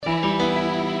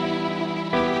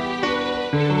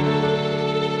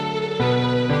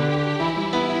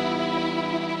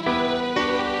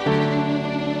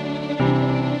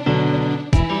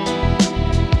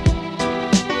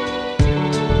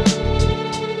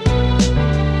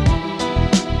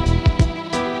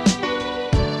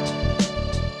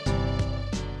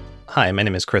Hi, my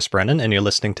name is Chris Brennan, and you're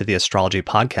listening to the Astrology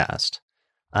podcast.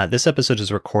 This episode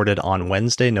is recorded on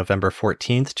Wednesday, November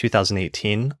 14th,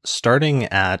 2018, starting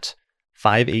at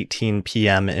 5:18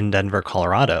 p.m. in Denver,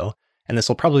 Colorado, and this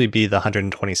will probably be the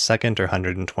 122nd or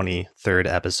 123rd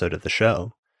episode of the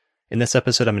show. In this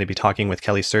episode, I'm going to be talking with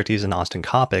Kelly Surtees and Austin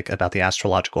Coppock about the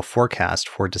astrological forecast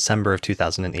for December of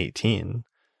 2018.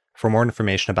 For more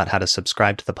information about how to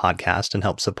subscribe to the podcast and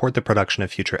help support the production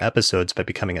of future episodes by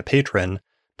becoming a patron,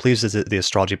 please visit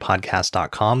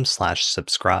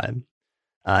theastrologypodcast.com/subscribe.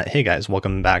 Hey guys,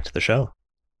 welcome back to the show.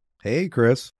 Hey,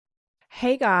 Chris.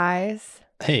 Hey guys.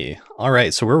 Hey, all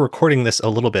right, so we're recording this a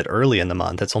little bit early in the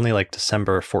month. It's only like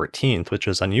December 14th, which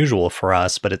is unusual for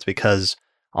us, but it's because,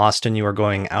 Austin, you are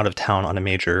going out of town on a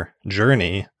major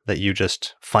journey that you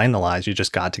just finalized. You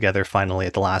just got together finally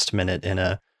at the last minute in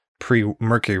a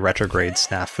pre-Mercury retrograde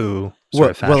snafu sort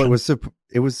of fashion. Well,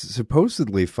 it was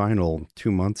supposedly final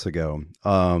 2 months ago.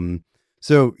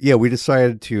 So yeah, we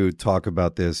decided to talk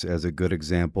about this as a good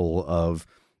example of,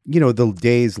 the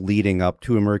days leading up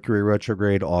to a Mercury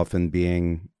retrograde often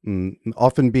being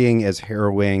as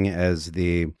harrowing as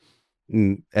the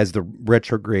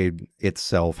retrograde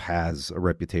itself has a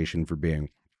reputation for being.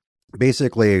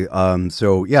 Basically,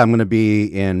 so yeah, I'm going to be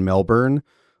in Melbourne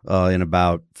in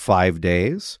about 5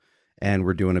 days. And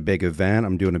we're doing a big event.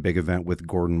 I'm doing a big event with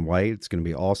Gordon White. It's going to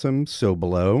be awesome. So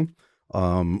Below.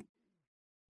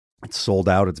 It's sold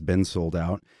out. It's been sold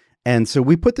out. And so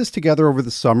we put this together over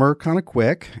the summer kind of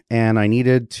quick. And I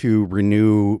needed to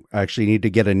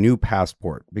get a new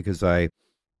passport because I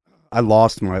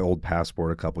lost my old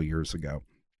passport a couple years ago.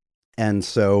 And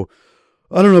so,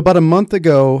 I don't know, about a month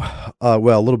ago, a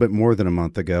little bit more than a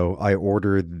month ago, I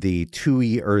ordered the 2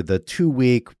 week,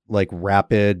 like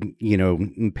rapid, pay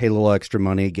a little extra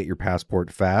money, get your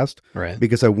passport fast. Right.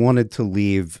 Because I wanted to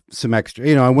leave some extra,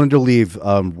 I wanted to leave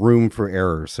room for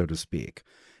error, so to speak.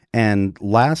 And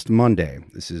last Monday,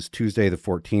 this is Tuesday the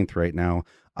 14th right now,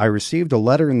 I received a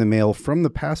letter in the mail from the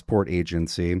passport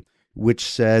agency, which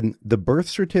said the birth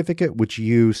certificate which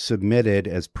you submitted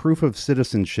as proof of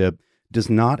citizenship does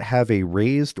not have a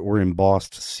raised or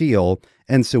embossed seal,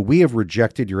 and so we have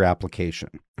rejected your application.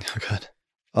 Oh,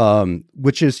 God.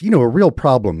 Which is, a real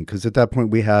problem, because at that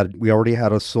point we already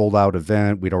had a sold out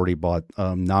event. We'd already bought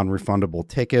non-refundable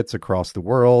tickets across the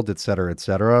world, et cetera, et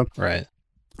cetera. Right.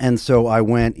 And so I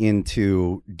went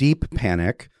into deep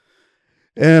panic,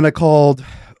 and I called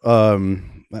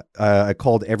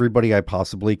everybody I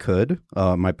possibly could.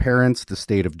 My parents, the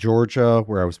state of Georgia,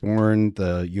 where I was born,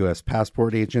 the U.S.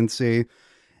 passport agency.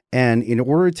 And in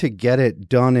order to get it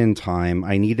done in time,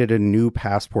 I needed a new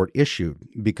passport issued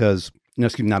because, I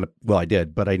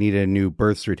did, but I needed a new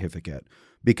birth certificate.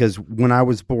 Because when I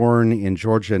was born in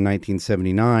Georgia in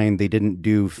 1979, they didn't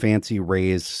do fancy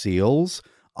raised seals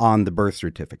on the birth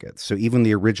certificate. So even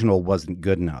the original wasn't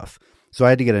good enough. So I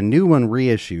had to get a new one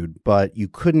reissued, but you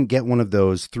couldn't get one of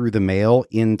those through the mail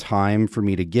in time for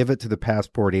me to give it to the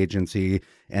passport agency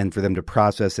and for them to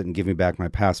process it and give me back my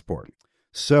passport.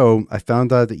 So I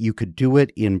found out that you could do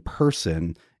it in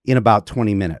person in about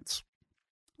 20 minutes.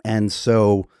 And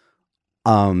so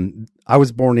I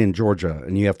was born in Georgia,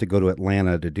 and you have to go to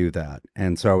Atlanta to do that.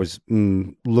 And so I was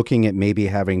looking at maybe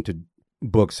having to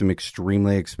book some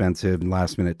extremely expensive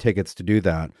last-minute tickets to do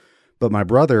that. But my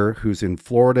brother, who's in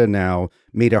Florida now,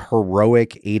 made a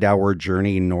heroic 8-hour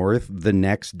journey north the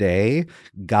next day.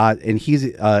 Got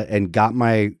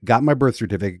my birth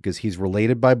certificate because he's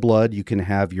related by blood. You can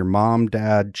have your mom,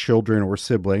 dad, children, or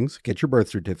siblings get your birth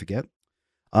certificate,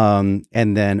 and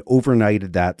then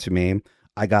overnighted that to me.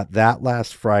 I got that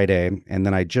last Friday, and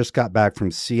then I just got back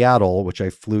from Seattle, which I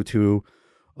flew to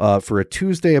for a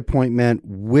Tuesday appointment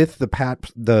with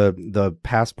the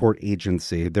passport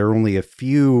agency. There are only a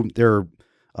few. The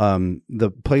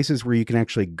places where you can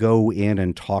actually go in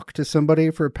and talk to somebody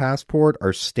for a passport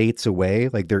are states away.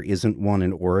 Like there isn't one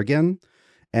in Oregon,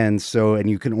 and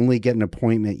you can only get an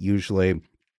appointment usually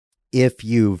if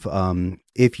you're I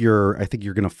think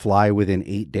you're going to fly within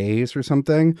 8 days or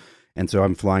something. And so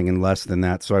I'm flying in less than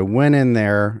that. So I went in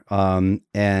there, and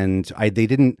they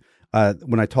didn't.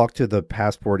 When I talked to the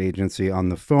passport agency on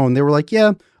the phone, they were like,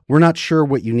 yeah, we're not sure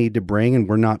what you need to bring, and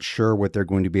we're not sure what they're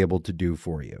going to be able to do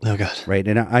for you. Oh, God. Right.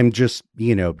 And I'm just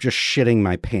shitting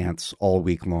my pants all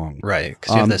week long. Right.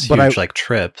 Because you have this huge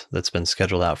trip that's been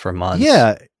scheduled out for months.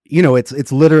 Yeah.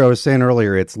 It's literally, I was saying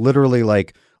earlier, it's literally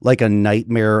like a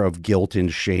nightmare of guilt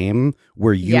and shame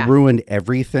where you ruined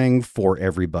everything for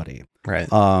everybody. Right.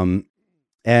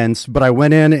 But I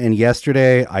went in, and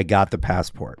yesterday I got the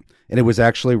passport, and it was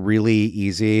actually really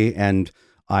easy. And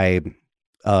I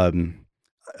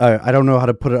I don't know how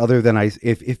to put it other than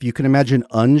if you can imagine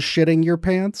unshitting your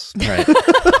pants. Right.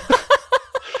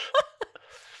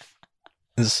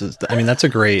 That's a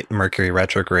great Mercury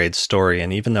retrograde story.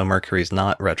 And even though Mercury's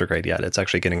not retrograde yet, it's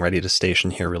actually getting ready to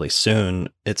station here really soon.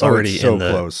 It's already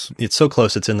close. It's so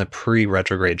close. It's in the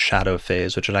pre-retrograde shadow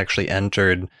phase, which it actually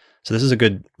entered. So this is a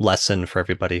good lesson for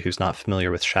everybody who's not familiar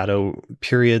with shadow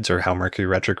periods or how Mercury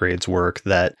retrogrades work,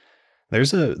 that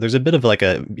there's a bit of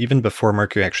even before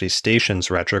Mercury actually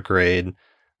stations retrograde,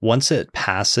 once it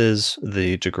passes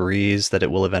the degrees that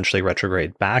it will eventually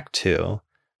retrograde back to,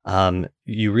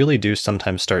 you really do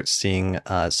sometimes start seeing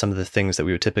some of the things that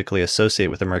we would typically associate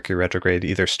with a Mercury retrograde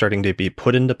either starting to be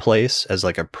put into place as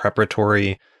like a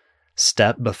preparatory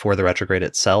step before the retrograde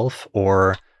itself,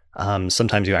 or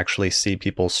sometimes you actually see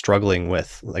people struggling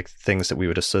with like things that we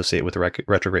would associate with the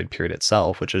retrograde period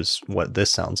itself, which is what this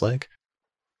sounds like.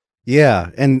 Yeah,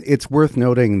 and it's worth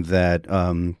noting that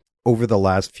over the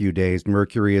last few days,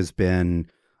 Mercury has been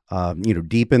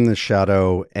deep in the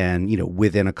shadow and,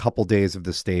 within a couple days of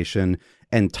the station,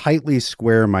 and tightly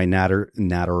square my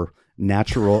natal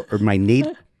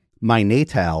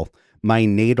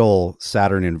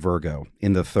Saturn in Virgo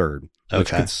in the third, which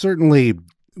could certainly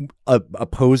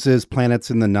opposes planets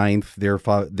in the ninth,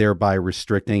 thereby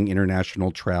restricting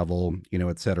international travel,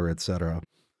 et cetera, et cetera.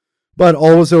 But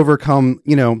always overcome,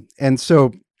 and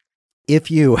so if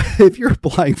you're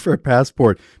applying for a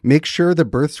passport, make sure the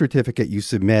birth certificate you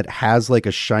submit has like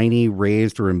a shiny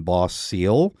raised or embossed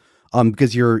seal,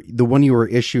 because the one you were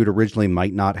issued originally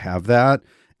might not have that.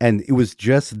 And it was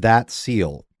just that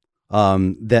seal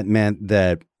that meant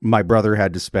that my brother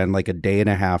had to spend like a day and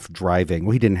a half driving.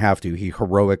 Well, he didn't have to. He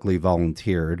heroically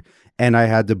volunteered. And I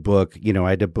had to book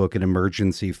an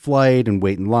emergency flight and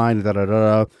wait in line,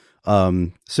 So,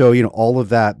 all of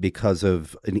that because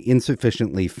of an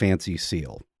insufficiently fancy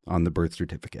seal on the birth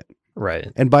certificate.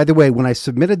 Right. And by the way, when I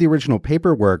submitted the original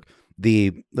paperwork,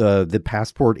 the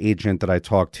passport agent that I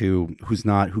talked to,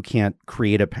 who can't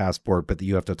create a passport, but that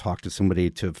you have to talk to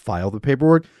somebody to file the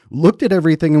paperwork, looked at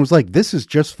everything and was like, "This is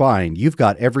just fine. You've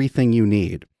got everything you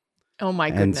need." Oh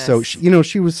my goodness. And so,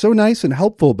 she was so nice and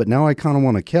helpful, but now I kind of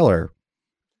want to kill her.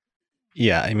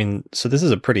 Yeah, so this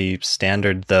is a pretty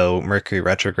standard, though, Mercury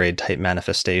retrograde type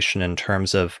manifestation in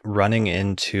terms of running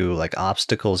into like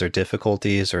obstacles or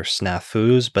difficulties or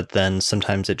snafus, but then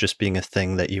sometimes it just being a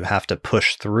thing that you have to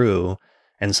push through,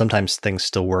 and sometimes things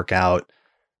still work out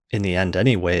in the end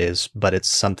anyways, but it's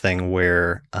something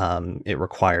where it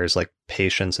requires like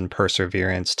patience and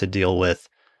perseverance to deal with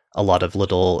a lot of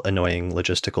little annoying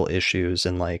logistical issues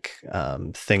and like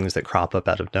things that crop up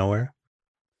out of nowhere.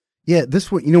 Yeah,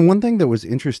 this one, one thing that was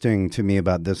interesting to me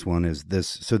about this one is this.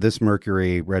 So this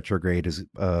Mercury retrograde is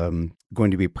going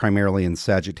to be primarily in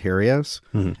Sagittarius.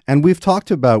 Mm-hmm. And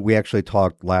we actually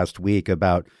talked last week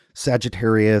about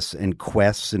Sagittarius and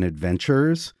quests and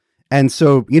adventures. And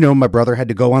so, my brother had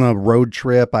to go on a road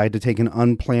trip. I had to take an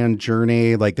unplanned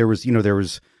journey. Like there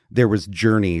was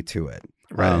journey to it,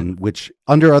 right. Which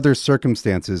under other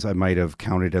circumstances, I might have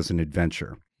counted as an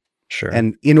adventure. Sure.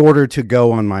 And in order to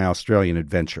go on my Australian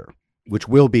adventure, which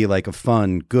will be like a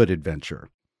fun, good adventure.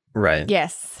 Right.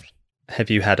 Yes. Have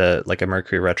you had a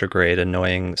Mercury retrograde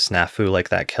annoying snafu like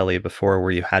that, Kelly, before,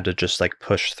 where you had to just like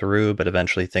push through, but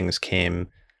eventually things came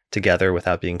together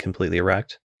without being completely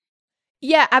wrecked?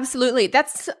 Yeah, absolutely.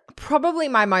 That's probably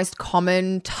my most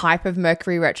common type of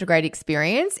Mercury retrograde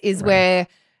experience is where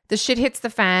the shit hits the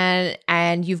fan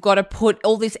and you've got to put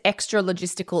all this extra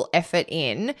logistical effort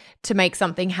in to make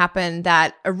something happen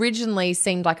that originally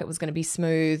seemed like it was going to be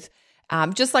smooth.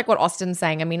 Just like what Austin's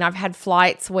saying. I've had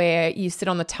flights where you sit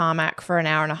on the tarmac for an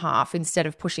hour and a half instead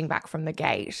of pushing back from the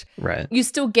gate. Right. You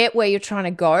still get where you're trying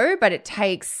to go, but it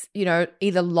takes,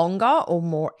 either longer or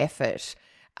more effort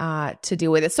to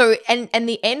deal with it. So, and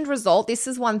the end result, this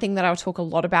is one thing that I'll talk a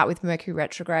lot about with Mercury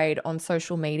retrograde on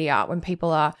social media when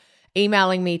people are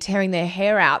emailing me, tearing their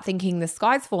hair out, thinking the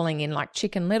sky's falling in like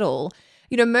Chicken Little.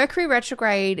 Mercury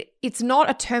retrograde, it's not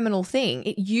a terminal thing.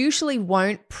 It usually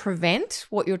won't prevent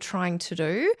what you're trying to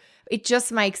do. It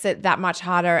just makes it that much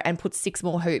harder and puts 6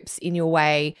 more hoops in your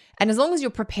way. And as long as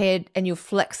you're prepared and you're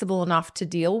flexible enough to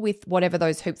deal with whatever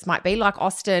those hoops might be, like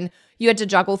Austin, you had to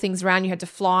juggle things around. You had to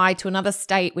fly to another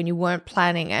state when you weren't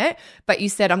planning it, but you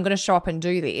said, I'm going to show up and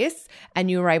do this.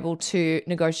 And you were able to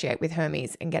negotiate with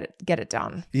Hermes and get it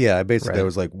done. Yeah, basically I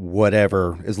was like,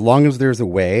 whatever, as long as there's a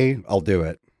way, I'll do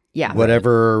it. Yeah.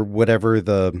 Whatever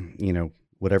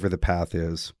the path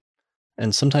is.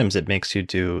 And sometimes it makes you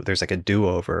there's like a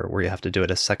do-over where you have to do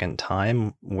it a second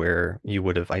time, where you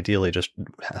would have ideally just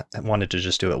wanted to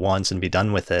just do it once and be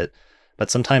done with it. But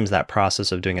sometimes that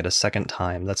process of doing it a second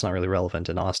time, that's not really relevant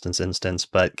in Austin's instance,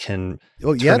 but can...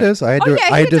 Oh, yeah, it is. I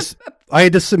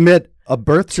had to submit a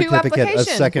birth certificate a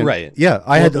second. Right. Yeah,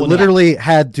 I had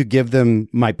to give them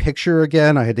my picture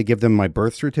again. I had to give them my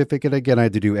birth certificate again. I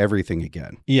had to do everything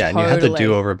again. Yeah, and you had the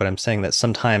do-over, but I'm saying that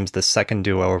sometimes the second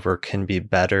do-over can be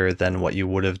better than what you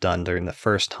would have done during the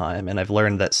first time. And I've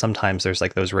learned that sometimes there's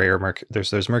like those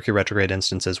there's those Mercury retrograde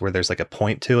instances where there's like a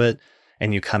point to it,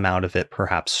 and you come out of it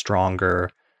perhaps stronger,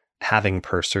 having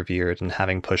persevered and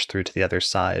having pushed through to the other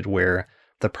side, where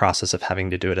the process of having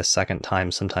to do it a second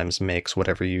time sometimes makes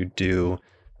whatever you do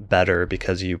better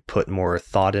because you put more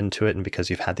thought into it and because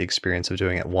you've had the experience of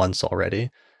doing it once already.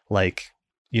 Like,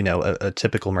 you know, a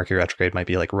typical Mercury retrograde might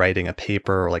be like writing a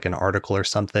paper or like an article or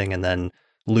something and then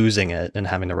losing it and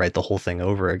having to write the whole thing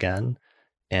over again.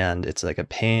 And it's like a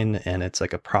pain and it's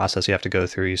like a process you have to go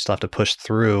through. You still have to push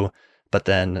through. But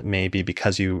then maybe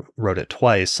because you wrote it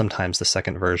twice, sometimes the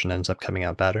second version ends up coming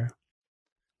out better.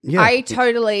 Yeah.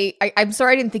 I'm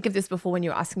sorry I didn't think of this before when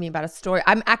you were asking me about a story.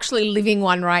 I'm actually living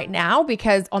one right now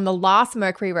because on the last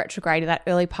Mercury retrograde in that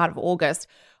early part of August,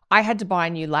 I had to buy a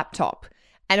new laptop.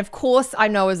 And of course, I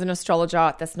know as an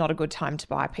astrologer, that's not a good time to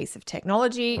buy a piece of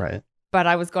technology. Right. But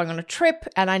I was going on a trip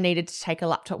and I needed to take a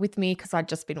laptop with me because I'd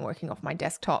just been working off my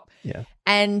desktop. Yeah.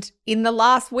 And in the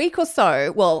last week or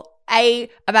so,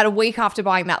 about a week after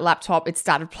buying that laptop, it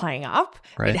started playing up.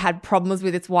 Right. It had problems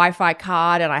with its Wi-Fi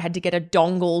card and I had to get a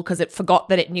dongle because it forgot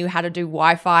that it knew how to do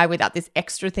Wi-Fi without this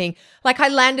extra thing. Like I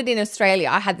landed in Australia,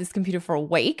 I had this computer for a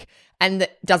week and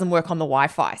it doesn't work on the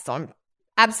Wi-Fi. So I'm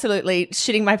absolutely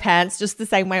shitting my pants just the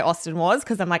same way Austin was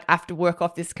because I'm like, I have to work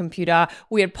off this computer.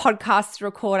 We had podcasts to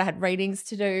record. I had readings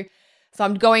to do. So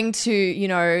I'm going to, you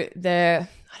know, I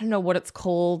don't know what it's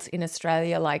called in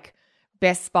Australia, like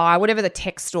Best Buy, whatever the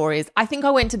tech store is. I think I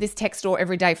went to this tech store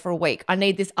every day for a week. I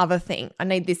need this other thing. I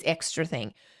need this extra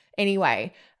thing.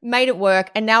 Anyway, made it work.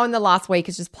 And now in the last week,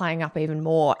 it's just playing up even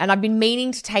more. And I've been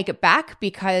meaning to take it back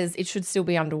because it should still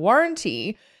be under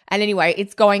warranty. And anyway,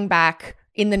 it's going back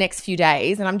in the next few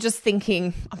days. And I'm just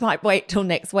thinking I might wait till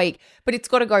next week, but it's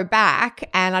got to go back.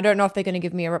 And I don't know if they're going to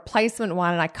give me a replacement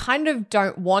one. And I kind of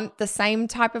don't want the same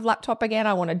type of laptop again.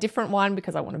 I want a different one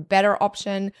because I want a better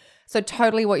option. So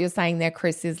totally what you're saying there,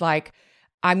 Chris, is like,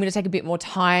 I'm going to take a bit more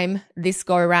time this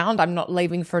go around. I'm not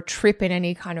leaving for a trip in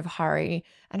any kind of hurry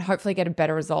and hopefully get a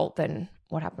better result than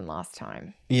what happened last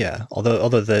time. Yeah. Although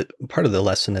the part of the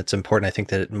lesson that's important, I think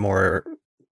that more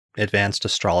advanced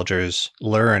astrologers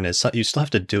learn is you still have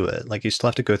to do it. Like you still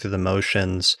have to go through the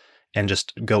motions and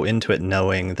just go into it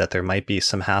knowing that there might be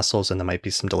some hassles and there might be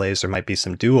some delays, there might be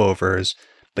some do-overs,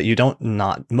 but you don't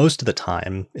not most of the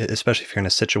time, especially if you're in a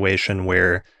situation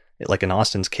where, like in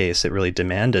Austin's case, it really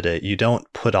demanded it. You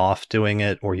don't put off doing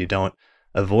it or you don't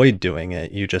avoid doing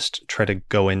it. You just try to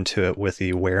go into it with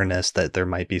the awareness that there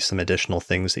might be some additional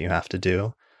things that you have to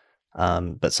do.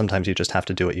 But sometimes you just have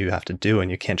to do what you have to do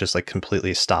and you can't just like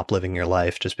completely stop living your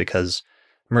life just because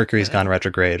Mercury's gone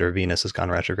retrograde or Venus has gone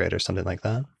retrograde or something like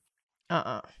that.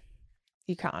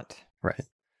 You can't. Right.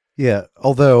 Yeah.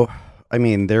 Although, I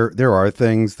mean, there are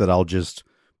things that I'll just,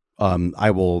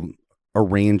 I will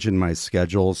arrange in my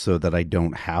schedule so that I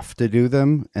don't have to do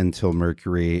them until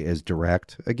Mercury is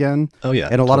direct again. Oh, yeah.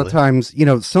 And a lot of times, you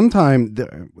know, so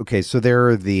there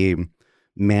are the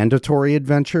mandatory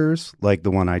adventures like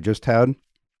the one I just had.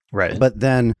 Right. But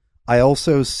then I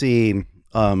also see,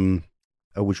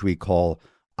 which we call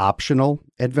optional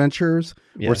adventures,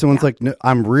 where someone's like, no,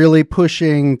 I'm really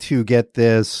pushing to get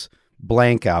this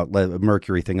blank out, a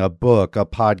Mercury thing, a book, a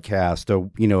podcast,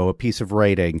 a piece of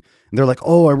writing. And they're like,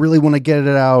 oh, I really want to get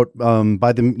it out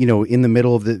by the, in the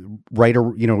middle of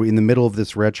in the middle of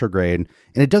this retrograde.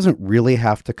 And it doesn't really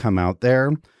have to come out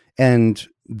there. And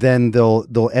then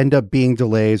they'll end up being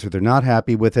delays or they're not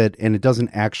happy with it. And it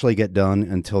doesn't actually get done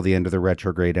until the end of the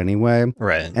retrograde anyway.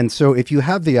 Right. And so if you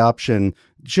have the option,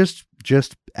 just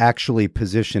actually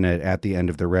position it at the end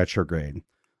of the retrograde.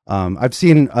 I've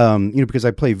seen, because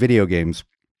I play video games,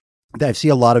 I see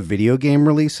a lot of video game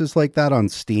releases like that on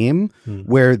Steam,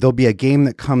 where there'll be a game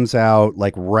that comes out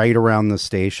like right around the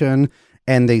station,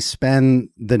 and they spend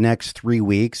the next 3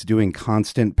 weeks doing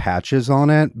constant patches on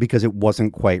it because it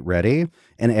wasn't quite ready,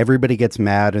 and everybody gets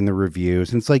mad in the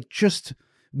reviews. And it's like,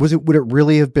 would it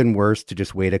really have been worse to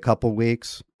just wait a couple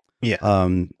weeks? Yeah,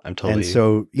 I'm totally. And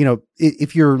so,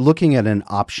 if you're looking at an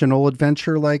optional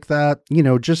adventure like that,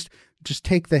 just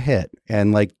take the hit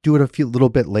and like do it a little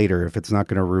bit later if it's not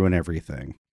going to ruin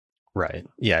everything. Right.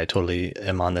 Yeah, I totally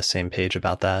am on the same page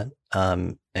about that.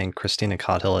 And Christina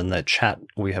Cothill in the chat,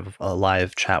 we have a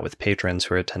live chat with patrons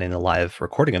who are attending the live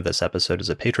recording of this episode as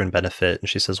a patron benefit. And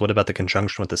she says, what about the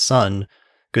conjunction with the sun?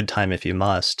 good time if you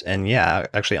must. And yeah,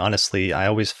 actually, honestly, I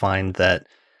always find that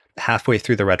halfway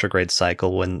through the retrograde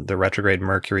cycle, when the retrograde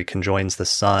Mercury conjoins the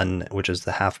sun, which is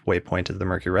the halfway point of the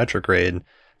Mercury retrograde,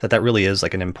 that really is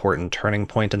like an important turning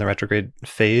point in the retrograde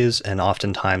phase. And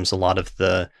oftentimes a lot of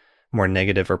the more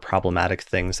negative or problematic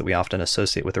things that we often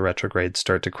associate with the retrograde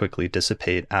start to quickly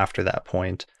dissipate after that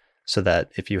point. So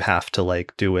that if you have to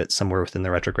like do it somewhere within the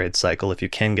retrograde cycle, if you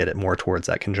can get it more towards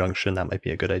that conjunction, that might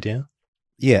be a good idea.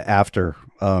 Yeah, after,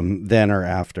 then or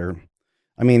after.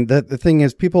 I mean, the thing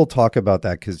is, people talk about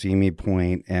that Cazimi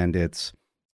point and its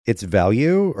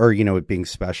value, or, you know, it being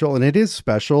special, and it is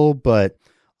special, but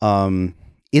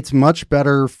it's much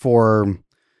better for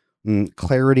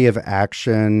clarity of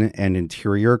action and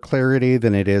interior clarity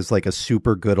than it is like a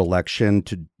super good election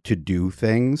to do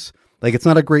things. Like, it's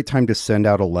not a great time to send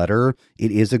out a letter.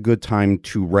 It is a good time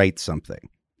to write something.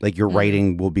 Like, your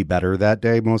writing will be better that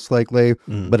day, most likely,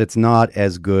 but it's not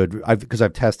as good. Because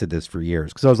I've tested this for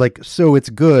years. Because I was like, so it's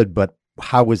good, but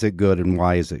how is it good and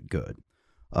why is it good?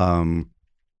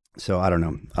 So I don't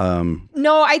know.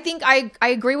 No, I think I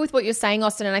agree with what you're saying,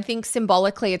 Austin. And I think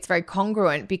symbolically it's very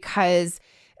congruent, because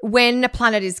when a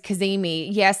planet is Cazimi,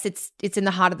 yes, it's in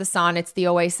the heart of the sun. It's the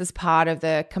oasis part of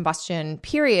the combustion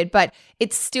period, but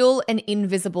it's still an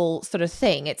invisible sort of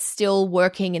thing. It's still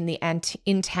working in the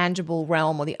intangible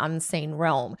realm or the unseen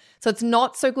realm. So it's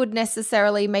not so good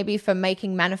necessarily maybe for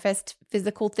making manifest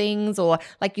physical things, or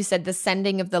like you said, the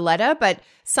sending of the letter, but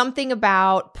something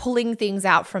about pulling things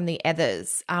out from the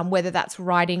ethers, whether that's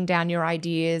writing down your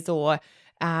ideas or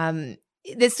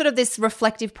there's sort of this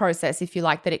reflective process, if you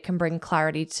like, that it can bring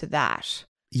clarity to that.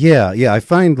 Yeah. I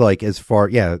find like for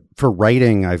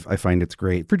writing, I find it's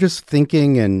great. For just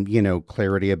thinking and, you know,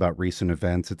 clarity about recent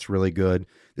events, it's really good.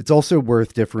 It's also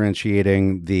worth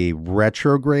differentiating the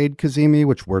retrograde Cazimi,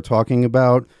 which we're talking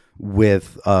about,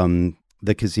 with the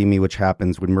Cazimi, which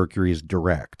happens when Mercury is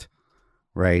direct,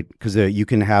 right? Because you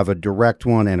can have a direct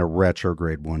one and a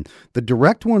retrograde one. The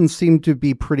direct ones seem to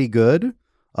be pretty good.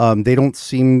 They don't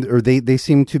seem, or they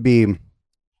seem to be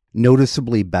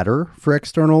noticeably better for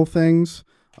external things.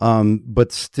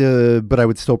 But I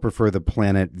would still prefer the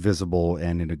planet visible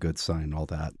and in a good sign and all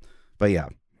that. But yeah.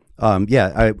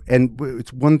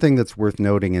 It's one thing that's worth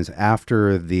noting is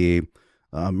after the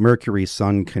Mercury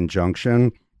Sun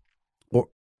conjunction, or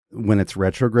when it's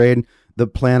retrograde, the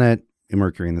planet,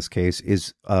 Mercury in this case,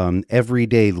 is every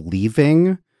day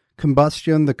leaving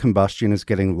combustion. The combustion is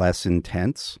getting less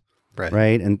intense.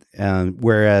 Right. And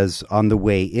whereas on the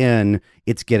way in,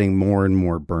 it's getting more and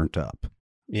more burnt up.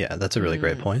 Yeah, that's a really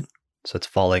great point. So it's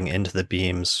falling into the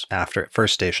beams after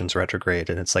first station's retrograde,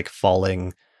 and it's like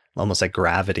falling almost like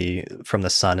gravity from the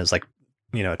sun is like,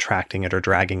 you know, attracting it or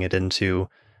dragging it into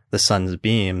the sun's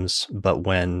beams. But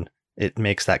when it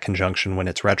makes that conjunction, when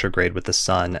it's retrograde with the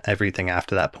sun, everything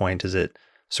after that point is it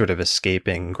sort of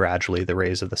escaping gradually the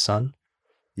rays of the sun.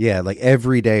 Yeah, like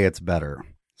every day it's better.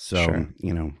 So, sure.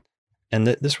 You know. And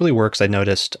this really works. I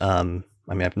noticed, I mean,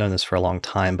 I've known this for a long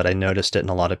time, but I noticed it in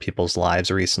a lot of people's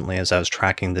lives recently as I was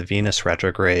tracking the Venus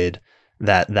retrograde,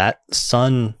 that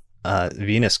Sun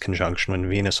Venus conjunction when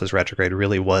Venus was retrograde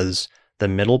really was the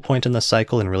middle point in the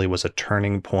cycle and really was a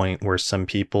turning point where some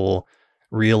people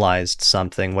realized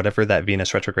something, whatever that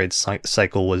Venus retrograde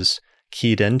cycle was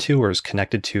keyed into or is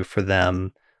connected to for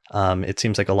them. It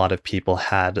seems like a lot of people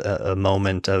had a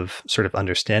moment of sort of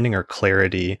understanding or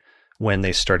clarity when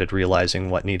they started realizing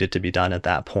what needed to be done at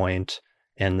that point.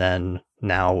 And then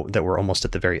now that we're almost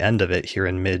at the very end of it here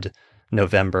in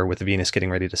mid-November with Venus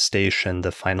getting ready to station,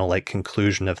 the final like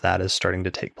conclusion of that is starting to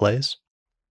take place.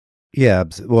 Yeah.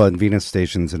 Well, and Venus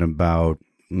stations in about,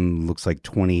 looks like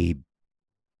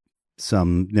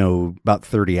about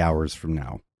 30 hours from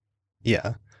now.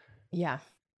 Yeah. Yeah.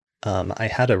 I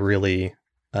had a really,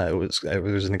 it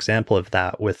was an example of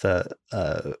that with a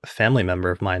family member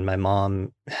of mine. My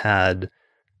mom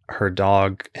her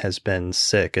dog has been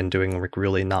sick and doing like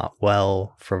really not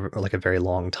well for like a very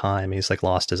long time. He's like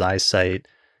lost his eyesight.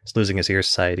 He's losing his ear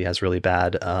sight. He has really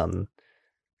bad, I'm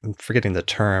forgetting the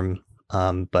term,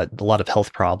 but a lot of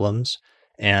health problems.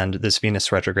 And this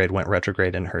Venus retrograde went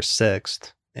retrograde in her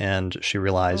 6th. And she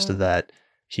realized that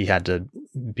he had to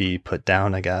be put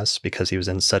down, I guess, because he was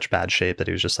in such bad shape that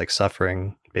he was just like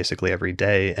suffering basically every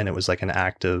day. And it was like an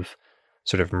act of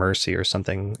sort of mercy or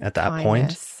something at that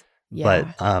point. Yeah.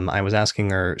 But I was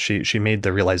asking her, she made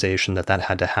the realization that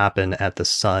had to happen at the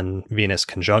Sun Venus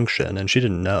conjunction. And she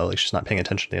didn't know, like she's not paying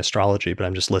attention to the astrology, but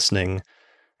I'm just listening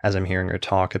as I'm hearing her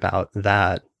talk about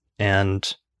that.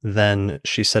 And then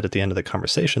she said at the end of the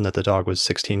conversation that the dog was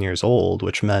 16 years old,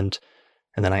 which meant,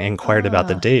 and then I inquired about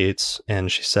the dates,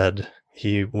 and she said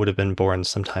he would have been born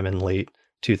sometime in late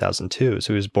 2002.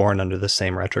 So he was born under the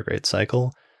same retrograde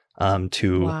cycle,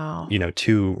 Wow.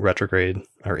 2 retrograde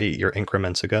or 8-year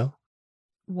increments ago.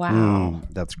 Wow.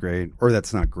 That's great. Or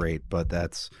that's not great, but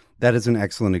that is an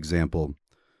excellent example.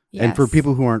 Yes. And for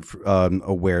people who aren't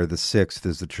aware, the 6th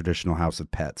is the traditional house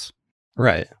of pets.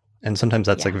 Right. And sometimes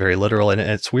that's like very literal. And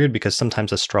it's weird because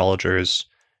sometimes astrologers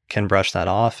can brush that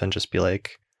off and just be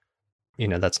like,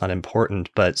 that's not important.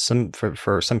 But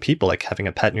for some people, like having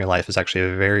a pet in your life is actually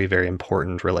a very, very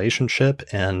important relationship.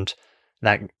 And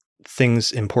that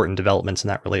important developments in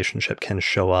that relationship can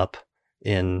show up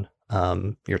in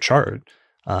your chart,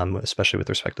 especially with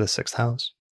respect to the 6th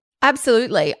house.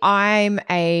 Absolutely. I'm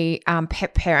a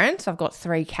pet parent. I've got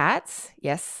 3 cats.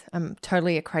 Yes, I'm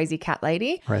totally a crazy cat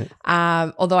lady. Right.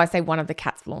 Although I say one of the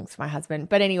cats belongs to my husband.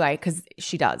 But anyway, because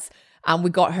she does.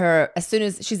 We got her as soon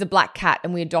as she's a black cat,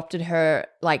 and we adopted her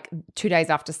like 2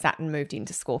 days after Saturn moved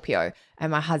into Scorpio.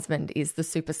 And my husband is the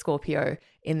super Scorpio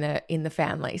in the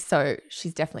family. So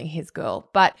she's definitely his girl.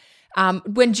 But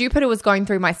when Jupiter was going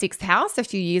through my 6th house a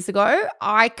few years ago,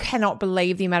 I cannot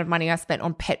believe the amount of money I spent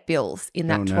on pet bills in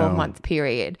that 12-month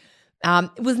period.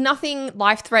 It was nothing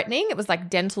life-threatening. It was like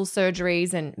dental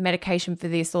surgeries and medication for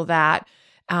this or that.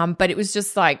 But it was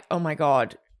just like, oh my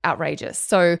God, outrageous.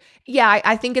 So yeah,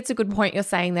 I think it's a good point you're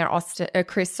saying there,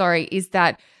 Chris, is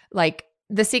that like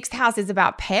the 6th house is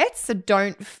about pets. So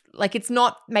it's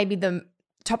not maybe the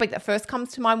topic that first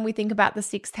comes to mind when we think about the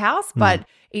 6th house, but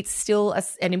it's still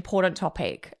an important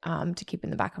topic to keep in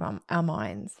the back of our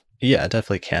minds. Yeah, it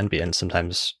definitely can be. And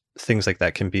sometimes things like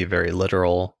that can be very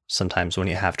literal. Sometimes when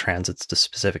you have transits to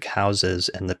specific houses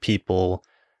and the people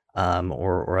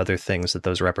or other things that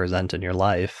those represent in your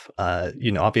life,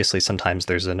 obviously sometimes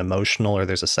there's an emotional or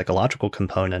there's a psychological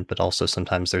component, but also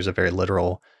sometimes there's a very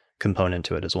literal component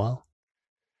to it as well.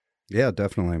 Yeah,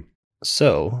 definitely.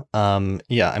 So, I'm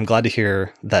glad to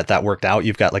hear that worked out.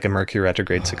 You've got like a Mercury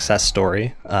retrograde success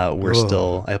story. I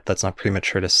hope that's not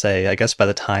premature to say. I guess by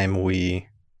the time we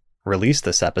release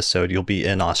this episode, you'll be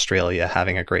in Australia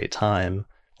having a great time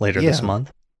later this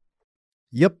month.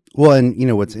 Yep. Well,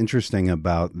 and what's interesting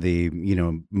about the,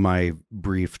 my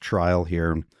brief trial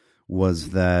here was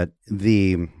that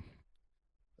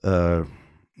I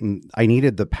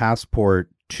needed the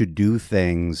passport to do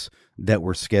things that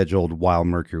were scheduled while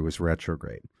Mercury was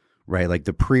retrograde, right? Like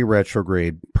the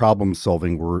pre-retrograde problem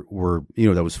solving were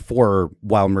that was for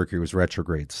while Mercury was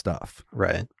retrograde stuff.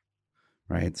 Right.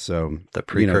 Right. So the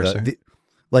precursor.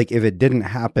 Like if it didn't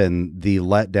happen, the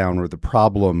letdown or the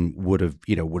problem would have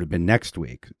been next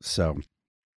week. So.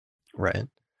 Right.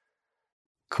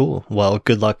 Cool. Well,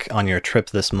 good luck on your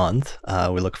trip this month.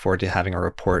 We look forward to having a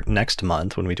report next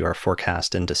month when we do our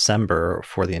forecast in December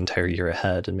for the entire year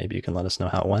ahead. And maybe you can let us know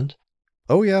how it went.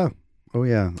 Oh, yeah.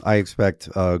 I expect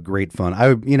great fun.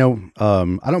 I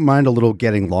don't mind a little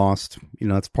getting lost.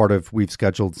 That's part of, we've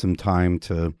scheduled some time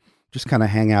to just kind of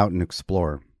hang out and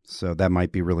explore. So that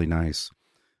might be really nice.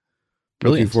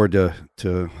 Brilliant. Looking forward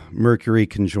to Mercury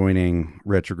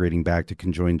retrograding back to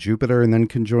conjoin Jupiter and then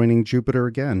conjoining Jupiter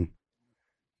again.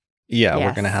 Yeah, yes.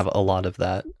 We're going to have a lot of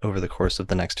that over the course of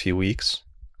the next few weeks.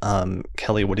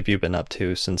 Kelly, what have you been up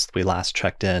to since we last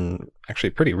checked in, actually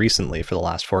pretty recently for the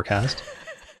last forecast?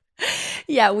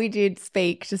 Yeah, we did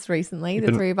speak just recently,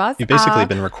 three of us. You've basically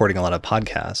been recording a lot of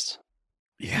podcasts.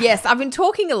 Yeah. Yes, I've been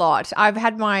talking a lot. I've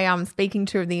had my speaking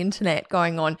tour of the internet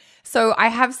going on. So I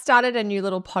have started a new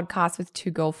little podcast with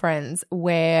 2 girlfriends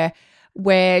where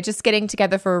we're just getting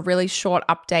together for a really short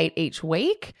update each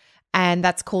week. And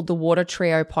that's called the Water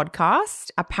Trio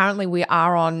podcast. Apparently we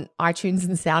are on iTunes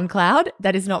and SoundCloud.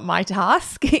 That is not my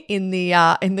task in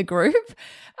the group.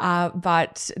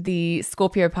 But the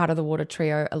Scorpio part of the Water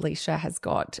Trio, Alicia, has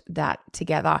got that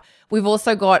together. We've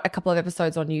also got a couple of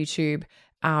episodes on YouTube,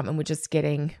 and we're just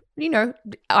getting,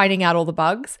 ironing out all the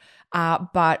bugs.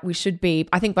 But we should be,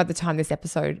 I think by the time this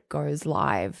episode goes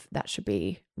live, that should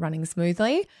be running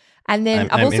smoothly. And then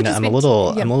I'm a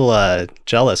little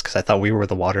jealous because I thought we were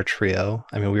the Water Trio.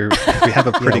 I mean, we have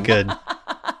a pretty good.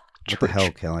 What the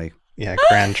hell, Kelly? Yeah,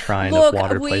 grand trine of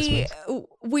water placement.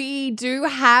 We do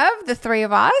have the 3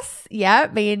 of us. Yeah,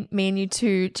 me and you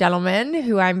 2 gentlemen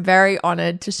who I'm very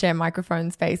honored to share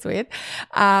microphone space with.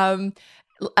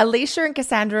 Alicia and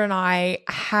Cassandra and I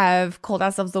have called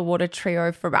ourselves the Water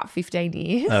Trio for about 15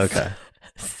 years. Okay.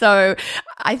 So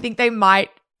I think they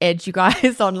might edge you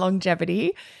guys on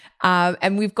longevity.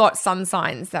 And we've got sun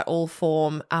signs that all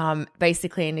form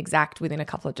basically an exact within a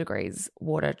couple of degrees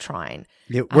water trine.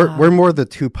 Yeah, we're more the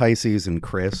 2 Pisces and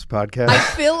Chris podcast. I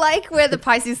feel like we're the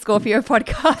Pisces Scorpio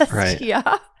podcast. Right.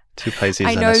 Yeah. 2 Pisces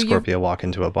and a Scorpio walk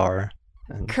into a bar.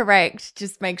 Correct.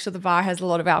 Just make sure the bar has a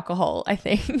lot of alcohol, I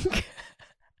think.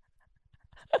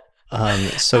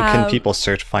 So can people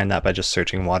find that by just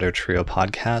searching Water Trio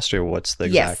podcast, or what's the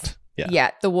exact?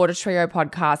 Yeah, the Water Trio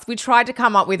podcast. We tried to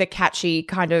come up with a catchy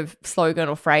kind of slogan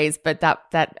or phrase, but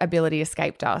that ability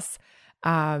escaped us.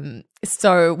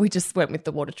 So we just went with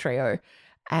the Water Trio.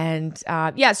 And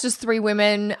it's just three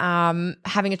women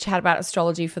having a chat about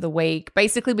astrology for the week.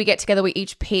 Basically, we get together, we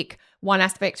each pick one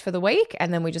aspect for the week,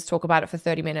 and then we just talk about it for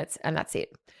 30 minutes, and that's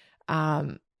it.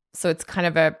 So it's kind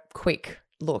of a quick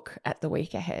look at the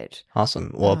week ahead.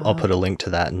 Awesome. Well, I'll put a link to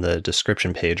that in the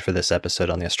description page for this episode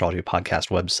on the Astrology Podcast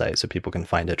website so people can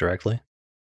find it directly.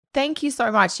 Thank you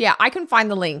so much. Yeah, I can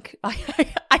find the link. I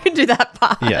can do that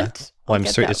part. Yeah. Well,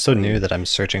 it's so new that I'm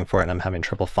searching for it and I'm having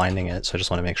trouble finding it. So I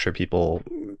just want to make sure people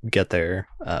get there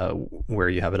where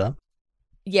you have it up.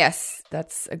 Yes,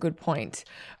 that's a good point.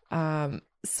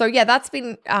 So yeah, that's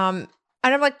been and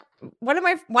I'm like one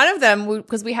of them,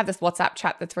 because we have this WhatsApp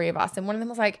chat, the three of us, and one of them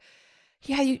was like,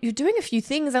 yeah, you're doing a few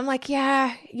things. I'm like,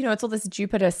 yeah, it's all this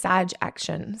Jupiter Sag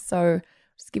action. So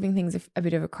just giving things a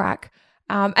bit of a crack.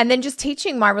 And then just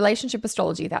teaching my relationship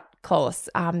astrology, that course,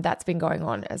 that's been going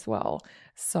on as well.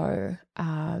 So,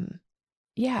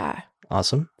 yeah.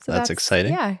 Awesome. So that's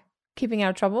exciting. Yeah. Keeping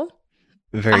out of trouble.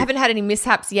 I haven't had any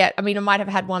mishaps yet. I mean, I might have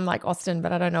had one like Austin,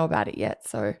 but I don't know about it yet.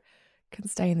 So can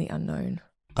stay in the unknown.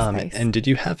 And did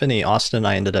you have any, Austin and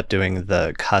I ended up doing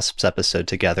the cusps episode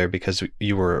together because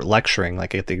you were lecturing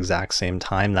like at the exact same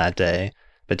time that day,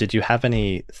 but did you have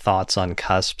any thoughts on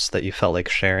cusps that you felt like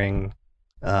sharing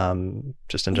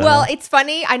just in general? Well, it's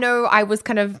funny. I know I was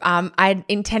kind of, I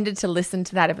intended to listen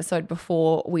to that episode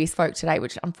before we spoke today,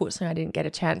 which unfortunately I didn't get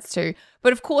a chance to.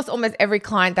 But of course, almost every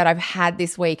client that I've had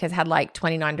this week has had like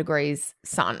 29 degrees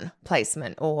sun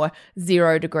placement or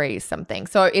 0 degrees something.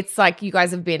 So it's like you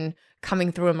guys have been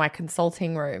coming through in my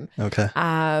consulting room. Okay.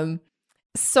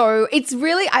 So it's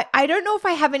really, I don't know if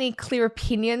I have any clear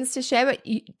opinions to share, but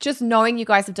just knowing you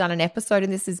guys have done an episode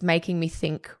and this is making me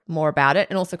think more about it.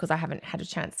 And also because I haven't had a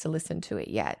chance to listen to it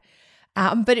yet.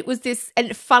 But it was this,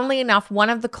 and funnily enough,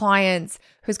 one of the clients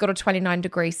who's got a 29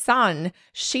 degree sun,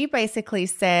 she basically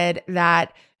said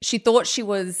that she thought she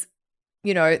was,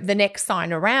 the next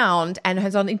sign around and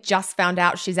has only just found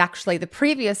out she's actually the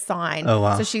previous sign. Oh,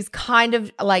 wow. So she's kind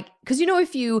of like, because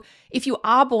if you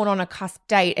are born on a cusp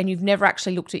date and you've never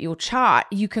actually looked at your chart,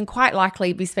 you can quite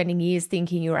likely be spending years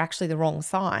thinking you're actually the wrong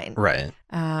sign. Right.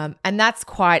 And that's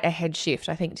quite a head shift,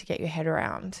 I think, to get your head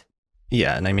around.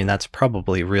 Yeah, and I mean, that's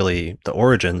probably really the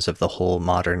origins of the whole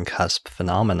modern cusp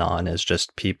phenomenon is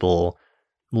just people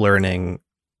learning.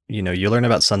 You learn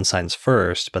about sun signs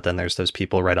first, but then there's those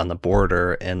people right on the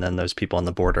border, and then those people on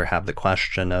the border have the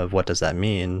question of what does that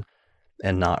mean,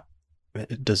 and not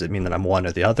does it mean that I'm one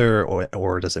or the other,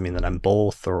 or does it mean that I'm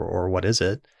both, or what is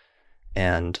it?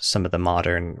 And some of the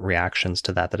modern reactions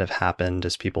to that have happened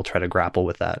as people try to grapple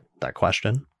with that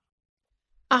question.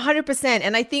 100%.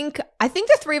 And I think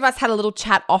the three of us had a little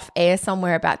chat off air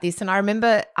somewhere about this. And I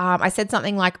remember I said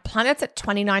something like planets at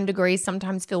 29 degrees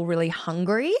sometimes feel really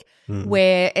hungry,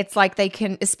 where it's like they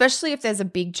can, especially if there's a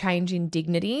big change in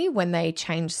dignity when they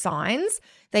change signs,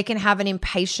 they can have an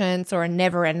impatience or a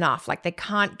never enough. Like they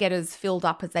can't get as filled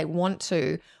up as they want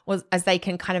to, or as they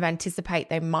can kind of anticipate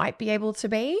they might be able to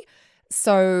be.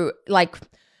 So like,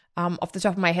 off the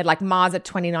top of my head, like Mars at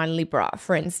 29 Libra,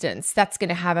 for instance, that's going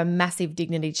to have a massive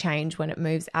dignity change when it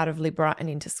moves out of Libra and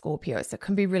into Scorpio. So it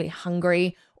can be really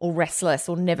hungry or restless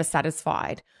or never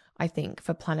satisfied, I think,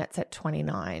 for planets at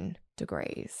 29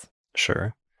 degrees.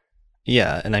 Sure.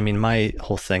 Yeah. And I mean, my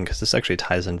whole thing, because this actually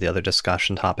ties into the other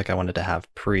discussion topic I wanted to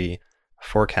have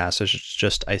pre-forecast, is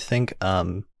just, I think,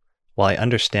 while I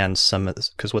understand some of this,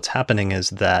 because what's happening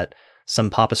is that some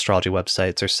pop astrology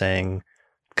websites are saying,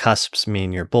 cusps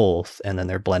mean you're both, and then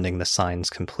they're blending the signs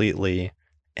completely.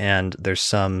 And there's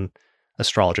some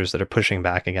astrologers that are pushing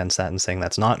back against that and saying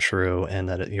that's not true, and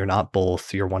that you're not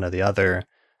both, you're one or the other,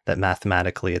 that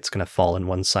mathematically it's going to fall in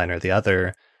one sign or the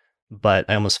other. But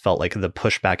I almost felt like the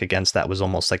pushback against that was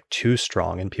almost like too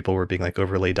strong, and people were being like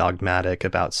overly dogmatic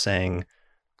about saying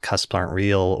cusps aren't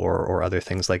real or other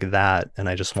things like that. And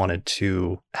I just wanted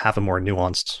to have a more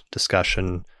nuanced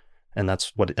discussion. And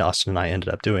that's what Austin and I ended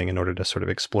up doing in order to sort of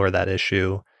explore that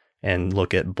issue and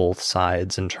look at both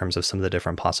sides in terms of some of the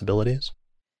different possibilities.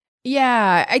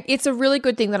 Yeah, it's a really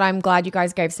good thing that I'm glad you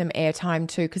guys gave some airtime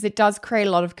to, because it does create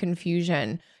a lot of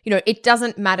confusion. It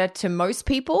doesn't matter to most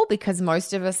people because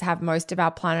most of us have most of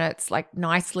our planets like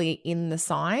nicely in the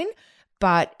sign.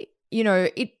 But,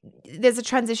 there's a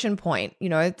transition point, the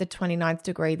 29th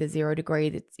degree, the 0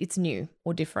 degree, it's new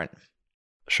or different.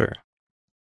 Sure.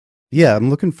 Yeah, I'm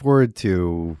looking forward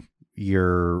to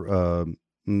your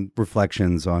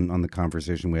reflections on the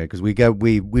conversation we had, because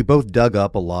we both dug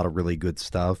up a lot of really good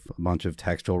stuff, a bunch of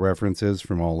textual references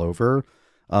from all over,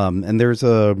 and there's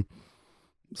a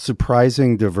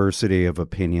surprising diversity of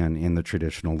opinion in the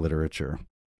traditional literature.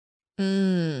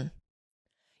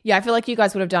 Yeah, I feel like you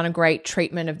guys would have done a great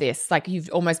treatment of this. Like, you've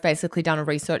almost basically done a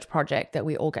research project that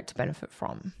we all get to benefit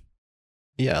from.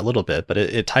 Yeah, a little bit, but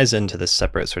it ties into this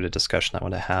separate sort of discussion I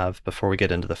want to have before we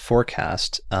get into the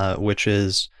forecast, which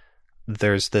is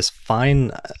there's this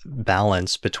fine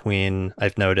balance between,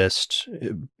 I've noticed,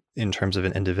 in terms of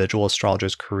an individual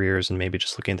astrologer's careers and maybe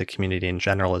just looking at the community in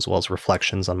general, as well as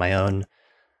reflections on my own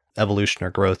evolution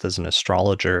or growth as an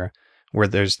astrologer, where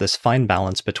there's this fine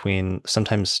balance between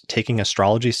sometimes taking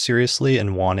astrology seriously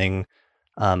and wanting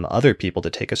other people to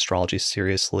take astrology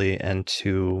seriously, and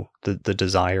to the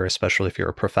desire, especially if you're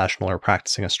a professional or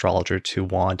practicing astrologer, to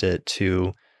want it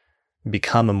to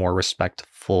become a more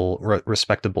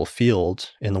respectable field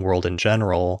in the world in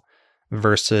general,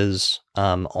 versus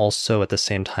also at the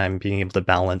same time being able to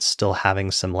balance still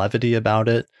having some levity about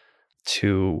it,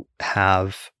 to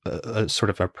have a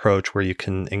sort of approach where you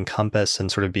can encompass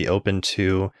and sort of be open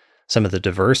to some of the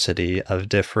diversity of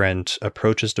different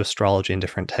approaches to astrology and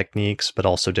different techniques, but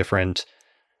also different,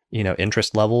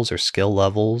 interest levels or skill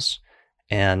levels,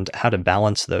 and how to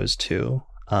balance those two.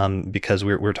 Because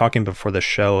we're talking before the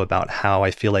show about how I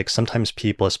feel like sometimes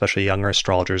people, especially younger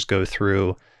astrologers, go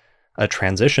through a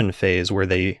transition phase where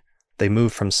they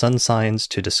move from sun signs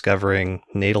to discovering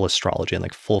natal astrology and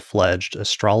like full-fledged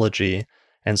astrology.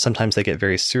 And sometimes they get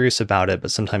very serious about it,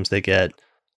 but sometimes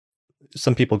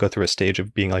some people go through a stage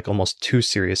of being like almost too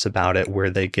serious about it, where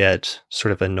they get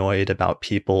sort of annoyed about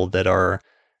people that are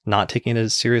not taking it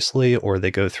as seriously, or they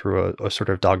go through a sort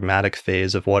of dogmatic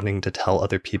phase of wanting to tell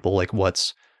other people like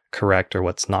what's correct or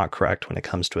what's not correct when it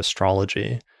comes to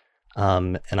astrology.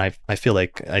 And I feel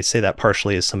like I say that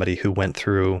partially as somebody who went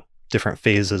through different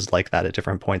phases like that at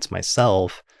different points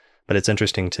myself, but it's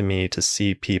interesting to me to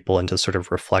see people and to sort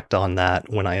of reflect on that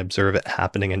when I observe it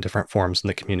happening in different forms in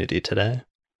the community today.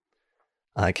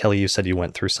 Kelly, you said you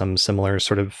went through some similar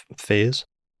sort of phase.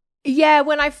 Yeah,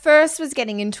 when I first was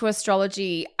getting into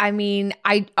astrology, I mean,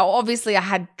 I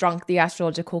had drunk the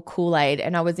astrological Kool-Aid,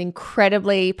 and I was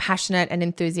incredibly passionate and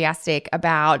enthusiastic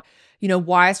about,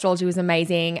 why astrology was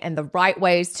amazing and the right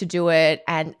ways to do it.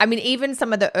 And I mean, even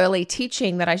some of the early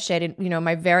teaching that I shared in,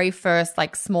 my very first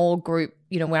like small group,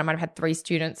 where I might have had 3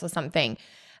 students or something.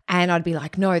 And I'd be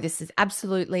like, no, this is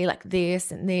absolutely like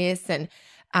this and this. And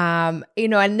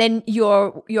and then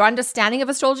your understanding of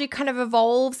astrology kind of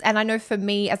evolves. And I know for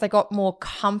me, as I got more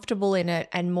comfortable in it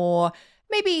and more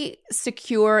maybe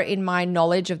secure in my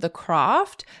knowledge of the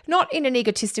craft, not in an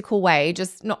egotistical way,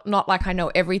 just not like I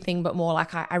know everything, but more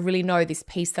like I really know this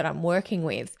piece that I'm working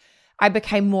with, I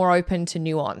became more open to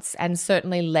nuance and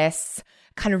certainly less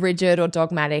kind of rigid or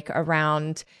dogmatic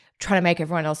around trying to make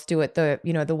everyone else do it the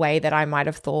way that I might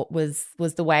have thought was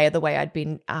the way I'd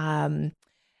been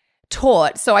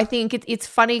taught. So I think it's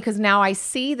funny because now I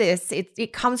see this,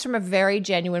 it comes from a very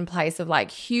genuine place of like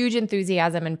huge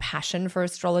enthusiasm and passion for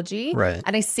astrology. Right.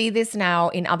 And I see this now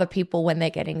in other people when they're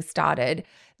getting started,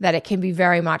 that it can be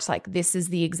very much like, this is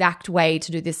the exact way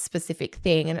to do this specific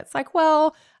thing. And it's like, well,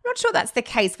 I'm not sure that's the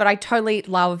case, but I totally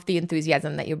love the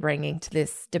enthusiasm that you're bringing to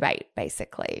this debate,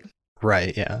 basically.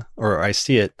 Right. Yeah. Or I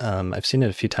see it, I've seen it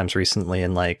a few times recently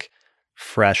in like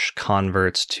fresh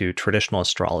converts to traditional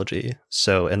astrology.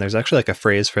 So, and there's actually like a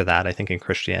phrase for that, I think, in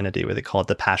Christianity, where they call it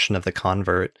the passion of the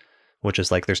convert, which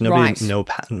is like there's nobody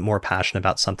more passionate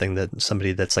about something than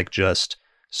somebody that's like just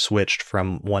switched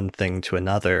from one thing to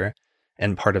another.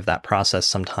 And part of that process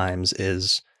sometimes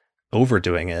is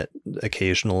overdoing it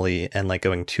occasionally and like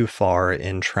going too far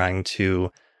in trying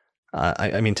to,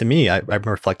 I mean, to me, I'm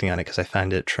reflecting on it because I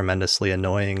find it tremendously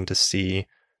annoying to see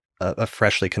a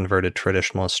freshly converted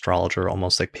traditional astrologer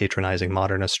almost like patronizing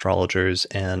modern astrologers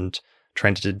and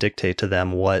trying to dictate to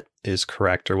them what is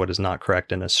correct or what is not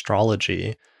correct in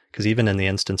astrology. Because even in the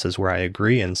instances where I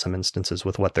agree in some instances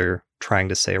with what they're trying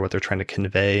to say or what they're trying to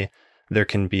convey, there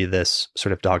can be this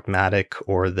sort of dogmatic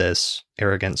or this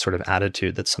arrogant sort of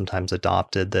attitude that's sometimes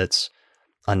adopted that's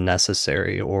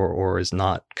unnecessary or is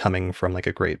not coming from like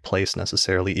a great place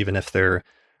necessarily, even if their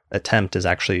attempt is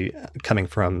actually coming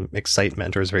from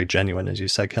excitement or is very genuine, as you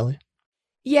said, Kelly.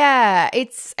 Yeah,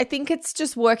 I think it's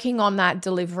just working on that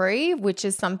delivery, which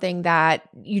is something that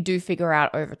you do figure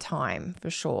out over time, for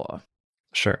sure.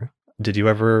 Sure. Did you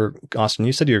ever, Austin,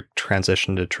 you said your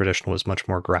transition to traditional was much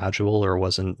more gradual or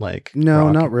wasn't like No,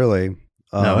 rocky? not really.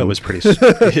 No, it was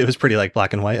pretty like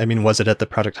black and white. I mean, was it at the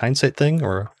Project Hindsight thing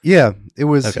or? Yeah, it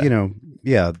was, Okay.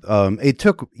 Yeah. It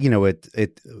took,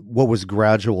 what was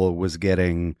gradual was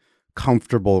getting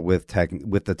comfortable with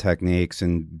the techniques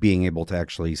and being able to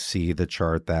actually see the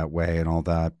chart that way and all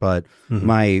that. But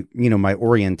my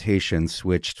orientation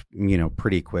switched,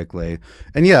 pretty quickly.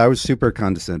 And yeah, I was super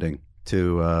condescending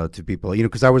to people,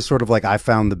 because I was sort of like, I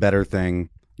found the better thing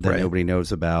that nobody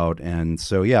knows about. And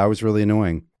so, yeah, I was really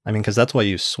annoying. I mean, because that's why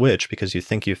you switch, because you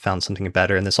think you've found something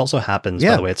better. And this also happens,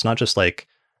 by the way, it's not just like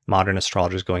modern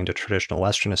astrologers going to traditional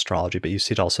Western astrology, but you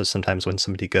see it also sometimes when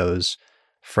somebody goes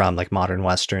from like modern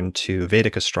Western to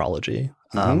Vedic astrology,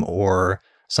 or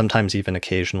sometimes even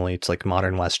occasionally it's like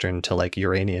modern Western to like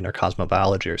Uranian or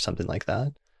cosmobiology or something like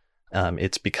that.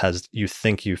 It's because you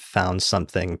think you've found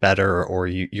something better, or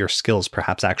your skills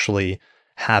perhaps actually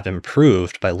have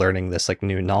improved by learning this like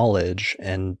new knowledge.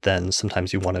 And then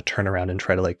sometimes you want to turn around and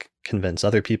try to like convince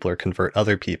other people or convert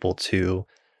other people to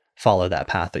follow that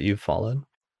path that you've followed.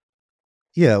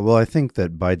 Yeah, well, I think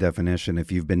that by definition,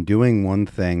 if you've been doing one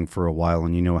thing for a while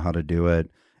and you know how to do it,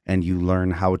 and you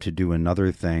learn how to do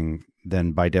another thing,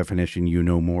 then by definition, you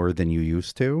know more than you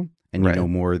used to, and you know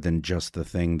more than just the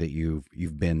thing that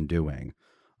you've been doing.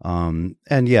 And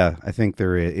yeah, I think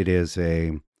it is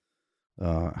a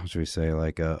how should we say,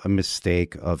 like a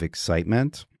mistake of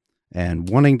excitement and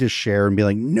wanting to share and be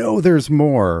like, no, there's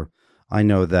more. I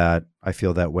know that I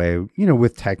feel that way,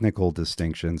 with technical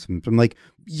distinctions. I'm like,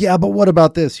 yeah, but what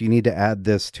about this? You need to add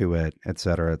this to it, et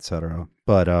cetera, et cetera.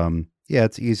 But yeah,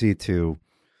 it's easy to,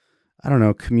 I don't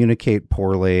know, communicate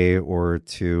poorly or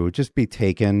to just be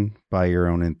taken by your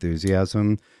own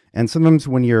enthusiasm. And sometimes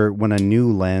when a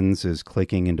new lens is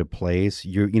clicking into place,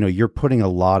 you're putting a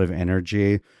lot of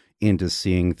energy into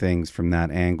seeing things from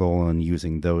that angle and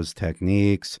using those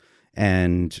techniques.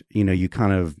 And, you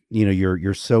kind of,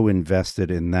 you're so invested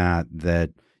in that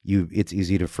it's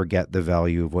easy to forget the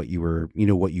value of what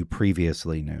what you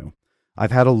previously knew.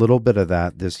 I've had a little bit of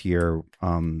that this year,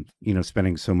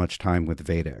 spending so much time with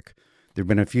Vedic. There've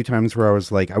been a few times where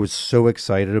I was so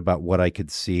excited about what I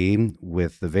could see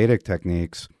with the Vedic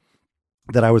techniques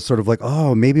that I was sort of like,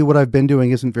 oh, maybe what I've been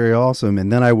doing isn't very awesome. And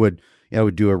then I would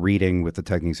do a reading with the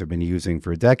techniques I've been using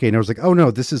for a decade. And I was like, oh no,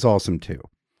 this is awesome too.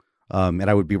 And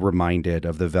I would be reminded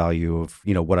of the value of,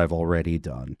 what I've already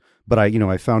done. But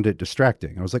I found it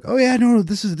distracting. I was like, oh yeah, no,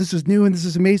 this is new and this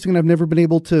is amazing. And I've never been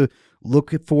able to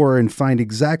look for and find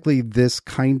exactly this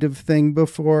kind of thing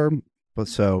before. But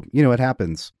so, it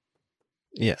happens.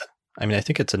 Yeah. I mean, I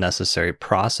think it's a necessary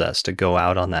process to go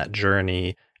out on that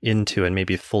journey into and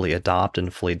maybe fully adopt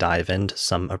and fully dive into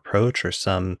some approach or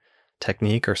some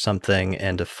technique or something,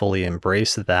 and to fully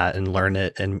embrace that and learn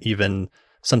it. And even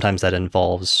sometimes that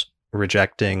involves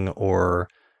rejecting or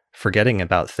forgetting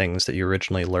about things that you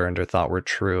originally learned or thought were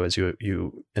true as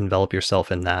you envelop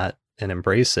yourself in that and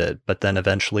embrace it. But then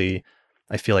eventually,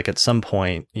 I feel like at some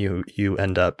point you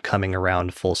end up coming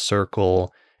around full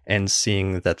circle and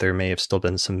seeing that there may have still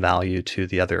been some value to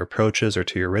the other approaches or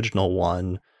to your original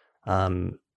one.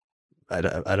 I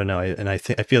don't know. I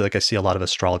feel like I see a lot of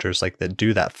astrologers like that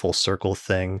do that full circle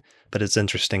thing, but it's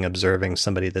interesting observing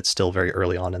somebody that's still very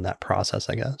early on in that process,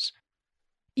 I guess.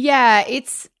 Yeah,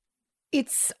 it's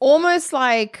almost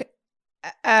like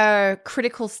a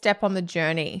critical step on the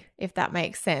journey, if that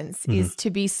makes sense, is to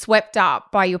be swept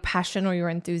up by your passion or your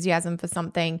enthusiasm for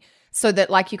something, so that,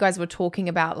 like you guys were talking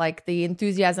about, like the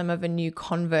enthusiasm of a new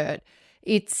convert,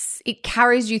 it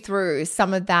carries you through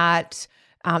some of that,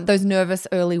 those nervous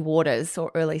early waters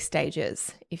or early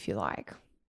stages, if you like.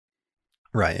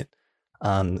 Right.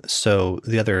 So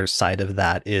the other side of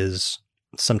that is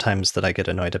sometimes that I get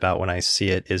annoyed about when I see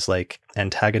it is like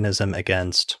antagonism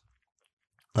against,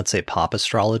 let's say, pop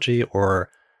astrology or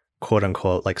quote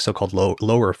unquote, like so-called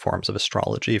lower forms of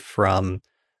astrology from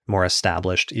more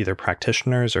established either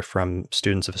practitioners or from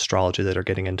students of astrology that are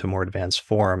getting into more advanced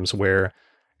forms where,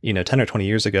 10 or 20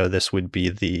 years ago, this would be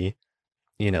the,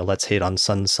 let's hate on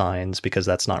sun signs because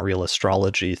that's not real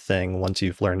astrology thing once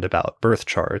you've learned about birth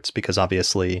charts, because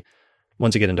obviously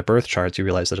once you get into birth charts, you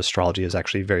realize that astrology is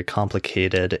actually very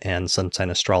complicated, and sun sign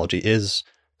astrology is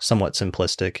somewhat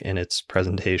simplistic in its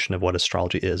presentation of what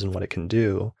astrology is and what it can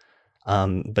do.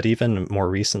 But even more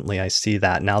recently, I see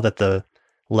that now that the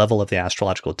level of the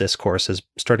astrological discourse is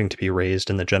starting to be raised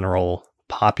in the general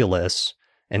populace,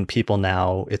 and people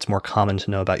now, it's more common to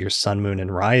know about your sun, moon,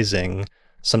 and rising.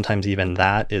 Sometimes even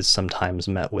that is sometimes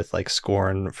met with like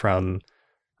scorn from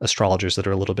astrologers that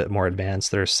are a little bit more advanced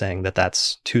that are saying that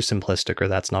that's too simplistic or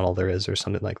that's not all there is or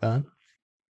something like that.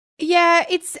 Yeah,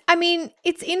 it's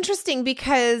interesting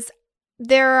because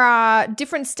there are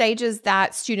different stages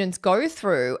that students go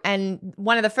through. And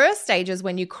one of the first stages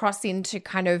when you cross into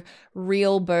kind of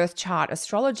real birth chart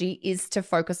astrology is to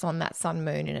focus on that sun,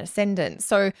 moon, and ascendant.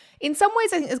 So in some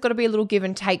ways, I think there's got to be a little give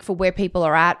and take for where people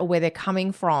are at or where they're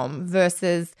coming from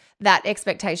versus that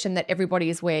expectation that everybody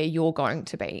is where you're going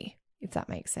to be, if that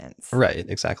makes sense. Right,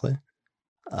 exactly.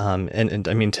 And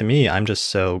I mean, to me, I'm just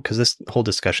so, because this whole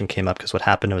discussion came up because what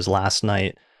happened was last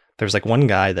night, there was like one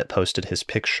guy that posted his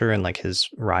picture and like his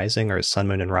rising or his sun,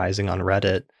 moon, and rising on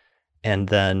Reddit. And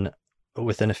then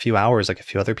within a few hours, like a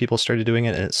few other people started doing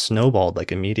it and it snowballed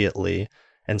like immediately.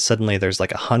 And suddenly there's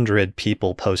like 100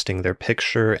 people posting their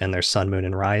picture and their sun, moon,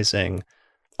 and rising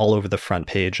all over the front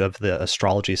page of the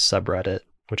astrology subreddit,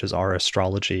 which is our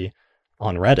astrology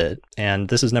on Reddit. And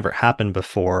this has never happened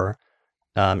before.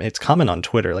 It's common on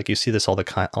Twitter. Like you see this all the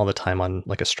time on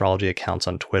like astrology accounts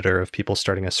on Twitter of people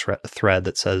starting a thread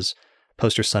that says,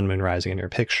 post your sun, moon, rising in your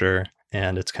picture.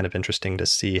 And it's kind of interesting to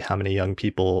see how many young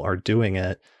people are doing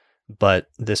it. But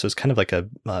this was kind of like a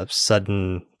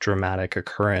sudden dramatic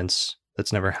occurrence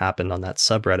that's never happened on that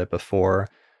subreddit before.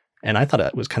 And I thought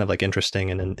it was kind of like interesting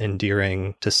and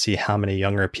endearing to see how many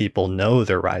younger people know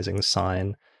their rising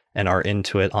sign and are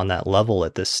into it on that level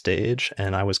at this stage.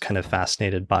 And I was kind of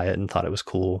fascinated by it and thought it was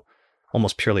cool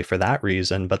almost purely for that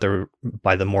reason. But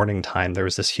by the morning time, there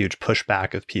was this huge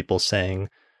pushback of people saying,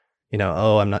 you know,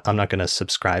 oh, I'm not going to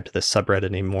subscribe to this subreddit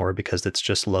anymore because it's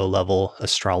just low level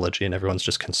astrology and everyone's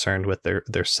just concerned with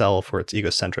their self or it's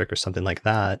egocentric or something like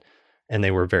that. And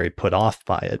they were very put off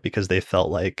by it because they felt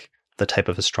like the type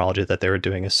of astrology that they were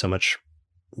doing is so much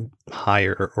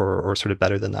higher or sort of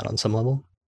better than that on some level.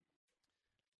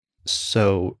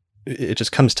 So it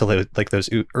just comes to like those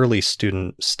early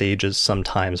student stages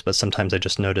sometimes, but sometimes I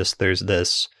just notice there's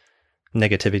this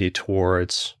negativity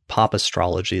towards pop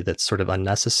astrology that's sort of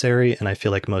unnecessary. And I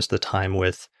feel like most of the time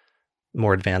with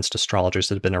more advanced astrologers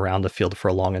that have been around the field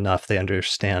for long enough, they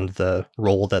understand the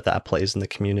role that plays in the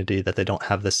community, that they don't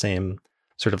have the same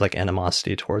sort of like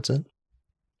animosity towards it.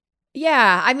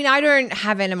 Yeah, I mean, I don't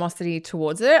have animosity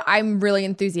towards it. I'm really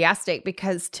enthusiastic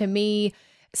because to me,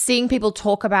 seeing people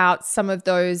talk about some of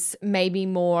those maybe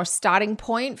more starting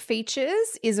point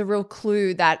features is a real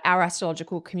clue that our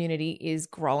astrological community is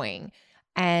growing.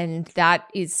 And that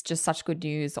is just such good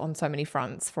news on so many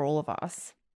fronts for all of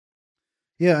us.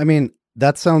 Yeah, I mean,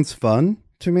 that sounds fun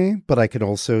to me, but I could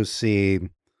also see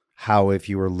how if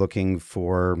you were looking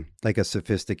for like a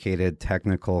sophisticated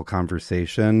technical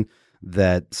conversation,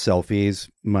 that selfies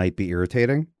might be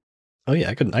irritating. Oh yeah,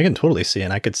 I can totally see.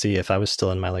 And I could see if I was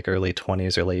still in my like early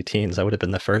 20s or late teens, I would have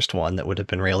been the first one that would have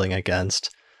been railing against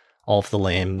all of the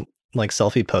lame like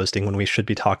selfie posting when we should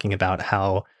be talking about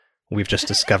how we've just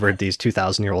discovered these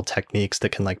 2,000-year-old techniques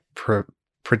that can like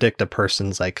predict a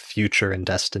person's like future and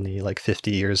destiny like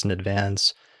 50 years in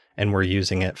advance. And we're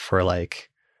using it for like,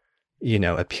 you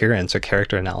know, appearance or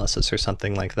character analysis or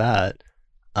something like that.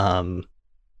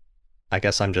 I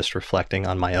guess I'm just reflecting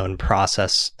on my own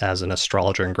process as an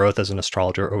astrologer and growth as an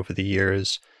astrologer over the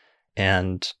years.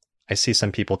 And I see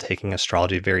some people taking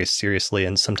astrology very seriously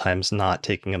and sometimes not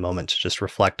taking a moment to just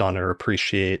reflect on or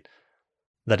appreciate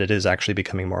that it is actually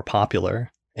becoming more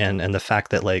popular. And the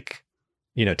fact that like,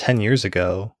 you know, 10 years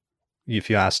ago, if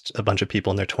you asked a bunch of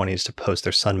people in their 20s to post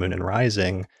their sun, moon, and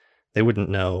rising, they wouldn't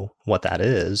know what that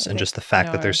is. And just the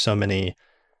fact that there's so many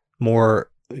more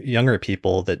younger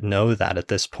people that know that at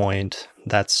this point,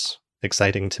 that's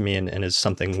exciting to me and is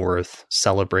something worth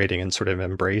celebrating and sort of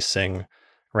embracing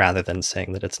rather than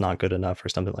saying that it's not good enough or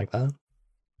something like that.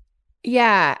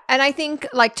 Yeah. And I think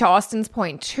like to Austin's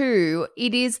point too,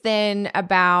 it is then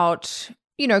about,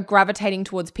 you know, gravitating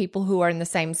towards people who are in the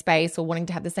same space or wanting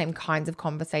to have the same kinds of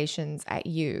conversations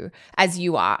as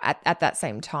you are at that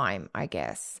same time, I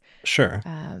guess. Sure.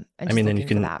 And I mean, and you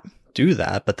can do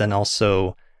that, but then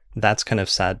also that's kind of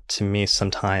sad to me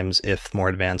sometimes if more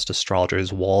advanced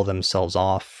astrologers wall themselves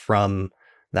off from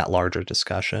that larger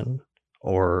discussion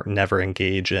or never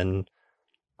engage in,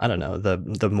 I don't know,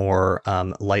 the more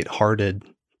lighthearted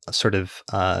sort of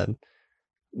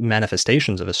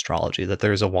manifestations of astrology, that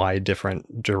there's a wide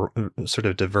different sort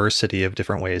of diversity of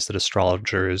different ways that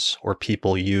astrologers or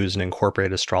people use and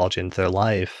incorporate astrology into their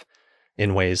life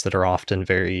in ways that are often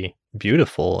very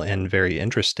beautiful and very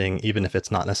interesting, even if it's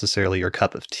not necessarily your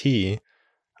cup of tea.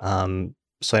 So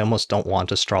I almost don't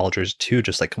want astrologers to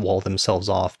just like wall themselves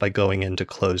off by going into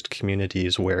closed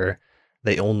communities where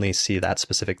they only see that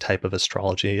specific type of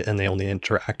astrology and they only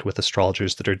interact with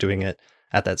astrologers that are doing it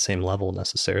at that same level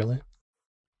necessarily.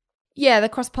 Yeah, the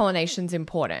cross-pollination's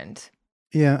important.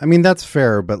 Yeah, I mean, that's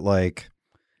fair, but like,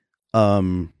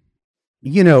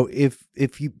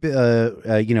 if you,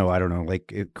 I don't know,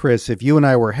 like Chris, if you and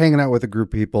I were hanging out with a group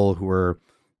of people who were,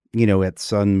 at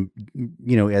in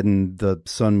the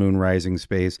sun, moon, rising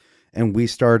space, and we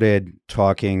started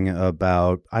talking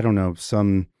about, I don't know,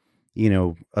 some,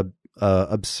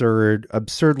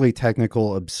 absurdly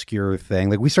technical, obscure thing.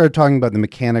 Like we started talking about the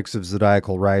mechanics of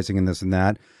zodiacal rising and this and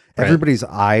that. Right. Everybody's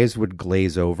eyes would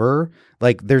glaze over.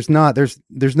 Like there's not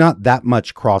that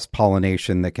much cross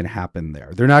pollination that can happen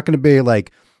there. They're not going to be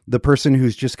like the person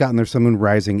who's just gotten their sun, moon,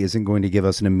 rising isn't going to give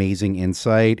us an amazing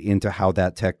insight into how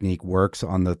that technique works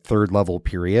on the third level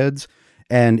periods.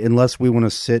 And unless we want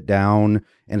to sit down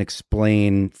and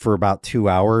explain for about 2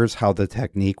 hours how the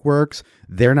technique works,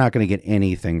 they're not going to get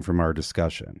anything from our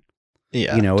discussion.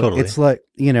 Yeah, totally. It's like,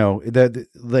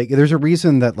 there's a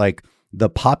reason that like the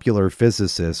popular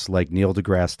physicists like Neil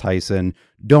deGrasse Tyson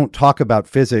don't talk about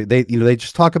physics. They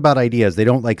just talk about ideas. They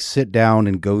don't like sit down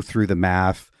and go through the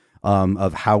math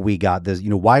of how we got this,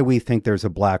 why we think there's a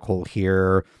black hole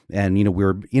here. And,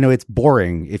 it's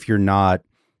boring if you're not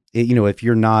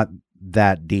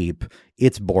that deep,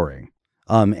 it's boring.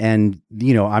 And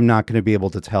I'm not going to be able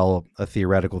to tell a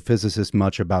theoretical physicist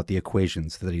much about the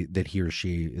equations that he or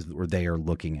she is, or they are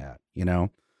looking at,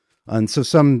 And so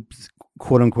some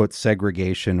quote unquote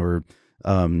segregation or,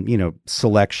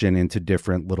 selection into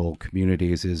different little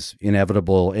communities is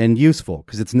inevitable and useful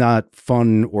because it's not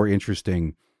fun or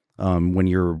interesting when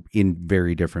you're in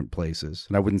very different places.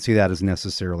 And I wouldn't see that as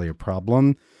necessarily a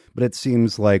problem, but it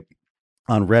seems like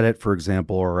on Reddit, for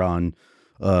example, or on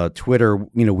Twitter,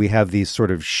 we have these sort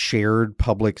of shared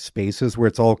public spaces where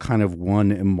it's all kind of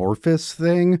one amorphous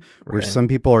thing, where Right. some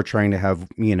people are trying to have,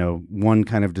 one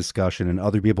kind of discussion and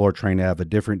other people are trying to have a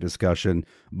different discussion,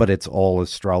 but it's all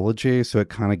astrology. So it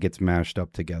kind of gets mashed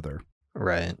up together.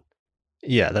 Right.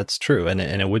 Yeah, that's true. And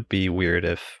it would be weird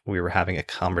if we were having a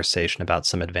conversation about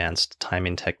some advanced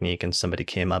timing technique and somebody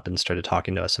came up and started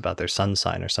talking to us about their sun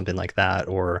sign or something like that,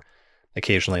 or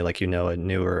occasionally, like, a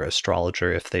newer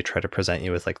astrologer, if they try to present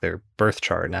you with like their birth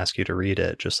chart and ask you to read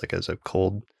it just like as a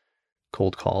cold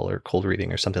call or cold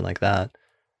reading or something like that.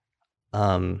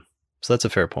 So that's a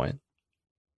fair point.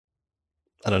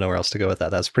 I don't know where else to go with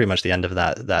that. That's pretty much the end of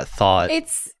that thought.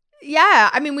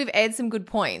 We've aired some good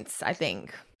points, I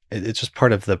think. It's just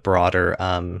part of the broader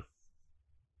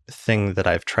thing that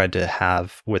I've tried to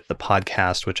have with the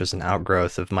podcast, which is an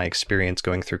outgrowth of my experience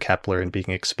going through Kepler and being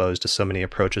exposed to so many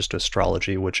approaches to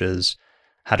astrology, which is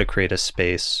how to create a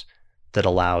space that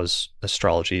allows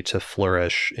astrology to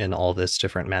flourish in all of its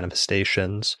different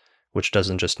manifestations, which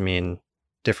doesn't just mean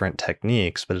different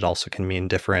techniques, but it also can mean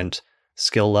different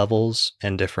skill levels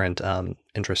and different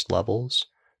interest levels.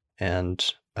 And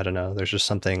I don't know, there's just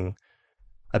something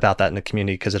about that in the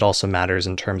community, because it also matters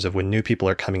in terms of when new people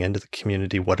are coming into the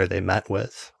community, what are they met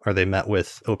with? Are they met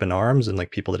with open arms and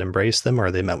like people that embrace them? Or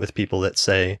are they met with people that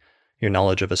say your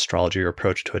knowledge of astrology or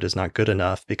approach to it is not good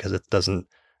enough because it doesn't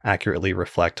accurately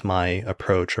reflect my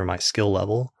approach or my skill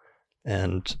level?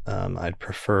 And I'd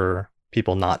prefer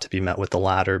people not to be met with the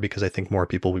latter, because I think more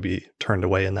people would be turned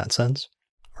away in that sense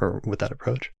or with that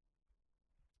approach.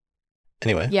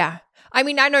 Anyway. Yeah. I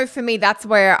mean, I know for me, that's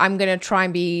where I'm going to try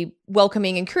and be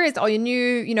welcoming and curious. Oh, you're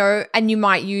new, and you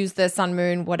might use the sun,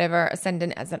 moon, whatever,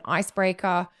 ascendant as an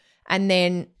icebreaker. And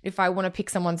then if I want to pick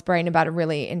someone's brain about a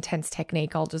really intense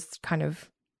technique, I'll just kind of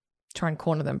try and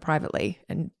corner them privately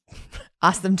and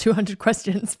ask them 200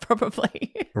 questions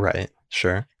probably. Right.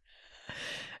 Sure.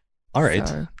 All right.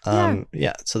 So,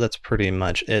 so that's pretty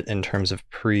much it in terms of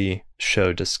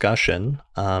pre-show discussion.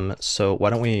 So why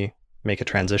don't we make a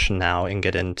transition now and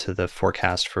get into the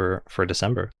forecast for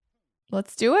December?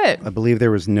 Let's do it. I believe there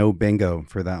was no bingo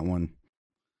for that one.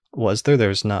 Was there?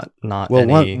 There's not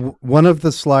well, any. One of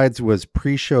the slides was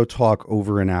pre-show talk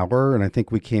over an hour, and I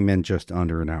think we came in just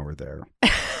under an hour there.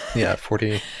 Yeah,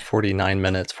 49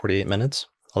 minutes, 48 minutes.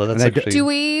 Although that's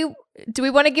actually... Do we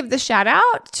want to give the shout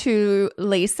out to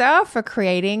Lisa for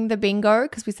creating the bingo?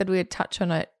 Because we said we would touch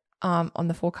on it on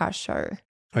the forecast show.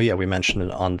 Oh yeah, we mentioned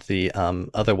it on the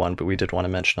other one, but we did want to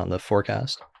mention on the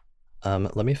forecast.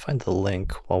 Let me find the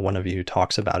link while one of you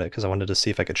talks about it, because I wanted to see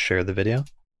if I could share the video.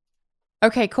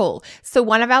 Okay, cool. So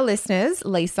one of our listeners,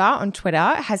 Lisa on Twitter,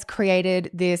 has created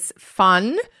this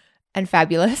fun and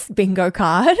fabulous bingo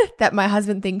card that my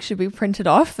husband thinks should be printed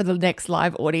off for the next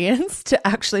live audience to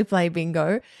actually play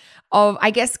bingo of,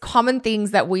 I guess, common things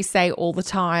that we say all the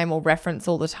time or reference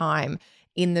all the time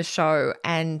in the show.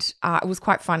 And it was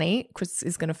quite funny. Chris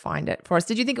is going to find it for us.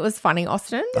 Did you think it was funny,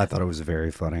 Austin? I thought it was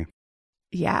very funny.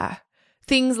 Yeah.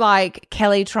 Things like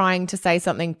Kelly trying to say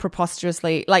something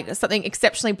preposterously, like something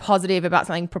exceptionally positive about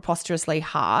something preposterously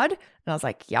hard. And I was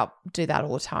like, yep, do that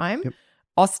all the time. Yep.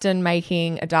 Austin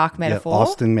making a dark metaphor. Yeah,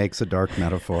 Austin makes a dark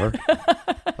metaphor.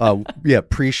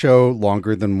 Pre-show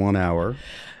longer than 1 hour.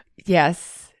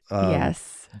 Yes.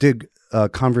 Yes.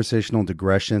 Conversational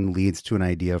digression leads to an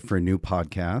idea for a new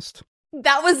podcast.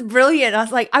 That was brilliant. I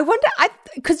was like, I wonder,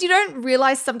 because you don't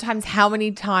realize sometimes how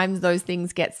many times those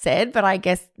things get said, but I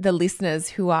guess the listeners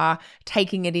who are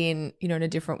taking it in, in a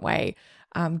different way,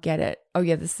 get it. Oh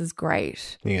yeah, this is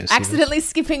great. Accidentally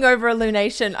skipping over a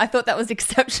lunation. I thought that was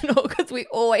exceptional because we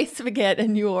always forget a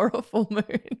new or a full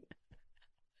moon.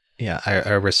 Yeah,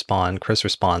 Chris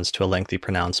responds to a lengthy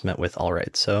pronouncement with "all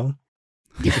right, so."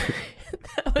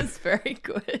 That was very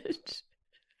good.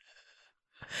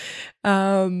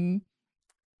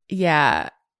 Yeah.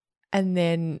 And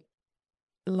then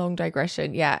long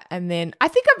digression. Yeah. And then I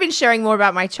think I've been sharing more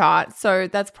about my chart. So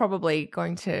that's probably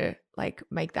going to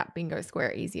make that bingo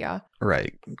square easier.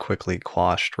 Right. Quickly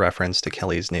quashed reference to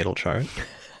Kelly's natal chart.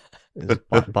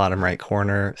 Bottom right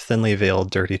corner, thinly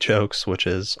veiled dirty jokes, which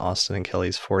is Austin and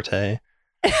Kelly's forte.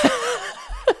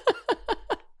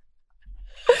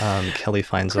 Kelly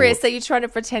finds Chris, are you trying to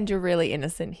pretend you're really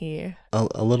innocent here?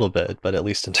 A little bit, but at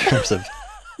least in terms of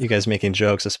you guys making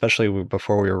jokes, especially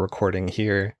before we were recording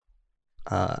here,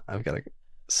 I've got to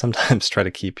sometimes try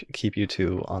to keep you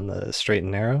two on the straight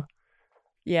and narrow.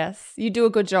 Yes, you do a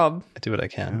good job. I do what I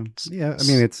can. Yeah, I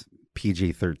mean, it's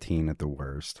PG-13 at the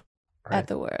worst. Right. At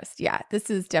the worst, yeah. This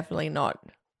is definitely not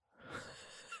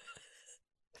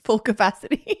full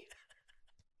capacity.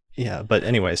 Yeah, but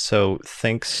anyway, so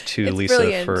thanks to It's Lisa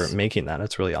brilliant. for making that.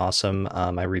 It's really awesome.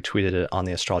 I retweeted it on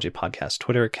the Astrology Podcast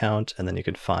Twitter account, and then you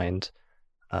could find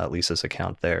Lisa's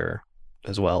account there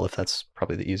as well, if that's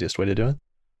probably the easiest way to do it.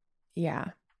 Yeah.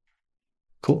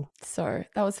 Cool. So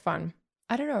that was fun.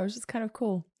 I don't know. It was just kind of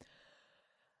cool.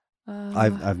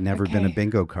 I've never been a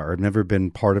bingo card. I've never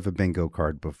been part of a bingo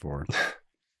card before.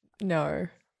 No.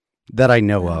 That I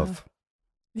know of.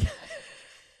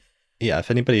 Yeah,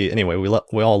 if anybody, anyway,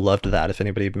 we all loved that. If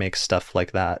anybody makes stuff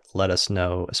like that, let us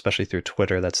know, especially through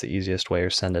Twitter. That's the easiest way,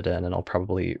 or send it in, and I'll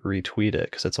probably retweet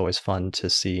it because it's always fun to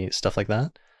see stuff like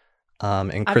that.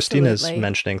 And Christina's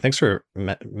mentioning, thanks for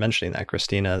mentioning that,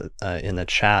 Christina, in the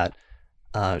chat.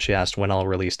 She asked when I'll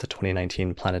release the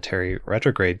 2019 planetary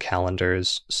retrograde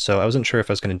calendars. So I wasn't sure if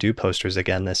I was going to do posters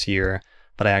again this year,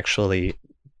 but I actually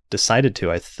decided to,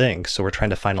 I think. So we're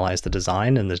trying to finalize the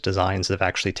design, and the designs have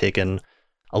actually taken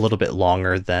a little bit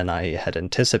longer than I had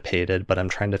anticipated, but I'm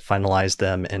trying to finalize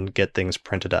them and get things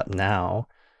printed up now.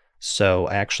 So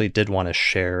I actually did want to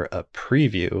share a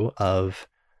preview of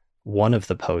one of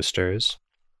the posters.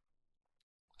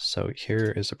 So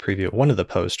here is a preview of one of the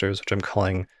posters, which I'm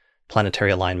calling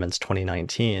Planetary Alignments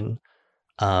 2019.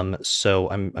 So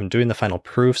I'm doing the final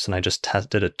proofs, and I just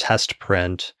did a test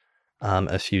print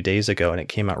a few days ago, and it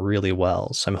came out really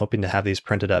well. So I'm hoping to have these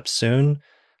printed up soon.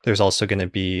 There's also going to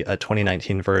be a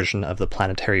 2019 version of the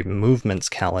Planetary Movements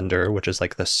calendar, which is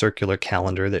like the circular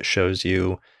calendar that shows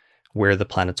you where the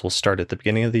planets will start at the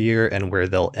beginning of the year and where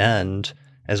they'll end,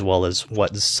 as well as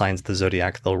what signs of the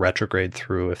zodiac they'll retrograde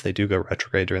through if they do go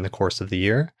retrograde during the course of the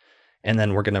year. And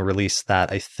then we're going to release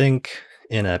that, I think,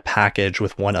 in a package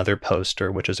with one other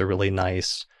poster, which is a really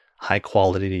nice,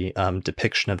 high-quality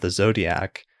depiction of the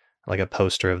zodiac, like a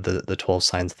poster of the 12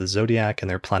 signs of the zodiac and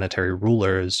their planetary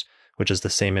rulers, which is the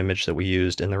same image that we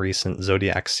used in the recent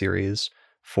Zodiac series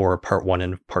for part 1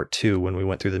 and part 2 when we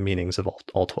went through the meanings of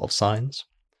all 12 signs.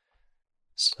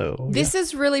 So this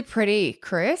is really pretty,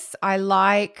 Chris. I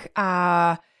like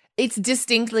it's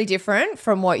distinctly different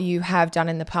from what you have done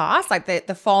in the past, like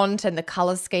the font and the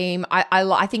color scheme.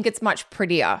 I think it's much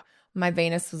prettier. My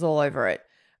Venus was all over it.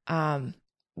 I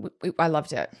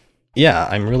loved it. Yeah,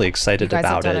 I'm really excited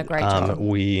about it. A great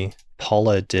job.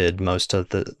 Paula did most of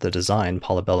the design,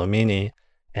 Paula Bellomini,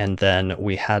 and then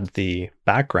we had the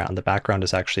background. The background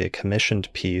is actually a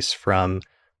commissioned piece from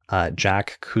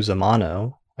Jack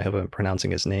Cusimano, I hope I'm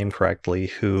pronouncing his name correctly,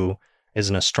 who is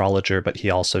an astrologer, but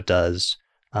he also does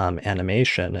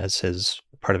animation as his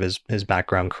part of his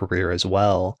background career as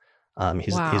well.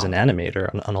 He's an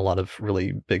animator on a lot of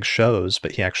really big shows,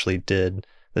 but he actually did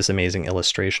this amazing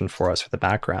illustration for us for the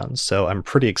background. So I'm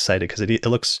pretty excited because it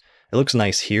looks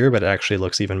nice here, but it actually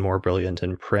looks even more brilliant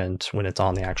in print when it's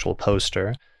on the actual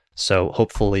poster. So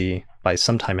hopefully by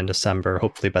sometime in December,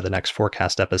 hopefully by the next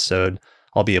forecast episode,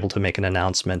 I'll be able to make an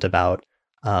announcement about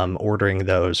ordering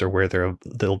those or where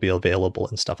they'll be available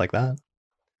and stuff like that.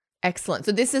 Excellent.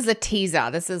 So this is a teaser.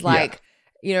 This is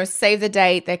save the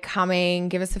date. They're coming.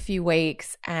 Give us a few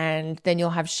weeks, and then you'll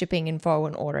have shipping info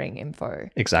and ordering info.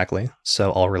 Exactly.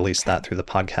 So I'll release that through the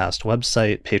podcast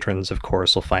website. Patrons, of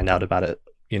course, will find out about it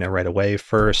right away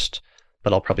first.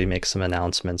 but I'll probably make some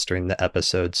announcements during the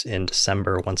episodes in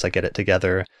December once I get it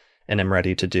together and I'm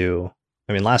ready to do.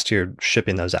 I mean, last year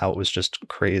shipping those out was just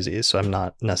crazy, so I'm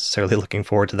not necessarily looking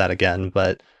forward to that again,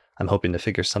 but I'm hoping to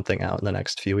figure something out in the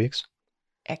next few weeks.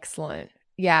 Excellent.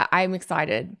 Yeah, I'm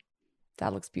excited.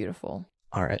 That looks beautiful.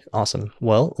 All right, awesome.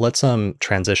 Well, let's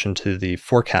transition to the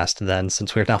forecast then,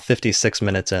 since we're now 56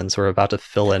 minutes in, so we're about to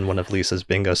fill in one of Lisa's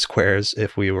bingo squares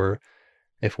if we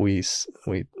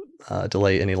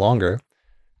delay any longer.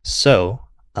 So,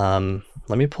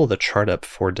 let me pull the chart up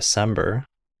for December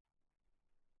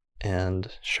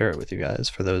and share it with you guys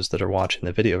for those that are watching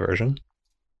the video version.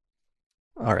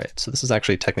 All right, so this is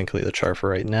actually technically the chart for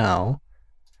right now,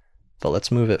 but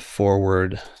let's move it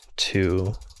forward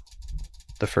to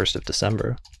the 1st of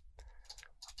December.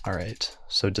 All right,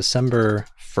 so December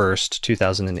 1st,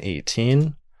 2018.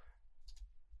 Let's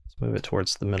move it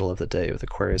towards the middle of the day with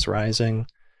Aquarius rising.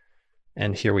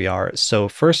 And here we are. So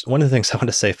first, one of the things I want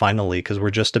to say finally, because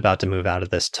we're just about to move out of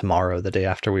this tomorrow, the day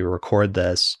after we record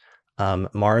this,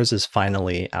 Mars is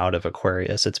finally out of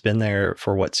Aquarius. It's been there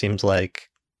for what seems like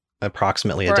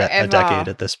approximately a decade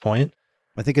at this point.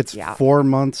 I think it's 4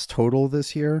 months total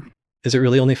this year. Is it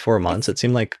really only 4 months? It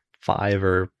seemed like 5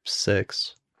 or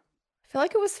 6. I feel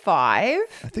like it was 5.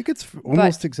 I think it's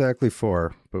almost exactly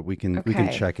 4, but we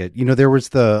can check it. You know, there was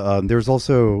there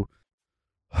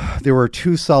were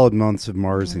 2 solid months of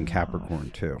Mars in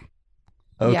Capricorn too.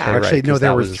 Okay, Yeah. Actually, right, no,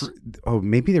 there were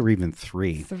maybe there were even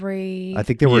 3. 3. I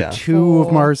think there were 2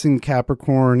 of Mars in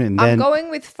Capricorn, and then I'm going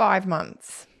with 5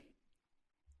 months.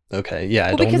 Okay, yeah.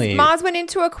 Well, because Mars went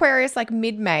into Aquarius like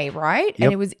mid-May, right? Yep.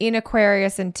 And it was in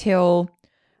Aquarius until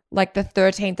like the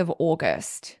 13th of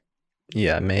August.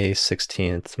 Yeah, May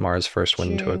 16th, Mars first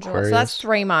went into Aquarius. So that's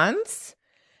 3 months.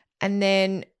 And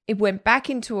then it went back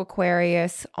into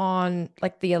Aquarius on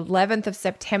like the 11th of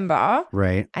September.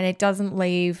 right. And it doesn't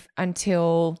leave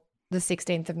until the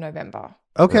 16th of November.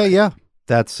 Okay, Right. yeah,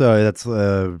 that's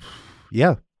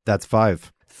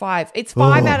 5. 5. It's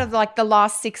 5 Oh. out of like the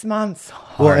last 6 months.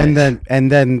 Well, All right.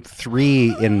 and then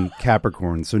 3 in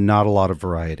Capricorn, so not a lot of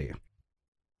variety.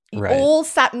 Right. All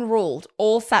Saturn ruled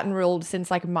since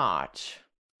like March.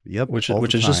 Yep, Which all the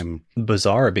is just time.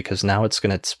 bizarre because now it's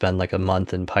going to spend like a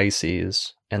month in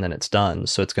Pisces and then it's done.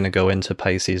 So it's going to go into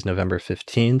Pisces November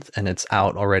 15th and it's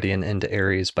out already and into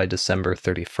Aries by December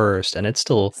 31st. And it's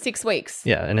still 6 weeks.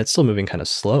 Yeah, and it's still moving kind of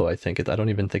slow, I think. I don't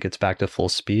even think it's back to full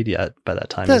speed yet by that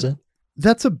time, is it?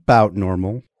 That's about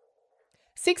normal.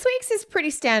 6 weeks is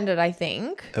pretty standard, I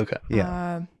think. Okay.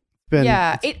 Yeah.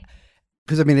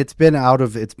 Because I mean, it's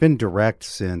been direct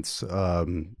since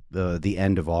the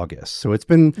end of August, so it's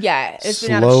been been out of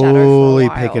shadow for a slowly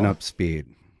while. picking up speed.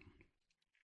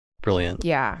 Brilliant.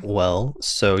 Yeah. Well,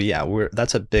 so yeah,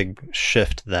 that's a big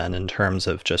shift then in terms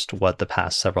of just what the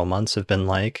past several months have been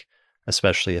like,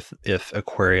 especially if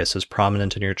Aquarius is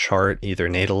prominent in your chart, either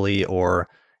natally or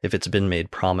if it's been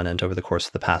made prominent over the course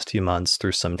of the past few months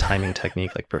through some timing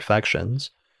technique like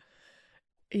perfections.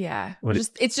 Yeah.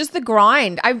 It's just the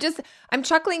grind. I'm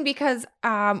chuckling because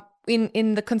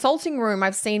in the consulting room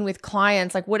I've seen with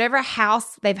clients, like whatever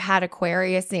house they've had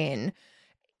Aquarius in,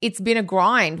 it's been a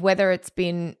grind, whether it's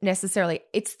been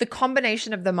it's the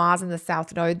combination of the Mars and the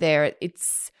South Node there.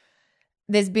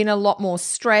 There's been a lot more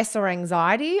stress or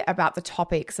anxiety about the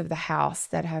topics of the house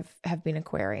that have been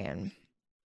Aquarian.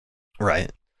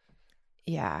 Right.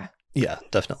 Yeah. Yeah,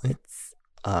 definitely.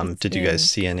 Did you guys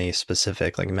see any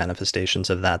specific like manifestations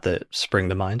of that spring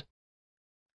to mind?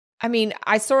 I mean,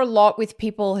 I saw a lot with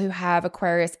people who have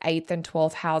Aquarius 8th and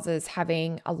 12th houses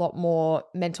having a lot more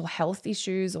mental health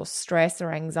issues or stress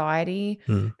or anxiety,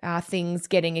 things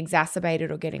getting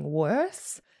exacerbated or getting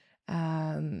worse.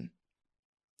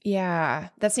 Yeah,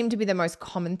 that seemed to be the most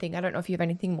common thing. I don't know if you have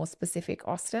anything more specific,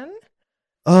 Austin.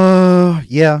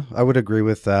 Yeah, I would agree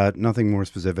with that. Nothing more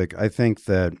specific. I think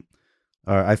that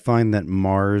I find that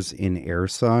Mars in air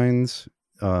signs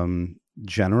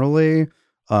generally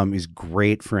is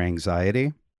great for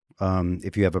anxiety.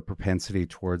 If you have a propensity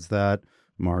towards that,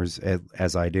 Mars,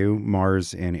 as I do,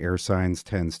 Mars in air signs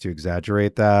tends to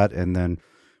exaggerate that. And then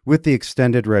with the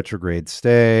extended retrograde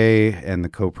stay and the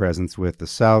co-presence with the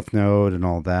South Node and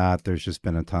all that, there's just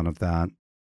been a ton of that.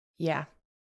 Yeah.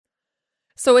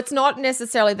 So it's not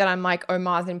necessarily that I'm like, oh,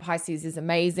 Mars in Pisces is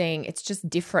amazing. It's just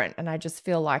different. And I just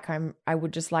feel like I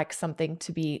would just like something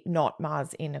to be not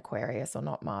Mars in Aquarius or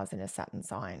not Mars in a Saturn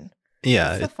sign.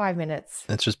 Yeah. For 5 minutes.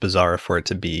 It's just bizarre for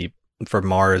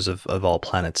Mars of all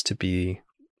planets to be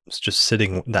just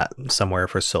sitting that somewhere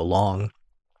for so long.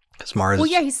 Because Mars. Well,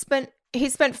 yeah, he spent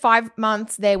 5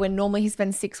 months there when normally he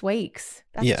spends 6 weeks.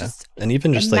 That's just and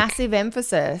even just massive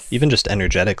emphasis. Even just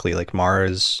energetically, like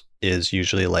Mars is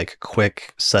usually like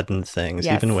quick, sudden things.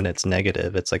 Yes. Even when it's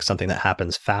negative, it's like something that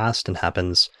happens fast and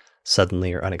happens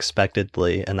suddenly or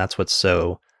unexpectedly. And that's what's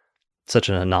such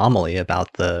an anomaly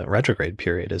about the retrograde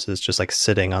period is it's just like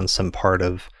sitting on some part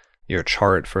of your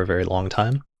chart for a very long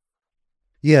time.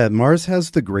 Yeah, Mars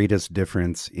has the greatest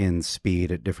difference in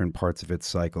speed at different parts of its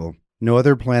cycle. No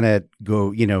other planet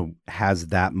has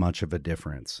that much of a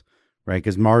difference, right?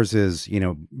 Because Mars is,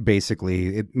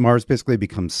 Mars basically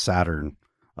becomes Saturn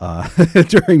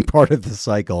during part of the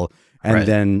cycle, and Right.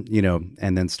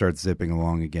 then starts zipping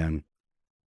along again.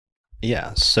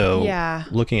 Yeah. So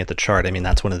looking at the chart, I mean,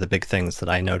 that's one of the big things that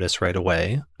I notice right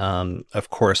away. Of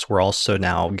course, we're also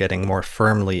now getting more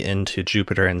firmly into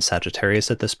Jupiter and Sagittarius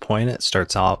at this point. It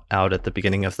starts out at the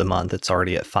beginning of the month. It's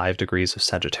already at 5 degrees of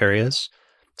Sagittarius.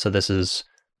 So this is,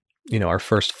 our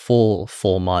first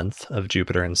full month of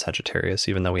Jupiter and Sagittarius,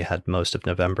 even though we had most of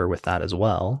November with that as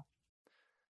well.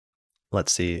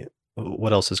 Let's see,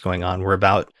 what else is going on? We're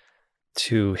about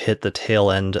to hit the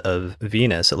tail end of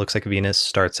Venus. It looks like Venus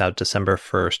starts out December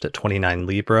 1st at 29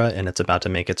 Libra, and it's about to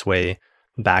make its way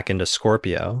back into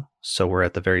Scorpio. So we're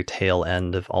at the very tail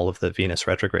end of all of the Venus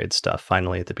retrograde stuff,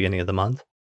 finally at the beginning of the month.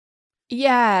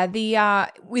 Yeah,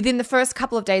 within the first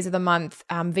couple of days of the month,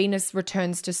 Venus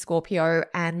returns to Scorpio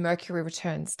and Mercury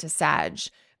returns to Sag.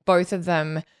 Both of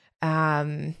them,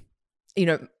 sorry,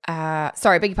 I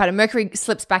beg your pardon. Mercury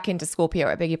slips back into Scorpio,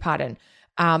 I beg your pardon.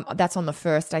 That's on the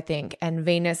 1st, I think. And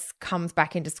Venus comes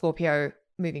back into Scorpio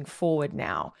moving forward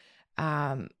now.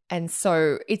 And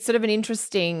so it's sort of an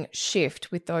interesting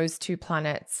shift with those two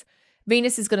planets.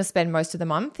 Venus is going to spend most of the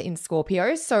month in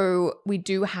Scorpio. So we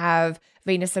do have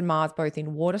Venus and Mars both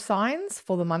in water signs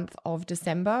for the month of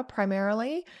December,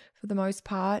 primarily, for the most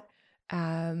part.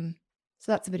 So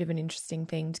that's a bit of an interesting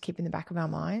thing to keep in the back of our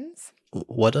minds.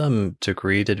 What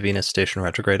degree did Venus station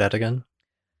retrograde at again?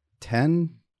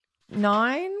 10?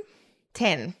 9?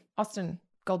 10. Austin,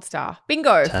 gold star.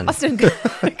 Bingo. 10. Austin, got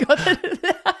it.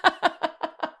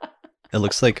 It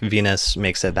looks like Venus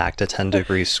makes it back to 10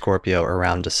 degrees Scorpio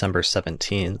around December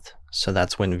 17th. So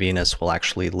that's when Venus will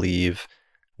actually leave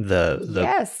the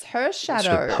yes, her shadow.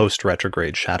 Sort of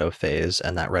post-retrograde shadow phase,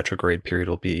 and that retrograde period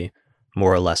will be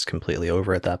more or less completely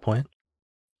over at that point.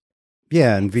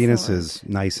 Yeah, and Venus is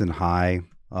nice and high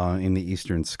in the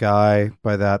eastern sky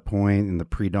by that point, in the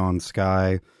pre-dawn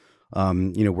sky.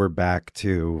 We're back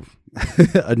to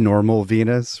a normal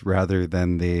Venus rather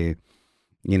than the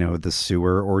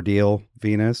sewer ordeal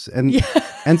Venus. And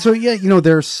and so,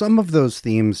 there's some of those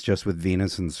themes just with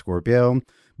Venus and Scorpio,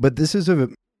 but this is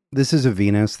a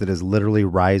Venus that is literally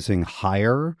rising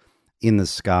higher in the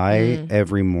sky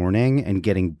every morning and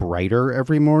getting brighter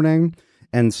every morning.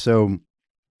 And so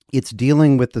it's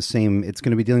going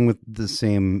to be dealing with the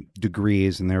same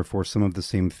degrees and therefore some of the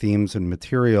same themes and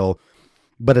material,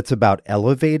 but it's about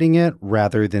elevating it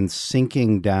rather than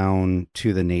sinking down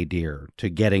to the nadir, to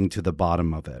getting to the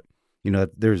bottom of it.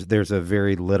 There's a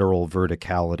very literal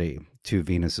verticality to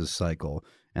Venus's cycle,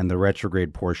 and the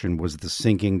retrograde portion was the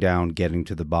sinking down, getting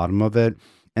to the bottom of it.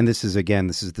 And this is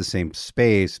the same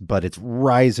space, but it's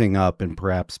rising up and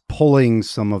perhaps pulling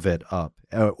some of it up,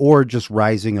 or just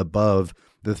rising above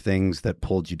the things that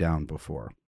pulled you down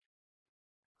before.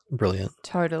 Brilliant.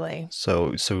 Totally.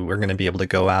 So we're going to be able to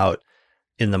go out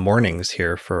in the mornings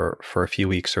here for a few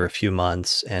weeks or a few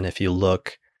months. And if you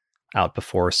look out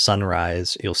before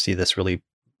sunrise, you'll see this really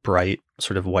bright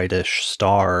sort of whitish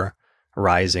star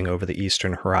rising over the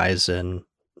eastern horizon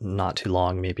not too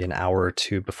long, maybe an hour or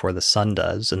two before the sun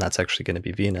does. And that's actually going to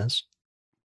be Venus.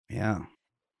 Yeah.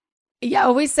 Yeah, I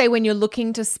always say when you're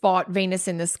looking to spot Venus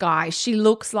in the sky, she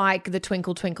looks like the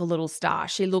twinkle, twinkle little star.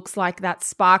 She looks like that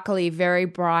sparkly, very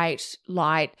bright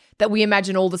light that we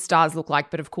imagine all the stars look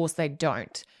like, but of course they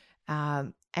don't.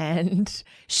 And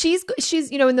she's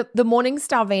in the morning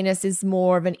star Venus is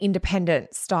more of an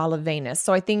independent style of Venus.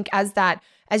 So I think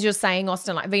as you're saying,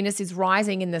 Austin, like Venus is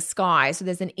rising in the sky, so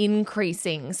there's an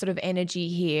increasing sort of energy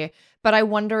here. But I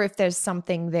wonder if there's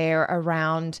something there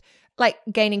around like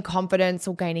gaining confidence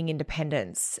or gaining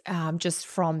independence just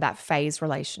from that phase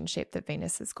relationship that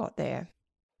Venus has got there.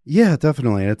 Yeah,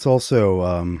 definitely. It's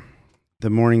also the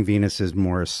morning Venus is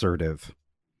more assertive.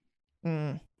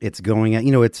 It's going at,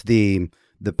 it's the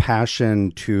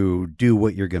passion to do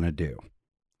what you're going to do,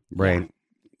 right?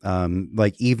 Yeah.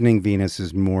 Like evening Venus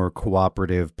is more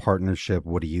cooperative partnership.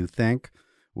 What do you think?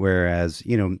 Whereas,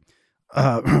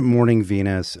 morning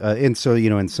Venus, and so,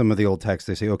 in some of the old texts,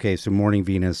 they say, okay, so morning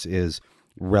Venus is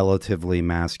relatively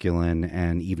masculine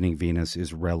and evening Venus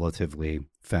is relatively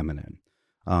feminine.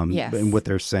 Yes. And what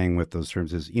they're saying with those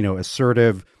terms is,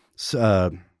 assertive,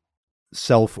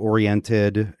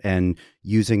 self-oriented and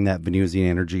using that Venusian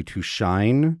energy to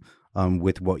shine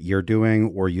with what you're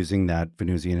doing, or using that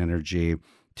Venusian energy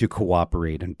to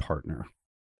cooperate and partner.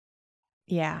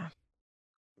 Yeah.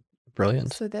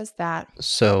 Brilliant. So there's that.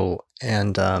 So,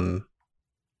 and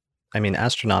I mean,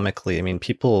 astronomically, I mean,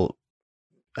 people,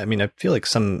 I mean, I feel like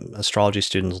some astrology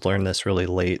students learn this really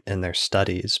late in their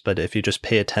studies, but if you just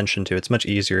pay attention to it, it's much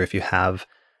easier if you have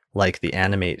like the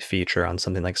animate feature on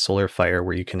something like Solar Fire,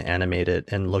 where you can animate it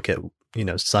and look at,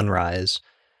 sunrise.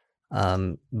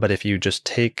 But if you just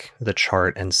take the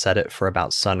chart and set it for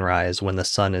about sunrise, when the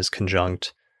sun is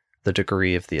conjunct the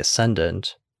degree of the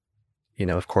ascendant,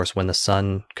 of course, when the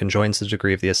sun conjoins the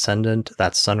degree of the ascendant,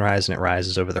 that's sunrise and it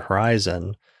rises over the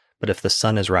horizon. But if the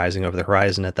sun is rising over the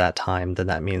horizon at that time, then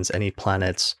that means any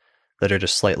planets that are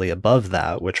just slightly above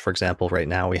that, which, for example, right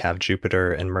now we have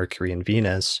Jupiter and Mercury and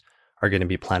Venus, are going to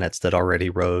be planets that already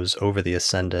rose over the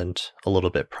ascendant a little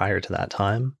bit prior to that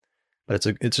time. But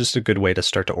it's just a good way to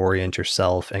start to orient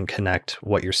yourself and connect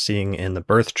what you're seeing in the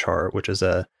birth chart, which is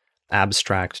a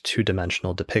abstract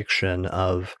two-dimensional depiction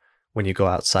of when you go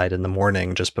outside in the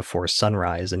morning just before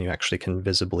sunrise and you actually can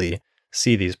visibly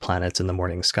see these planets in the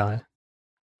morning sky.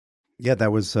 Yeah,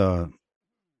 that was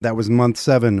month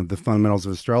 7 of the fundamentals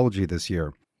of astrology this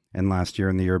year, and last year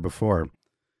and the year before,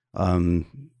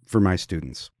 for my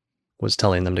students. Was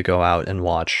telling them to go out and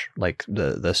watch like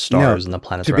the stars and the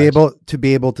planets to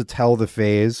be able to tell the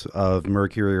phase of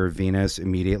Mercury or Venus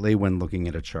immediately when looking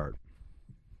at a chart.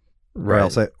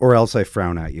 Right. Or else I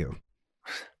frown at you.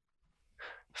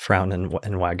 Frown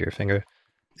and wag your finger.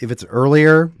 If it's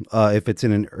earlier, if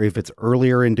it's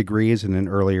earlier in degrees in an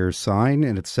earlier sign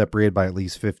and it's separated by at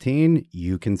least 15,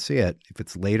 you can see it. If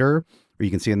it's later, or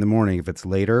you can see it in the morning. If it's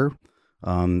later,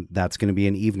 that's going to be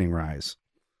an evening rise.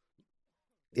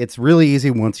 It's really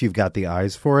easy once you've got the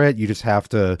eyes for it. You just have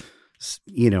to,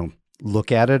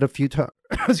 look at it a few times.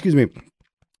 Excuse me.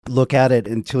 Look at it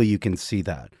until you can see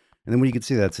that. And then when you can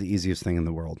see that, it's the easiest thing in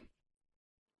the world.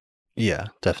 Yeah,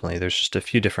 definitely. There's just a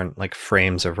few different like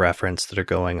frames of reference that are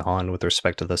going on with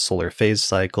respect to the solar phase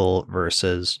cycle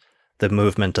versus the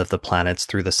movement of the planets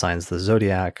through the signs of the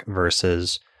zodiac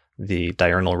versus the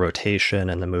diurnal rotation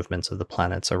and the movements of the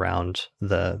planets around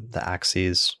the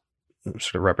axes,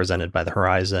 sort of represented by the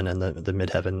horizon and the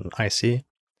midheaven IC.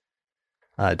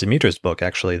 Demetra's book,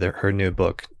 actually, her new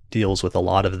book, deals with a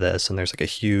lot of this, and there's like a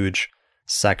huge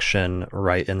section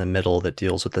right in the middle that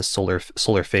deals with the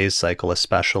solar phase cycle,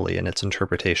 especially in its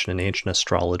interpretation in ancient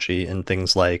astrology, and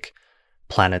things like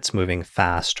planets moving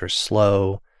fast or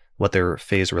slow, what their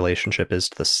phase relationship is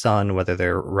to the sun, whether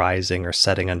they're rising or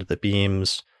setting under the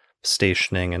beams,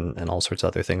 stationing, and all sorts of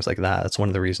other things like that. That's one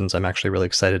of the reasons I'm actually really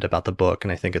excited about the book,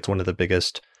 and I think it's one of the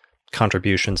biggest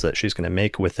contributions that she's going to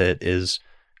make with it is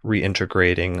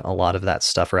reintegrating a lot of that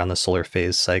stuff around the solar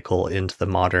phase cycle into the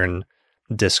modern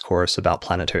discourse about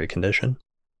planetary condition.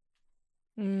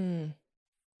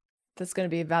 That's going to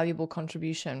be a valuable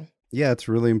contribution. Yeah, it's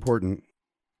really important.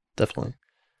 Definitely.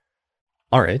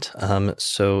 All right.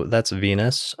 So that's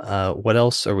Venus. What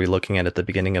else are we looking at the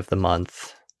beginning of the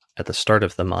month, at the start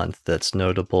of the month, that's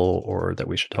notable or that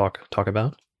we should talk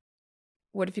about?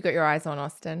 What have you got your eyes on,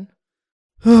 Austin?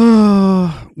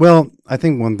 Well, I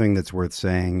think one thing that's worth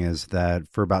saying is that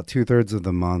for about 2/3 of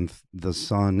the month, the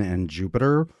sun and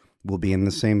Jupiter will be in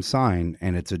the same sign,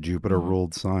 and it's a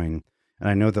Jupiter-ruled sign. And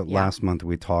I know that last month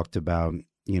we talked about,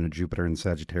 Jupiter and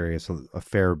Sagittarius a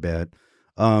fair bit.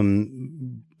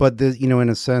 But in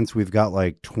a sense, we've got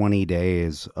like 20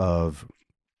 days of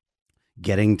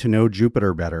getting to know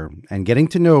Jupiter better and getting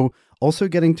to know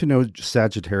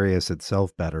Sagittarius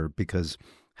itself better, because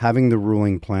having the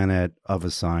ruling planet of a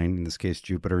sign, in this case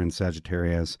Jupiter in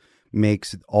Sagittarius,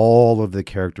 makes all of the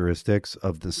characteristics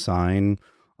of the sign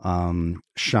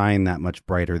shine that much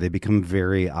brighter. They become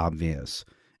very obvious.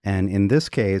 And in this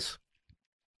case,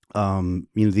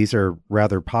 these are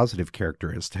rather positive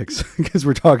characteristics because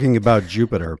we're talking about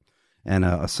Jupiter and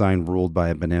a sign ruled by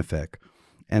a benefic.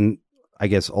 And I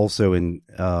guess also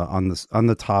on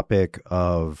the topic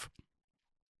of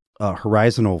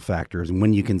horizontal factors and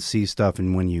when you can see stuff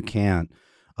and when you can't,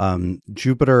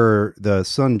 Jupiter, the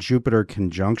Sun-Jupiter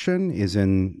conjunction is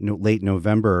in late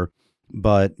November,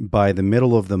 but by the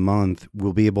middle of the month,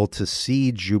 we'll be able to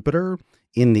see Jupiter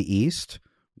in the east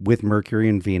with Mercury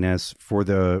and Venus.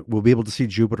 We'll be able to see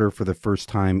Jupiter for the first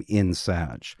time in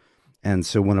Sag. And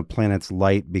so when a planet's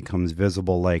light becomes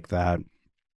visible like that,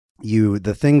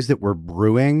 the things that were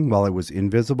brewing while it was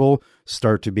invisible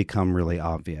start to become really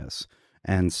obvious.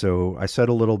 And so I said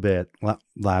a little bit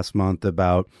last month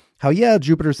about how,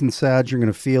 Jupiter's in Sag, you're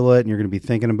going to feel it and you're going to be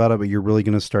thinking about it, but you're really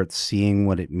going to start seeing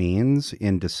what it means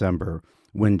in December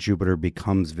when Jupiter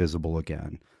becomes visible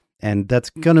again. And that's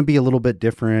going to be a little bit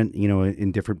different,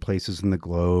 in different places in the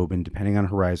globe and depending on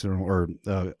horizon or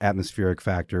atmospheric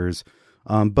factors.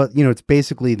 But, it's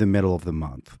basically the middle of the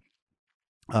month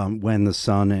when the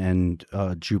sun and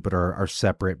Jupiter are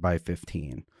separate by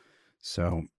 15.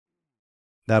 So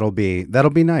that'll be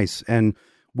nice. And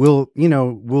we'll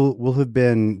have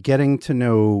been getting to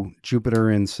know Jupiter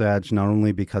in Sag not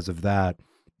only because of that,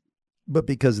 but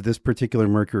because this particular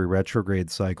Mercury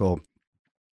retrograde cycle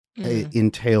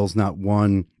entails not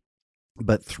one,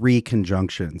 but 3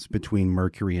 conjunctions between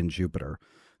Mercury and Jupiter.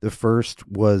 The first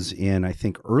was in, I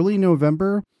think, early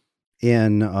November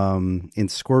in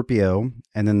Scorpio,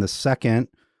 and then the second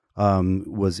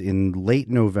was in late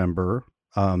November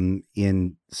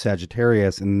in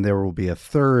Sagittarius, and there will be a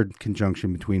third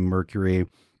conjunction between Mercury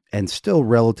and still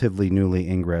relatively newly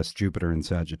ingressed Jupiter in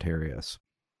Sagittarius.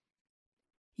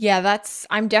 Yeah,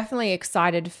 I'm definitely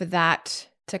excited for that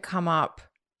to come up.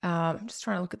 I'm just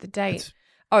trying to look at the date.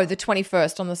 The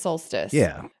 21st on the solstice.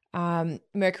 Yeah.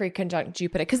 Mercury conjunct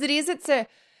Jupiter. Because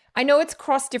I know it's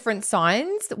cross different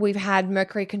signs. We've had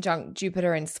Mercury conjunct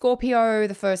Jupiter in Scorpio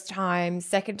the first time,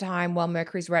 second time while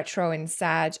Mercury's retro in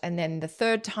Sag, and then the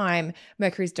third time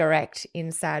Mercury's direct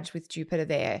in Sag with Jupiter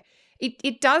there.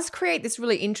 It does create this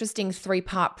really interesting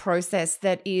 3-part process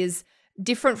that is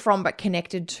different from but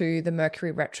connected to the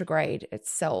Mercury retrograde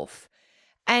itself.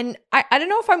 And I don't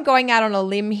know if I'm going out on a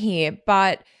limb here,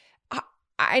 but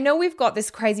I know we've got this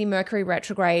crazy Mercury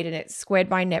retrograde and it's squared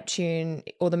by Neptune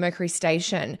or the Mercury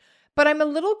station, but I'm a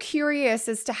little curious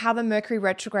as to how the Mercury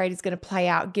retrograde is going to play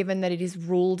out given that it is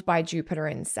ruled by Jupiter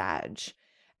in Sag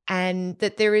and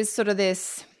that there is sort of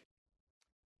this,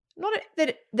 not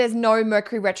that there's no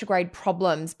Mercury retrograde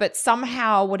problems, but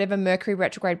somehow whatever Mercury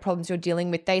retrograde problems you're dealing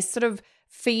with, they sort of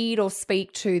feed or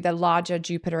speak to the larger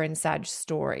Jupiter and Sag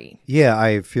story. Yeah,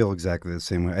 I feel exactly the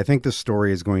same way. I think the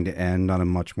story is going to end on a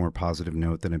much more positive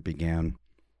note than it began.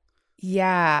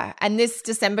 Yeah. And this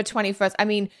December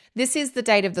 21st, this is the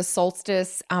date of the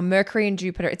solstice, Mercury and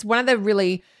Jupiter. It's one of the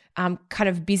really kind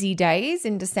of busy days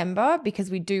in December because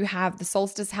we do have the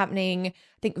solstice happening. I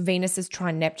think Venus is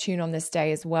trine Neptune on this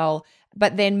day as well.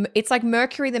 But then it's like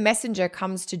Mercury, the messenger,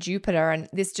 comes to Jupiter. And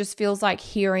this just feels like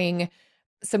hearing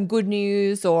some good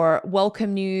news or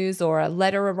welcome news or a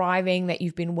letter arriving that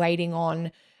you've been waiting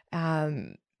on.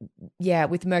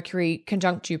 With Mercury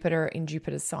conjunct Jupiter in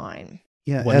Jupiter's sign.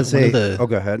 Yeah,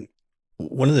 go ahead.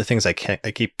 One of the things I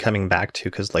keep coming back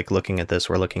to, because looking at this,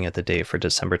 we're looking at the date for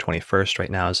December 21st right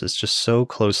now, is it's just so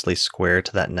closely square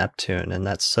to that Neptune. And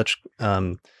that's such,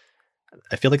 I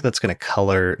feel like that's going to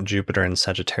color Jupiter and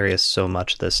Sagittarius so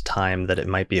much this time that it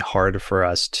might be hard for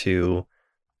us to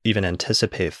even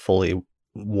anticipate fully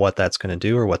what that's going to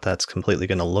do or what that's completely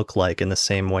going to look like, in the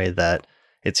same way that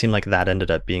it seemed like that ended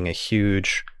up being a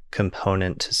huge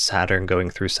component to Saturn going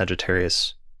through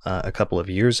Sagittarius a couple of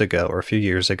years ago or a few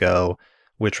years ago,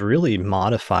 which really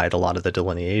modified a lot of the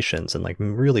delineations in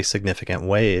really significant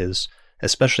ways,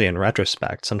 especially in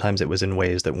retrospect. Sometimes it was in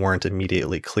ways that weren't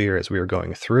immediately clear as we were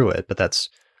going through it, but that's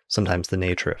sometimes the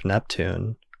nature of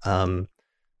Neptune.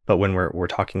 But when we're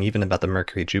talking even about the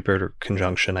Mercury-Jupiter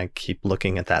conjunction, I keep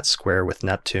looking at that square with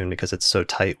Neptune because it's so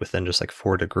tight within just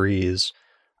 4 degrees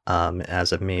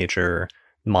as a major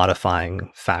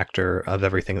modifying factor of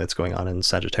everything that's going on in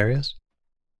Sagittarius.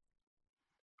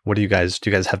 What do you guys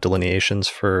have delineations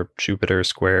for Jupiter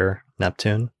square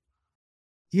Neptune?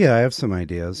 Yeah, I have some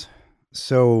ideas.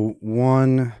 So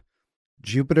one,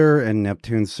 Jupiter and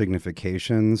Neptune's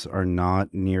significations are not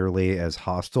nearly as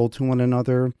hostile to one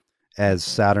another as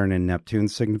Saturn and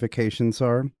Neptune's significations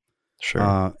are.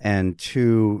 Sure. And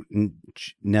two,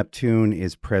 Neptune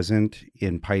is present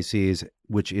in Pisces,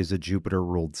 which is a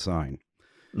Jupiter-ruled sign.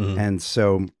 Mm-hmm. And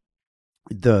so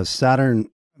the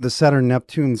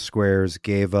Saturn-Neptune squares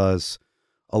gave us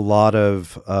a lot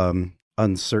of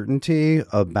uncertainty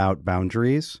about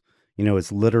boundaries.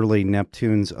 It's literally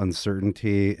Neptune's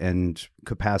uncertainty and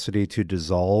capacity to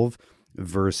dissolve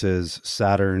versus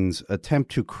Saturn's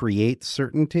attempt to create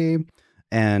certainty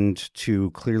and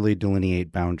to clearly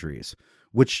delineate boundaries,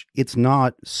 which it's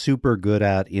not super good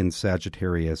at in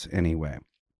Sagittarius anyway.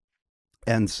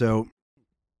 And so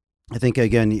I think we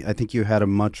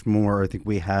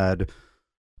had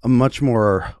a much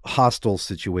more hostile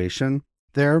situation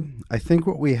there. I think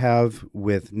what we have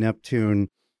with Neptune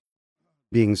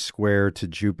being square to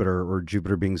Jupiter or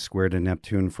Jupiter being square to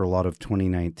Neptune for a lot of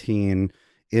 2019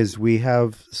 is we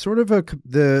have sort of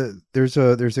there's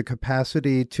a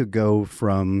capacity to go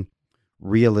from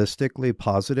realistically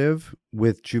positive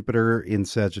with Jupiter in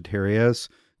Sagittarius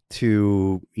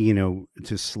to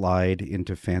slide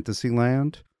into fantasy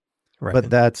land. Right.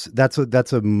 But that's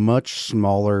a much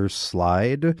smaller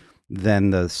slide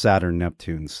than the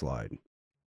Saturn-Neptune slide.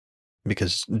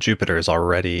 Because Jupiter is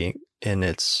already in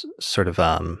its sort of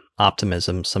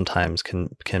optimism, sometimes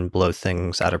can blow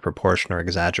things out of proportion or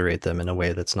exaggerate them in a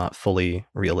way that's not fully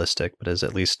realistic, but is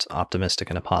at least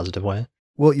optimistic in a positive way.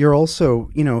 Well, you're also,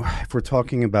 if we're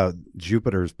talking about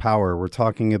Jupiter's power, we're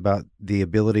talking about the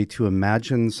ability to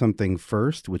imagine something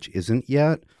first, which isn't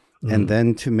yet, and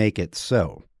then to make it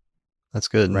so. That's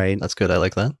good. Right? That's good. I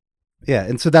like that. Yeah.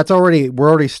 And so we're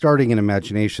already starting in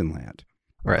imagination land.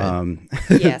 Right.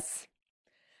 Yes.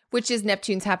 Which is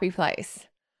Neptune's happy place.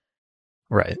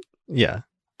 Right. Yeah.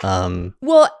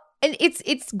 Well, and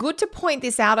it's good to point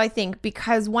this out, I think,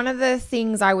 because one of the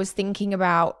things I was thinking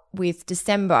about with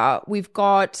December, we've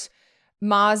got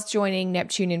Mars joining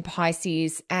Neptune in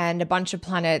Pisces and a bunch of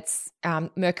planets,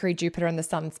 Mercury, Jupiter, and the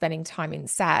Sun spending time in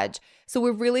Sag. So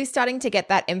we're really starting to get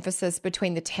that emphasis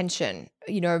between the tension,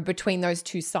 between those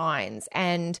two signs.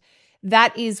 And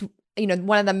that is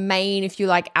one of the main, if you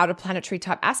like, outer planetary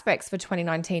type aspects for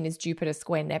 2019 is Jupiter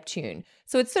square Neptune.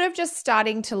 So it's sort of just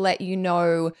starting to let you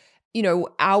know,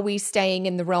 are we staying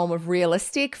in the realm of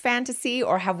realistic fantasy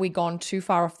or have we gone too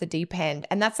far off the deep end?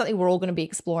 And that's something we're all going to be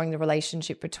exploring the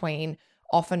relationship between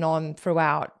off and on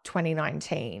throughout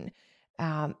 2019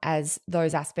 as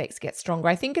those aspects get stronger.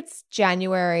 I think it's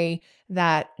January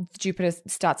that Jupiter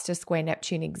starts to square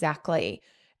Neptune exactly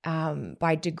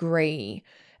by degree.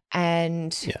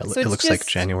 And yeah, so it looks like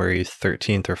January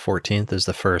 13th or 14th is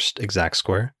the first exact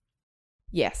square.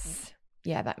 Yes.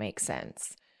 Yeah, that makes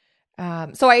sense.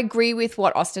 So I agree with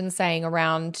what Austin's saying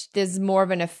around there's more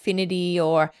of an affinity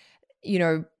or,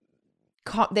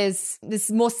 there's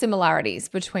more similarities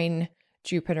between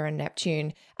Jupiter and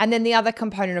Neptune. And then the other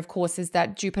component, of course, is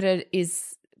that Jupiter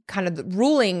is kind of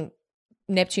ruling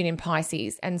Neptune in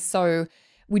Pisces. And so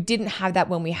we didn't have that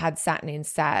when we had Saturn in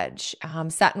Sag.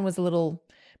 Saturn was a little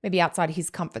maybe outside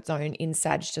his comfort zone in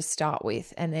Sag to start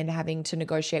with, and then having to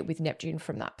negotiate with Neptune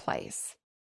from that place.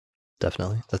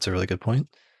 Definitely. That's a really good point.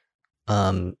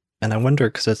 And I wonder,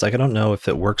 because it's like, I don't know if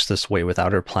it works this way with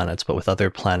outer planets, but with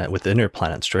inner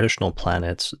planets, traditional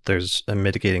planets, there's a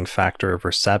mitigating factor of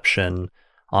reception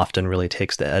often really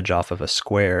takes the edge off of a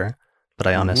square. But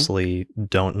I honestly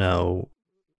don't know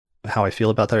how I feel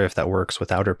about that, or if that works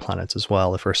with outer planets as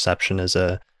well, if reception is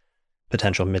a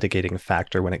potential mitigating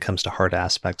factor when it comes to hard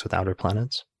aspects with outer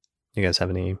planets. You guys have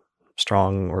any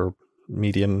strong or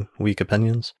medium weak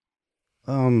opinions?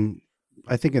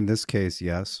 I think in this case,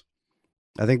 yes.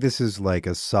 I think this is like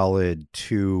a solid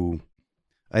 2.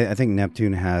 I think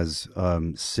Neptune has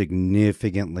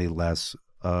significantly less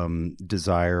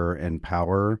desire and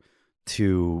power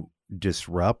to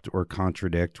disrupt or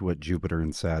contradict what Jupiter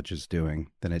and Sag is doing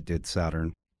than it did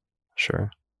Saturn.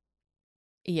 Sure.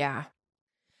 Yeah.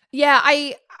 Yeah,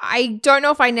 I don't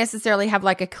know if I necessarily have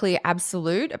like a clear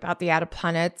absolute about the outer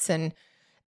planets and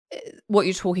what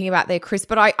you're talking about there, Chris,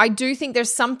 but I do think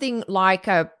there's something like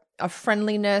a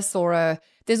friendliness or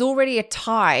there's already a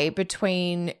tie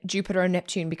between Jupiter and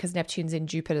Neptune because Neptune's in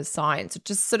Jupiter's sign. So it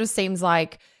just sort of seems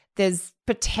like there's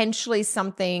potentially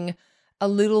something a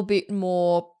little bit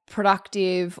more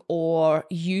productive or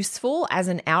useful as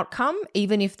an outcome,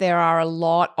 even if there are a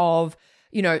lot of,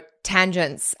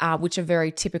 tangents, which are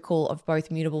very typical of both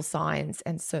mutable signs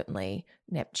and certainly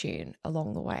Neptune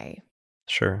along the way.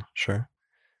 Sure.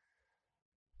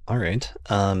 All right.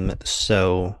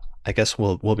 So I guess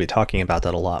we'll be talking about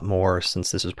that a lot more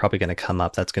since this is probably going to come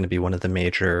up. That's going to be one of the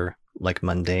major, like,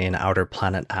 mundane outer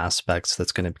planet aspects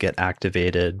that's going to get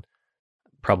activated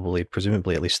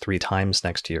presumably at least 3 times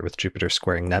next year with Jupiter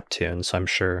squaring Neptune. So I'm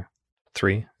sure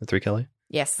 3, Kelly?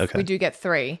 Yes, okay. We do get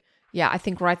 3. Yeah, I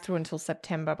think right through until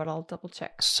September, but I'll double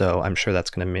check. So I'm sure that's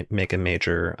going to make a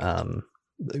major,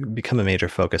 become a major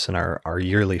focus in our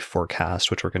yearly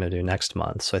forecast, which we're going to do next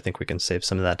month. So I think we can save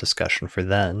some of that discussion for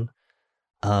then.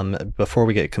 Before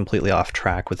we get completely off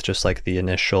track with just like the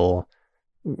initial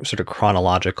sort of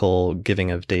chronological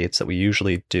giving of dates that we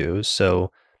usually do.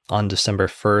 So on December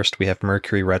 1st, we have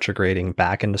Mercury retrograding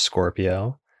back into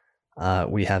Scorpio.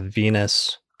 We have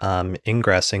Venus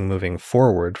ingressing, moving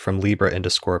forward from Libra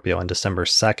into Scorpio on December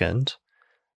 2nd.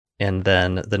 And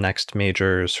then the next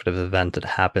major sort of event that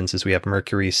happens is we have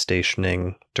Mercury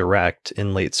stationing direct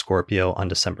in late Scorpio on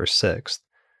December 6th.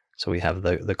 So we have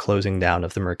the closing down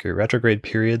of the Mercury retrograde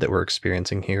period that we're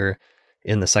experiencing here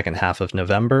in the second half of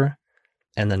November.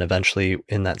 And then eventually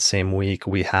in that same week,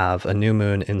 we have a new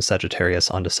moon in Sagittarius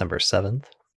on December 7th.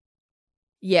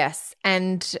 Yes,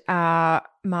 and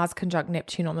Mars conjunct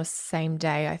Neptune on the same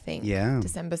day, I think. Yeah.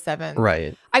 December 7th.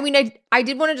 Right. I mean, I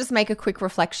did want to just make a quick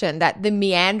reflection that the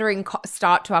meandering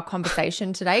start to our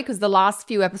conversation today, because the last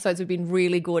few episodes have been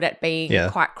really good at being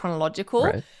quite chronological.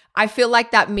 Right. I feel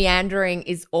like that meandering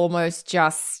is almost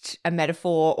just a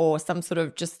metaphor or some sort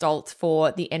of gestalt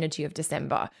for the energy of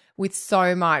December, with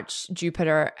so much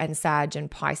Jupiter and Sag and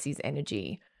Pisces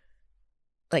energy.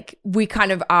 Like, we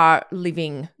kind of are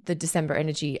living the December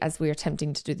energy as we're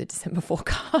attempting to do the December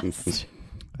forecast.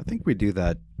 I think we do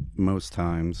that most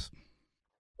times.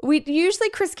 We usually,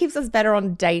 Chris keeps us better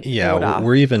on date order.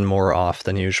 We're even more off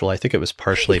than usual. I think it was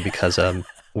partially because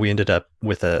we ended up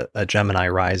with a Gemini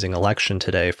rising election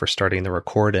today for starting the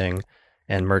recording,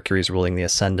 and Mercury's ruling the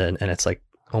ascendant, and it's like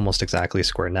almost exactly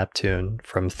square Neptune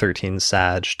from 13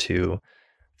 Sag to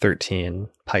 13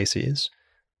 Pisces.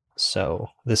 So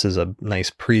this is a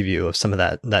nice preview of some of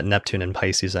that Neptune and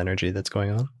Pisces energy that's going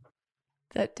on.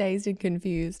 That dazed and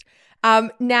confused.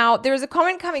 Now, there is a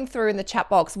comment coming through in the chat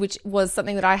box, which was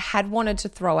something that I had wanted to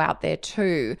throw out there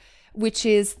too, which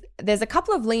is there's a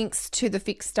couple of links to the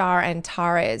fixed star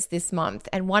Antares this month.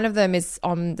 And one of them is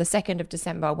on the 2nd of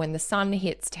December when the sun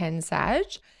hits 10 Sag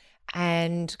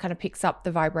and kind of picks up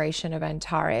the vibration of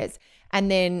Antares.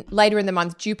 And then later in the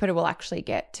month, Jupiter will actually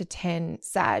get to 10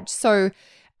 Sag. So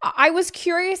I was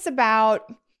curious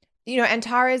about,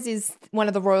 Antares is one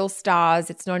of the royal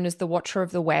stars. It's known as the Watcher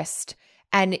of the West.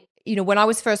 And, when I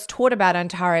was first taught about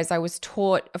Antares, I was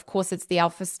taught, of course, it's the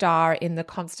alpha star in the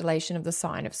constellation of the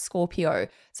sign of Scorpio.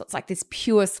 So it's like this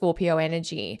pure Scorpio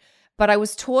energy. But I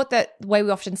was taught that the way we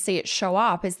often see it show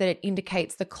up is that it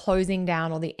indicates the closing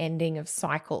down or the ending of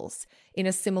cycles in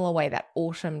a similar way that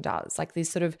autumn does, like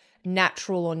these sort of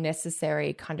natural or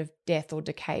necessary kind of death or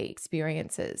decay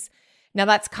experiences. Now,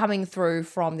 that's coming through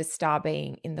from this star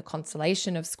being in the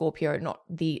constellation of Scorpio, not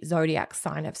the zodiac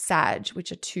sign of Sag,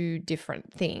 which are two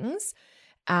different things.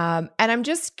 And I'm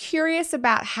just curious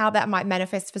about how that might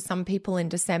manifest for some people in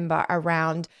December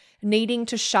around needing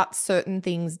to shut certain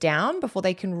things down before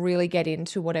they can really get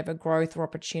into whatever growth or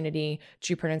opportunity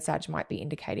Jupiter and Sag might be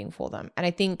indicating for them. And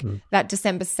I think that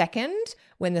December 2nd,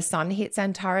 when the sun hits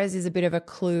Antares, is a bit of a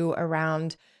clue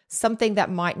around something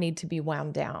that might need to be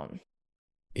wound down.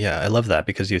 Yeah, I love that,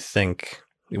 because you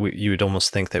would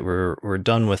almost think that we're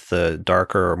done with the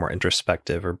darker or more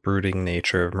introspective or brooding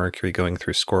nature of Mercury going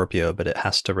through Scorpio, but it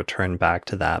has to return back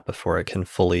to that before it can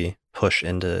fully push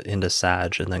into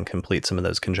Sag and then complete some of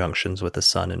those conjunctions with the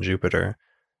Sun and Jupiter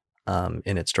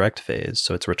in its direct phase.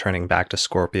 So it's returning back to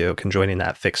Scorpio, conjoining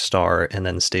that fixed star, and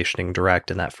then stationing direct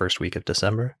in that first week of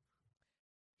December.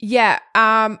 Yeah,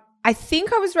 I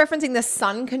think I was referencing the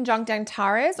Sun conjunct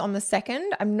Antares on the 2nd.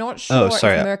 I'm not sure if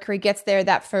Mercury gets there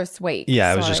that first week. Yeah,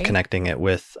 I was just connecting it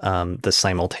with the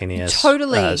simultaneous sort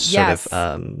of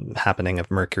happening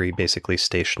of Mercury basically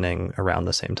stationing around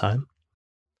the same time.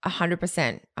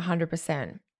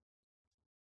 100%.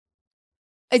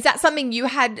 Is that something you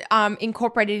had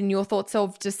incorporated in your thoughts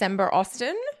of December,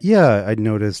 Austin? Yeah, I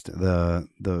noticed the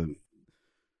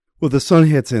sun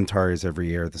hits Antares every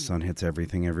year. The sun hits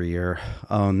everything every year.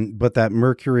 But that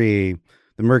the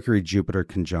Mercury-Jupiter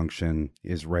conjunction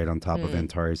is right on top of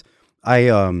Antares.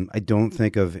 I don't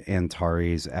think of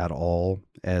Antares at all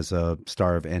as a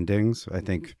star of endings. I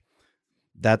think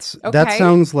that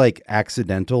sounds like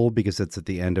accidental because it's at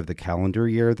the end of the calendar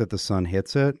year that the sun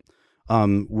hits it.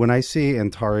 When I see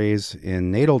Antares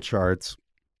in natal charts,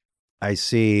 I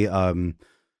see...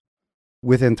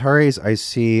 with Antares, I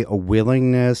see a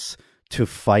willingness to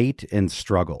fight and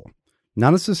struggle.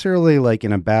 Not necessarily like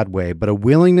in a bad way, but a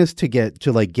willingness to get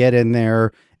in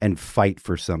there and fight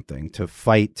for something, to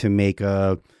fight to make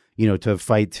to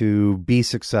fight to be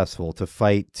successful, to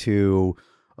fight to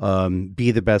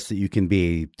be the best that you can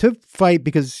be, to fight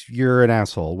because you're an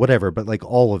asshole, whatever, but like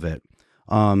all of it.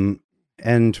 And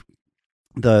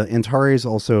the Antares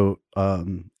also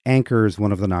anchors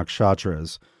one of the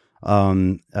nakshatras.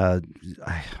 I'm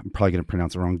probably going to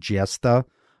pronounce it wrong, Jesta.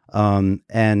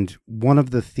 And one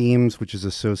of the themes which is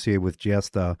associated with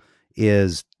Jesta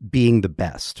is being the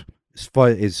best,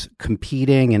 is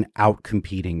competing and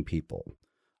out-competing people.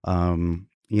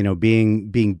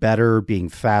 Being better, being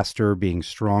faster, being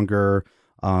stronger.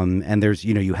 And there's,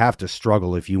 you have to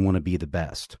struggle if you want to be the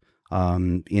best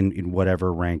in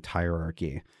whatever ranked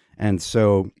hierarchy. And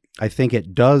so I think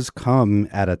it does come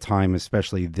at a time,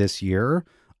 especially this year,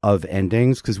 of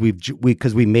endings, because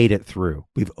we made it through.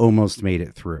 We've almost made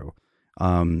it through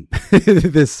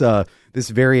this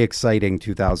very exciting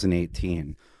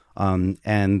 2018.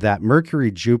 And that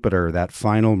Mercury-Jupiter, that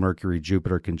final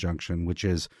Mercury-Jupiter conjunction,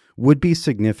 would be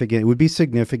significant. It would be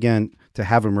significant to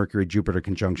have a Mercury-Jupiter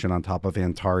conjunction on top of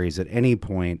Antares at any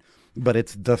point, but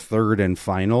it's the third and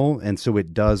final. And so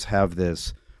it does have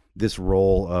this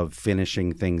role of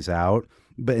finishing things out.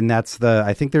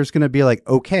 I think there's going to be like,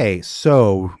 okay,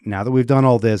 so now that we've done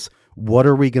all this, what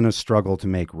are we going to struggle to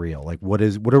make real? Like, what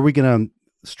are we going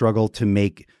to struggle to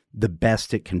make the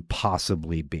best it can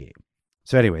possibly be?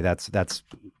 So anyway, that's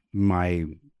my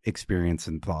experience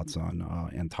and thoughts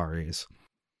on Antares.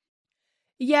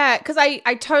 Yeah, because I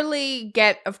totally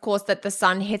get, of course, that the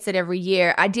sun hits it every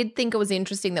year. I did think it was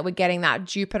interesting that we're getting that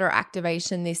Jupiter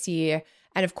activation this year,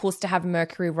 and of course to have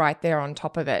Mercury right there on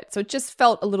top of it. So it just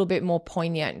felt a little bit more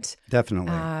poignant.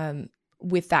 Definitely.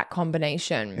 With that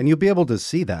combination. And you'll be able to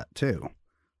see that too.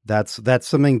 That's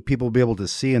something people will be able to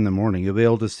see in the morning. You'll be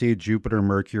able to see Jupiter,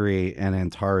 Mercury, and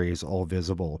Antares all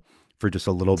visible for just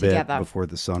a little bit before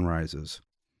the sun rises.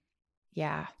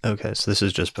 Yeah. Okay, so this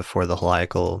is just before the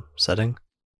heliacal setting?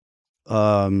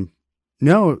 No.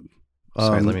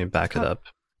 Sorry, let me back it up.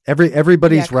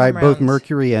 Everybody's right. Both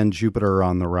Mercury and Jupiter are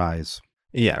on the rise.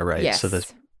 Yeah, right. Yes. So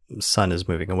the sun is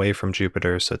moving away from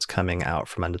Jupiter, so it's coming out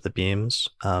from under the beams.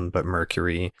 But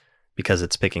Mercury, because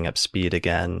it's picking up speed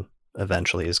again,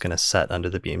 eventually is going to set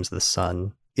under the beams of the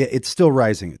sun. Yeah, it's still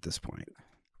rising at this point.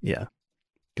 Yeah.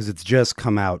 Because it's just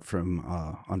come out from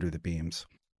under the beams.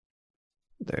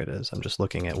 There it is. I'm just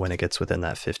looking at when it gets within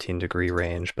that 15-degree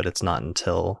range, but it's not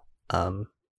until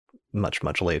much,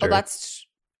 much later. Oh, that's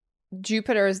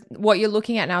Jupiter's. What you're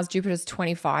looking at now is Jupiter's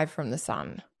 25 from the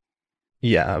sun.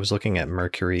 Yeah, I was looking at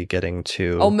Mercury getting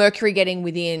to... Oh, Mercury getting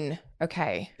within.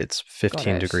 Okay. It's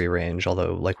 15-degree range,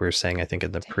 although like we were saying, I think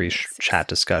in the pre-chat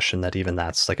discussion that even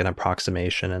that's like an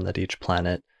approximation and that each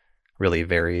planet really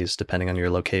varies depending on your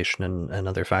location and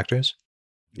other factors.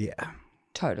 Yeah.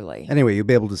 Totally. Anyway, you'll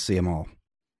be able to see them all.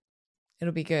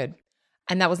 It'll be good.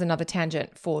 And that was another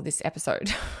tangent for this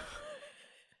episode.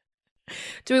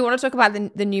 Do we want to talk about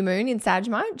the new moon in Sag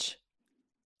much?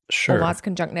 Sure. Or Mars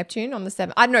conjunct Neptune on the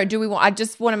 7th. I don't know. Do we want? I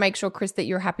just want to make sure, Chris, that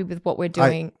you're happy with what we're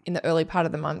doing in the early part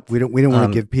of the month. We don't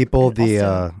want to give people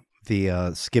the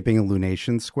skipping a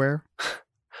lunation square.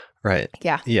 Right.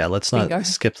 Yeah. Let's not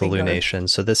skip the lunation.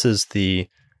 So this is the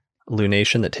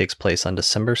lunation that takes place on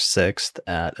December 6th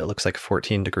at, it looks like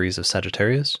 14 degrees of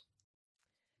Sagittarius.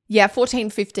 Yeah, 14,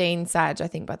 15 Sag, I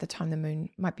think, by the time the moon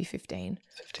might be 15.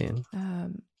 15.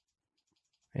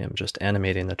 I'm just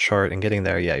animating the chart and getting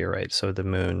there. Yeah, you're right. So the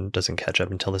moon doesn't catch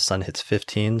up until the sun hits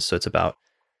 15. So it's about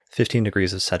 15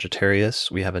 degrees of Sagittarius.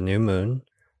 We have a new moon.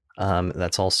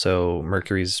 That's also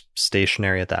Mercury's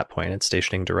stationary at that point. It's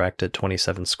stationing direct at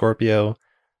 27 Scorpio.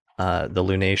 The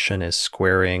lunation is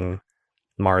squaring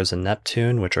Mars and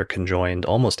Neptune, which are conjoined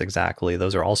almost exactly.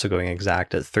 Those are also going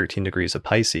exact at 13 degrees of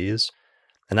Pisces.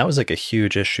 And that was like a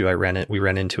huge issue we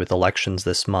ran into with elections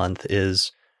this month,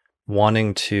 is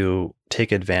wanting to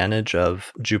take advantage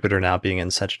of Jupiter now being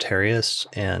in Sagittarius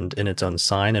and in its own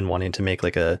sign, and wanting to make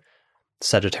like a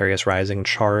Sagittarius rising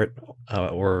chart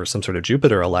or some sort of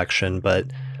Jupiter election, but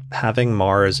having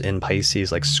Mars in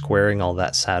Pisces, like squaring all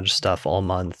that Sag stuff all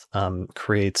month,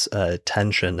 creates a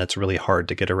tension that's really hard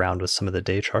to get around with some of the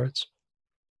day charts.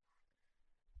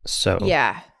 So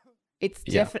yeah, it's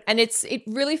definitely, and it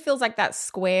really feels like that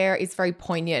square is very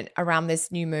poignant around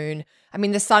this new moon. I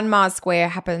mean, the Sun-Mars square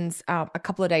happens a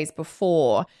couple of days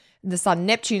before the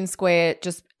Sun-Neptune square,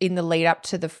 just in the lead up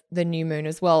to the new moon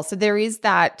as well. So there is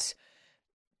that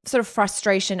sort of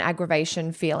frustration,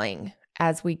 aggravation feeling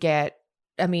as we get,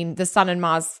 I mean, the Sun and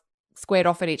Mars squared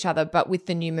off at each other, but with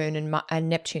the new moon and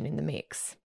Neptune in the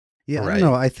mix. Yeah, right. I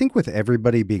don't know. I think with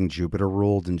everybody being Jupiter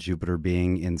ruled and Jupiter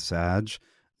being in Sag,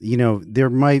 you know,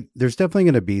 there's definitely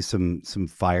going to be some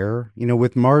fire. You know,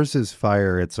 with Mars's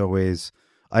fire,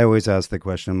 I always ask the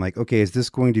question, I'm like, okay, is this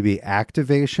going to be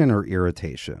activation or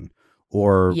irritation?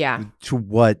 Or to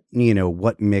what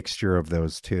mixture of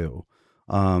those two?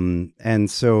 And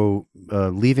so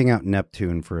leaving out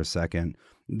Neptune for a second,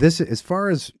 this, as far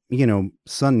as, you know,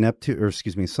 Sun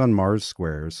Mars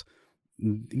squares,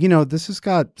 you know, this has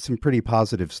got some pretty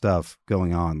positive stuff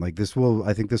going on. Like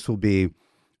I think this will be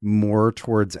more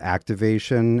towards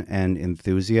activation and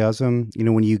enthusiasm. You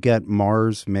know, when you get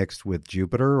Mars mixed with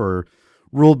Jupiter or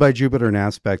ruled by Jupiter and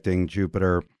aspecting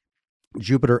Jupiter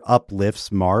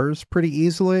uplifts Mars pretty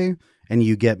easily, and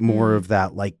you get more of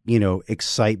that, like, you know,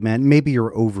 excitement. Maybe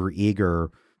you're overeager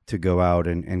to go out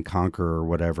and conquer or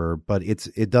whatever, but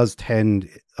it does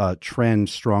trend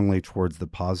strongly towards the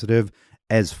positive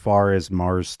as far as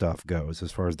Mars stuff goes,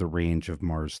 as far as the range of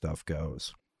Mars stuff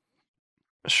goes.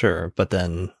 Sure, but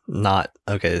then not,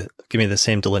 okay, give me the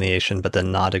same delineation, but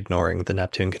then not ignoring the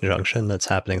Neptune conjunction that's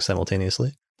happening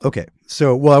simultaneously. Okay.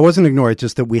 So, well, I wasn't ignoring it,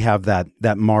 just that we have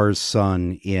that Mars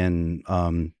Sun in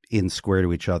square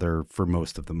to each other for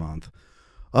most of the month.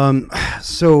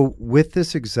 So with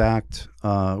this exact,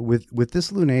 with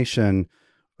this lunation,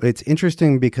 it's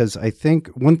interesting because I think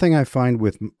one thing I find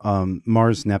with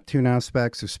Mars Neptune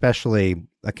aspects, especially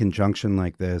a conjunction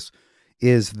like this,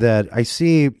 is that I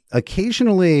see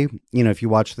occasionally, if you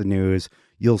watch the news,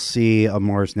 you'll see a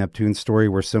Mars Neptune story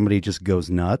where somebody just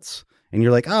goes nuts and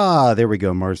you're like, there we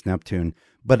go, Mars Neptune.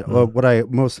 But what I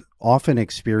most often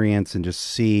experience and just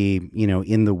see,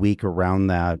 in the week around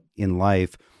that in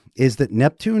life is that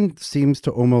Neptune seems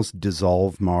to almost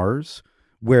dissolve Mars,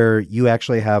 where you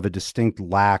actually have a distinct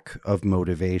lack of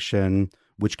motivation,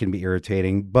 which can be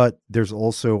irritating, but there's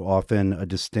also often a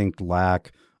distinct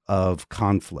lack of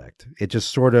conflict. It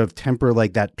just sort of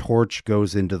like that torch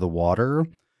goes into the water,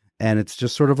 and it's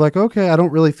just sort of like, okay, I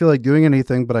don't really feel like doing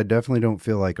anything, but I definitely don't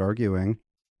feel like arguing.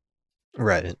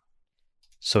 Right.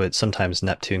 So it's sometimes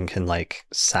Neptune can like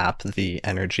sap the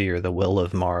energy or the will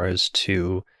of Mars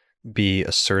to be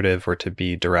assertive or to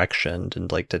be directioned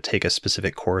and like to take a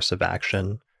specific course of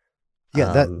action.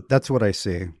 Yeah, that's what I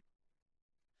see.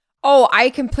 Oh, I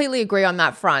completely agree on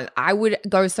that front. I would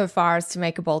go so far as to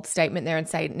make a bold statement there and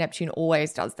say Neptune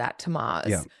always does that to Mars.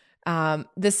 Yeah.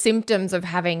 The symptoms of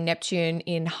having Neptune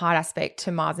in hard aspect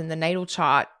to Mars in the natal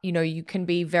chart, you can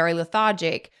be very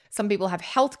lethargic. Some people have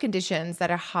health conditions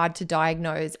that are hard to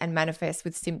diagnose and manifest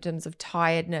with symptoms of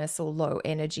tiredness or low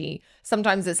energy.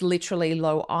 Sometimes it's literally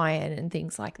low iron and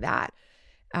things like that.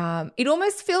 It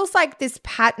almost feels like this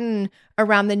pattern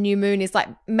around the new moon is like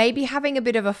maybe having a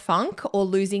bit of a funk or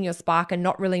losing your spark and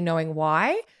not really knowing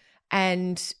why.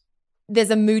 And there's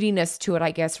a moodiness to it,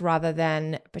 I guess, rather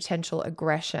than potential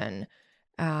aggression.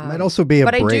 Might also be a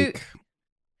break.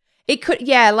 It could,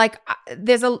 yeah. Like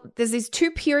there's these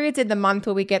 2 periods in the month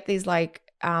where we get these like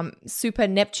super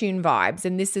Neptune vibes,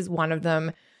 and this is one of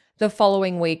them. The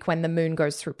following week when the moon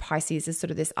goes through Pisces is sort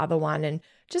of this other one, and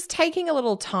just taking a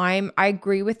little time. I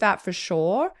agree with that for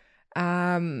sure.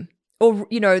 There's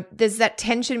that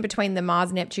tension between the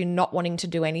Mars Neptune not wanting to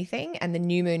do anything and the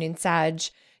new moon in Sag.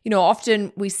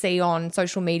 Often we see on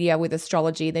social media with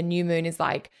astrology, the new moon is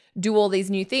like, do all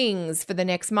these new things for the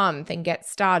next month and get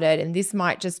started. And this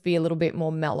might just be a little bit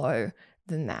more mellow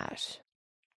than that.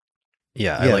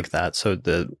 Yeah, I like that. So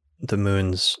the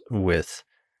moons with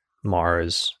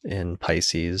Mars in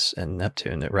Pisces and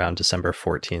Neptune around December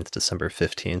 14th, December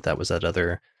 15th, that was that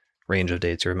other range of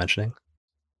dates you were mentioning.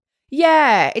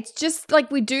 Yeah, it's just like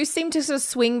we do seem to sort of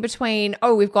swing between,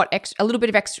 we've got a little bit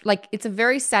of extra, like it's a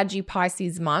very Saggy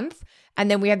Pisces month. And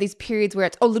then we have these periods where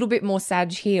it's a little bit more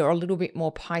Sag here or a little bit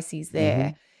more Pisces there.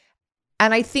 Mm-hmm.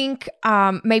 And I think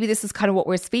maybe this is kind of what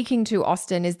we're speaking to,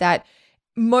 Austin, is that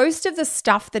most of the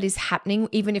stuff that is happening,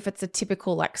 even if it's a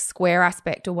typical like square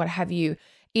aspect or what have you,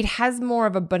 it has more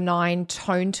of a benign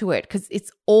tone to it because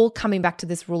it's all coming back to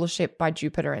this rulership by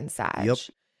Jupiter and Sag. Yep.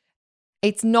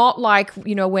 It's not like,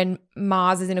 when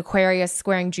Mars is in Aquarius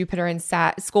squaring Jupiter and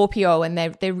Scorpio and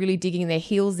they're really digging their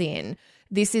heels in.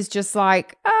 This is just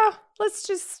like, let's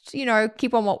just,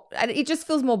 keep on it just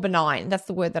feels more benign. That's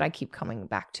the word that I keep coming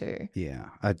back to. Yeah,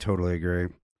 I totally agree.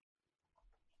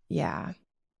 Yeah.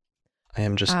 I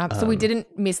am just... so we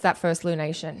didn't miss that first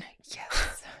lunation.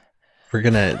 Yes.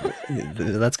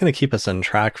 That's gonna keep us on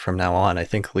track from now on. I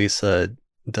think Lisa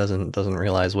doesn't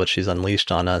realize what she's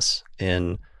unleashed on us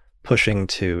in pushing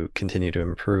to continue to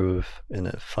improve in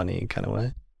a funny kind of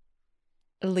way.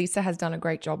 Lisa has done a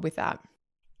great job with that.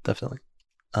 Definitely.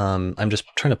 I'm just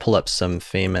trying to pull up some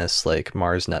famous like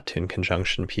Mars Neptune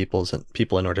conjunction people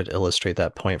in order to illustrate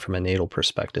that point from a natal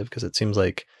perspective, because it seems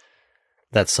like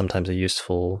that's sometimes a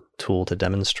useful tool to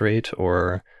demonstrate,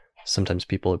 or sometimes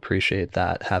people appreciate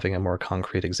that, having a more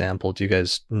concrete example. Do you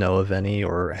guys know of any,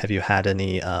 or have you had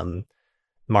any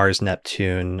Mars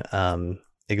Neptune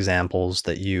examples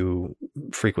that you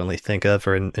frequently think of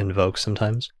or invoke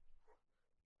sometimes?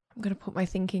 I'm going to put my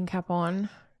thinking cap on.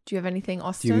 Do you have anything,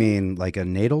 Austin? Do you mean like a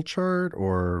natal chart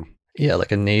or? Yeah,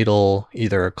 like a natal,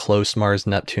 either a close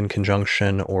Mars-Neptune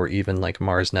conjunction or even like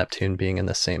Mars-Neptune being in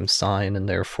the same sign and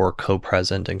therefore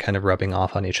co-present and kind of rubbing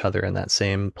off on each other in that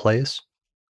same place?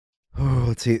 Oh,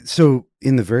 let's see. So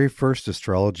in the very first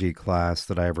astrology class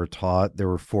that I ever taught, there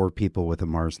were 4 people with a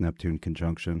Mars-Neptune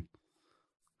conjunction.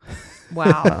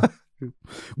 Wow.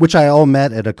 Which I all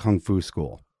met at a Kung Fu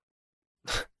school.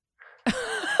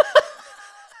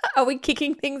 Are we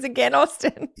kicking things again,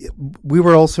 Austin? We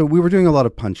were doing a lot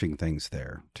of punching things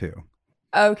there too.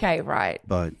 Okay, right.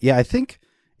 But yeah, I think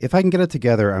If I can get it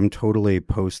together, I'm totally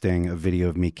posting a video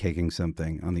of me caking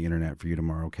something on the internet for you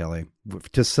tomorrow, Kelly,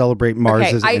 to celebrate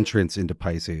Mars's entrance into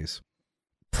Pisces.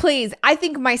 Please, I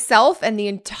think myself and the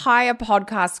entire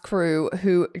podcast crew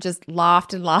who just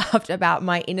laughed and laughed about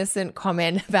my innocent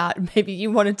comment about maybe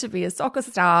you wanted to be a soccer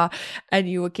star and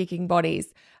you were kicking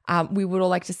bodies. We would all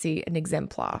like to see an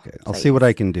exemplar. Okay, I'll see what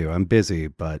I can do. I'm busy,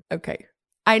 but... Okay.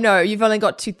 I know, you've only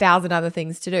got 2,000 other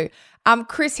things to do.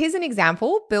 Chris, here's an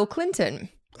example. Bill Clinton.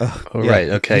 Oh, yeah, right.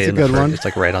 Okay. It's a good one. It's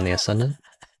like right on the ascendant.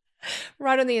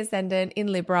 Right on the ascendant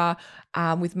in Libra,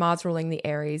 with Mars ruling the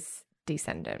Aries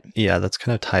descendant. Yeah, that's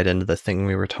kind of tied into the thing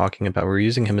we were talking about. We were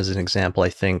using him as an example, I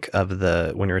think, of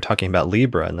when we were talking about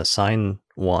Libra and the sign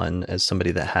one as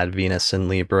somebody that had Venus in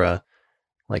Libra,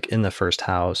 like in the first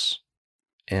house,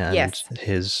 and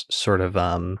his sort of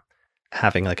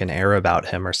having like an air about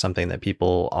him or something that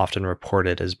people often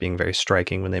reported as being very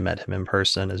striking when they met him in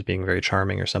person, as being very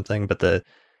charming or something. But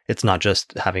it's not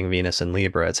just having Venus in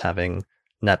Libra, it's having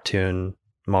Neptune,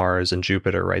 Mars, and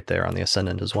Jupiter right there on the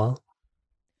ascendant as well.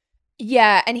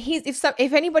 Yeah, and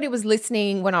if anybody was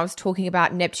listening when I was talking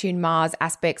about Neptune-Mars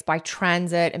aspects by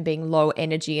transit and being low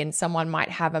energy, and someone might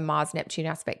have a Mars-Neptune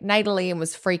aspect natally and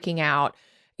was freaking out,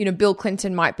 Bill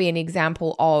Clinton might be an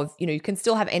example of, you can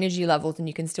still have energy levels and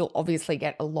you can still obviously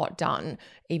get a lot done,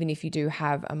 even if you do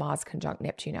have a Mars conjunct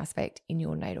Neptune aspect in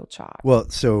your natal chart. Well,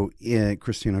 so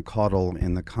Christina Caudle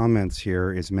in the comments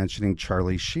here is mentioning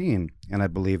Charlie Sheen, and I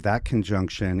believe that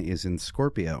conjunction is in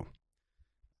Scorpio.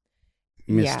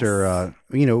 Mr.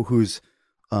 Whose,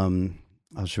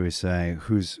 how should we say,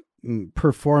 whose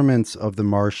performance of the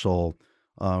Marshal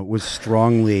was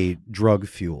strongly drug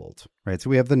fueled, right? So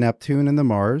we have the Neptune and the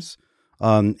Mars,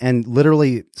 and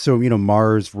literally, so,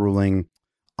 Mars ruling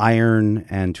iron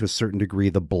and to a certain degree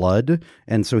the blood.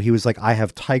 And so he was like, I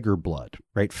have tiger blood,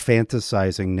 right?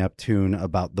 Fantasizing Neptune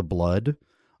about the blood,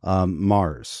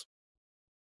 Mars.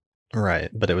 Right.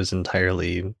 But it was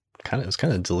entirely kind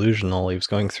of delusional. He was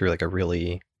going through like a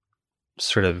really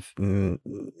sort of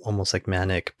almost like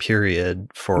manic period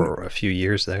for a few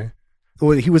years there.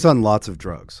 Well, he was on lots of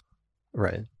drugs.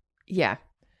 Right. Yeah.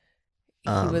 He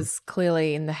was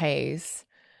clearly in the haze.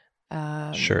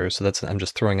 Sure. So I'm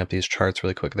just throwing up these charts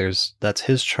really quick. That's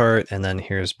his chart. And then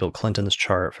here's Bill Clinton's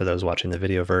chart for those watching the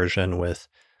video version, with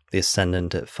the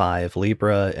ascendant at 5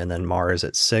 Libra, and then Mars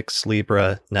at 6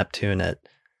 Libra, Neptune at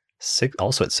 6,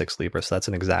 also at 6 Libra. So that's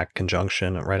an exact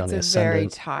conjunction right on the ascendant. Very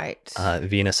tight.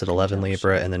 Venus at 11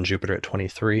 Libra, and then Jupiter at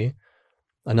 23.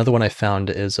 Another one I found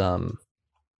is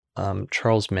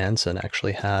Charles Manson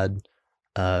actually had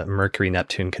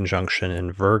Mercury-Neptune conjunction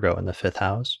in Virgo in the 5th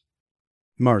house.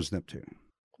 Mars-Neptune.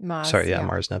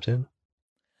 Mars-Neptune.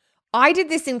 I did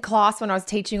this in class when I was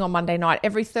teaching on Monday night.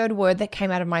 Every third word that came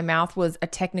out of my mouth was a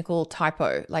technical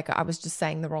typo. Like I was just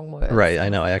saying the wrong word. Right, I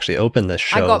know. I actually opened this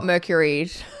show. I got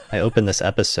Mercuried. I opened this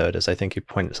episode, as I think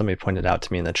somebody pointed out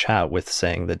to me in the chat, with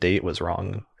saying the date was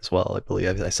wrong as well, I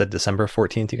believe. I said December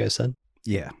 14th, you guys said?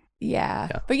 Yeah.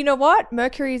 But you know what?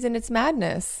 Mercury is in its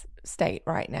madness state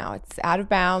right now. It's out of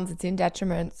bounds. It's in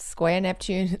detriment. It's square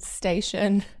Neptune. It's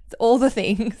station. It's all the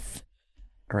things.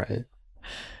 Right.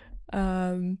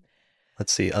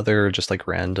 Let's see, other just like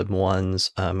random ones.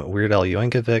 Weird Al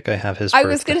Yankovic, I have his birthday. I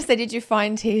was going to say, did you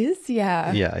find his?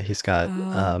 Yeah. Yeah, he's got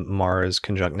Mars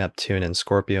conjunct Neptune and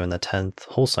Scorpio in the 10th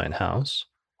whole sign house.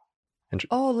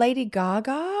 Lady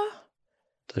Gaga?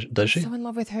 Does she? I'm so in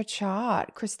love with her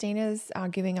chart. Christina's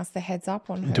giving us the heads up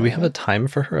on her. Do we have a time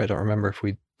for her? I don't remember if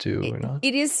we do or not.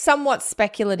 It is somewhat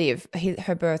speculative,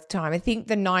 her birth time. I think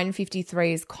the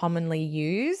 9:53 is commonly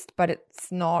used, but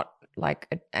it's not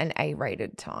like an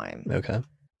A-rated time. Okay.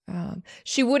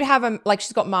 She would have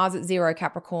she's got Mars at 0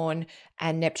 Capricorn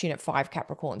and Neptune at 5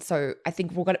 Capricorn. So I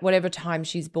think whatever time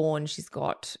she's born, she's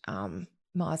got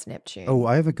Mars Neptune. Oh,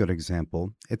 I have a good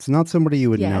example. It's not somebody you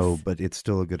would know, but it's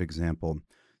still a good example.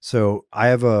 So I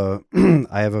have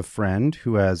a friend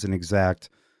who has an exact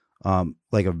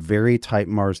like a very tight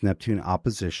Mars Neptune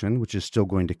opposition, which is still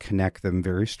going to connect them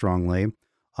very strongly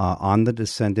on the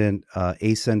ascendant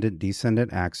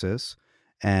descendant axis.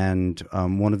 And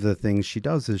one of the things she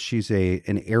does is she's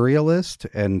an aerialist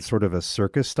and sort of a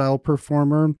circus style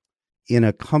performer in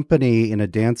a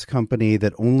dance company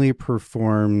that only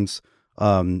performs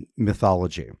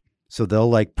mythology. So they'll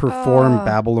like perform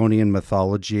Babylonian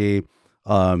mythology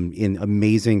in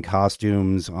amazing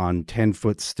costumes on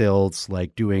 10-foot stilts,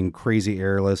 like doing crazy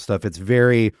airless stuff. It's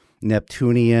very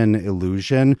Neptunian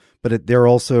illusion, but they're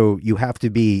also, you have to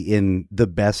be in the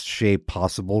best shape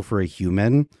possible for a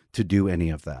human to do any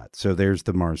of that. So there's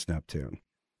the Mars Neptune.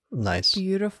 Nice.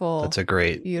 Beautiful. That's a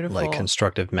great, like,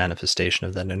 constructive manifestation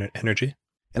of that energy.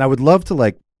 And I would love to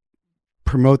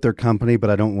promote their company, but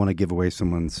I don't want to give away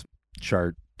someone's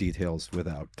chart details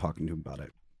without talking to them about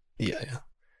it. Yeah.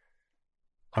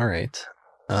 All right.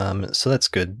 So that's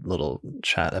good little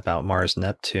chat about Mars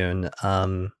Neptune.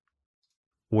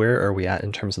 Where are we at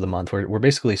in terms of the month? We're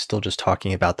basically still just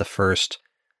talking about the first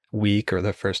week or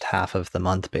the first half of the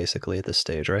month, basically, at this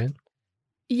stage, right?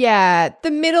 Yeah,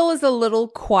 the middle is a little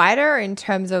quieter in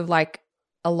terms of like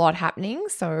a lot happening.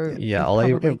 So yeah, all I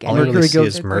Mercury really see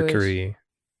goes is Mercury.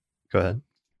 Go ahead.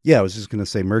 Yeah, I was just going to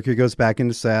say Mercury goes back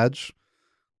into Sag.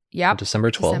 Yep.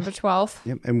 December 12th. December 12th.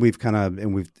 Yep,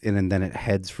 and then it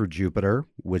heads for Jupiter,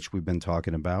 which we've been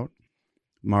talking about.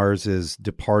 Mars is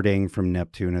departing from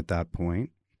Neptune at that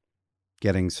point,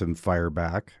 getting some fire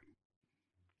back.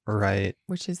 Right.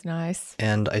 Which is nice.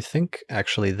 And I think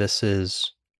actually this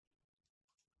is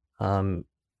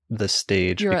the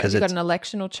stage because you got an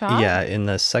electional chart? Yeah, in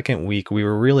the second week, we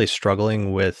were really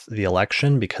struggling with the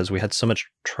election because we had so much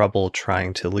trouble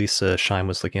trying to. Lisa Scheim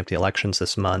was looking up the elections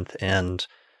this month and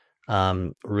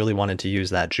really wanted to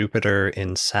use that Jupiter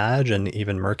in Sag and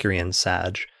even Mercury in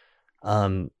Sag,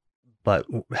 but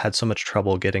had so much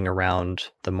trouble getting around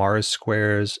the Mars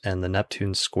squares and the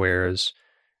Neptune squares.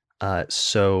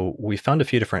 So we found a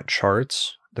few different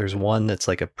charts. There's one that's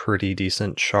like a pretty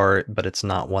decent chart, but it's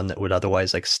not one that would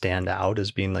otherwise like stand out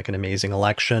as being like an amazing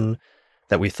election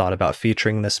that we thought about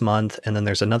featuring this month. And then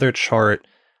there's another chart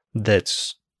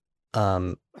that's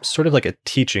sort of like a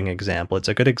teaching example. It's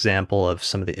a good example of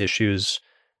some of the issues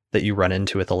that you run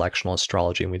into with electional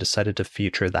astrology. And we decided to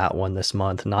feature that one this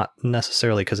month, not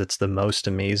necessarily because it's the most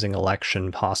amazing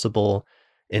election possible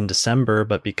in December,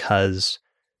 but because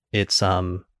it's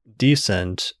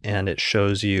decent and it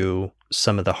shows you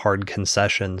some of the hard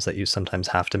concessions that you sometimes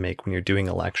have to make when you're doing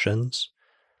elections.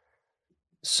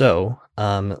 So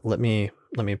let me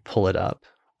pull it up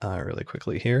really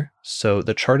quickly here. So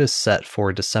the chart is set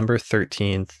for December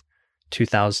 13th,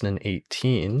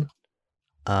 2018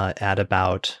 at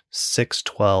about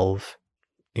 6:12,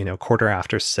 quarter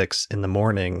after 6 in the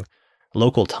morning,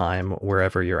 local time,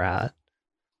 wherever you're at.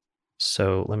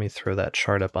 So let me throw that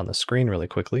chart up on the screen really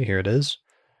quickly. Here it is.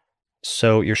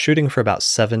 So you're shooting for about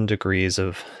 7 degrees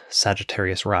of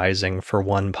Sagittarius rising for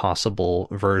one possible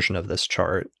version of this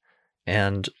chart.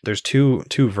 And there's two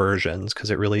versions because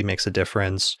it really makes a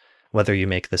difference whether you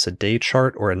make this a day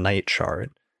chart or a night chart.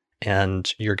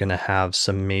 And you're going to have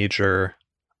some major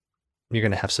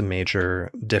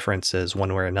differences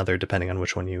one way or another depending on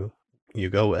which one you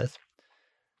go with.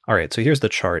 All right, so here's the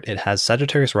chart. It has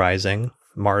Sagittarius rising.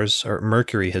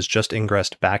 Mercury has just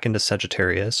ingressed back into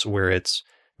Sagittarius where it's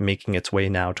making its way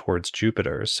now towards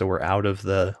Jupiter. So we're out of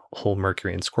the whole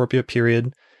Mercury and Scorpio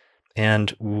period.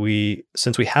 And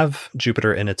since we have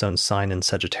Jupiter in its own sign in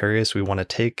Sagittarius, we want to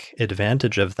take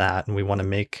advantage of that. And we want to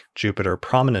make Jupiter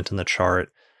prominent in the chart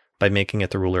by making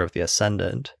it the ruler of the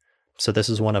ascendant. So this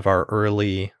is one of our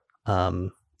early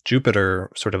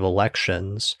Jupiter sort of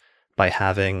elections by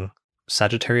having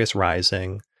Sagittarius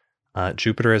rising,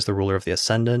 Jupiter as the ruler of the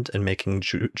ascendant, and making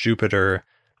Jupiter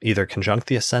either conjunct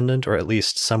the ascendant or at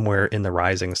least somewhere in the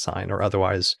rising sign or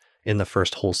otherwise in the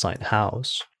first whole sign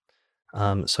house.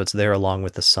 So it's there along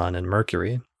with the Sun and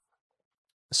Mercury.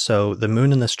 So the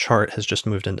moon in this chart has just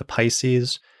moved into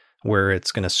Pisces, where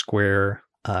it's going to square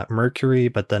Mercury,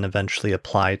 but then eventually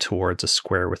apply towards a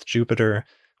square with Jupiter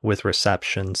with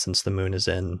reception since the moon is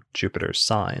in Jupiter's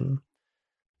sign.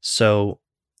 So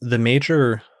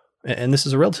and this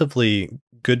is a relatively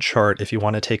good chart if you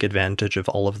want to take advantage of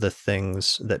all of the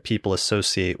things that people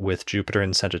associate with Jupiter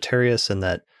and Sagittarius and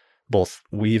that both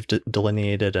we've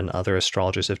delineated and other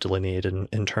astrologers have delineated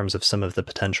in terms of some of the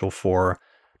potential for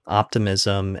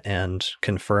optimism and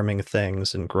confirming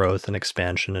things and growth and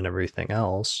expansion and everything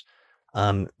else.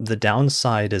 The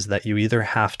downside is that you either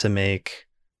have to make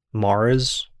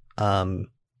Mars the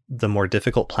more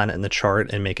difficult planet in the chart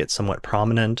and make it somewhat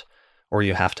prominent, or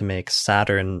you have to make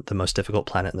Saturn the most difficult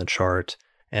planet in the chart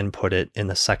and put it in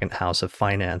the second house of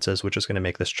finances, which is going to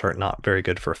make this chart not very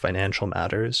good for financial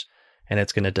matters. And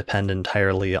it's going to depend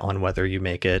entirely on whether you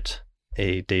make it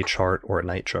a day chart or a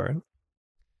night chart.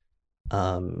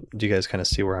 Do you guys kind of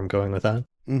see where I'm going with that?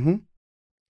 Mm-hmm.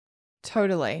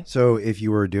 Totally. So if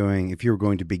you were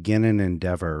going to begin an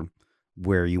endeavor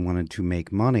where you wanted to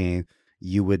make money,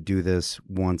 you would do this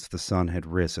once the sun had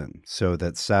risen, so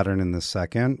that Saturn in the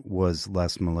second was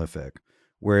less malefic.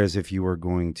 Whereas if you were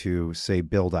going to, say,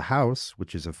 build a house,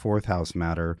 which is a fourth house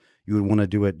matter, you would want to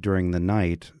do it during the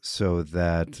night so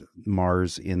that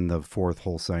Mars in the fourth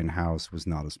whole sign house was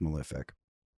not as malefic.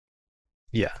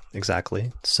 Yeah,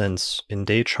 exactly. Since in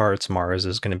day charts, Mars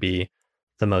is going to be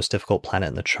the most difficult planet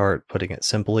in the chart, putting it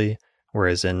simply,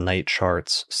 whereas in night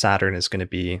charts, Saturn is going to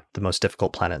be the most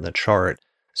difficult planet in the chart.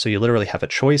 So you literally have a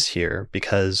choice here,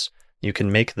 because you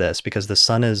can make this, because the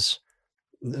sun is,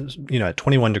 at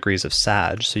 21 degrees of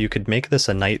Sag. So you could make this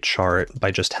a night chart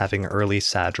by just having early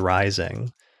Sag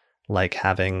rising, like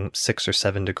having 6 or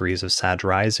 7 degrees of Sag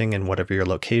rising in whatever your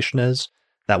location is.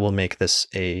 That will make this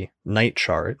a night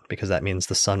chart, because that means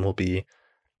the sun will be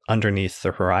underneath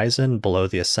the horizon, below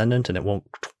the ascendant, and it won't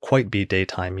quite be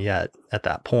daytime yet at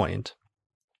that point.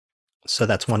 So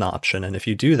that's one option. And if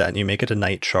you do that and you make it a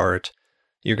night chart,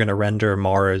 you're going to render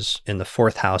Mars in the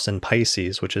 4th house in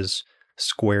Pisces, which is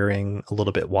squaring a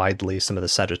little bit widely some of the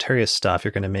Sagittarius stuff.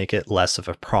 You're going to make it less of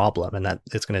a problem, and that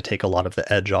it's going to take a lot of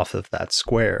the edge off of that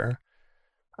square.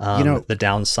 The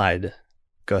downside,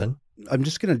 go ahead. I'm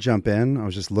just going to jump in. I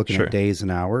was just looking Sure. at days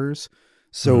and hours.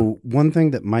 So one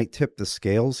thing that might tip the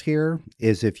scales here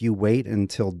is if you wait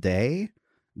until day,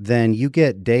 then you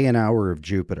get day and hour of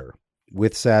Jupiter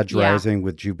with Sag rising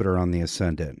with Jupiter on the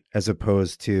ascendant, as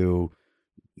opposed to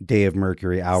day of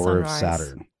Mercury, hour of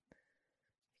Saturn.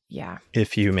 Yeah.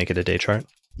 If you make it a day chart.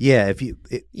 Yeah, if you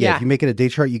make it a day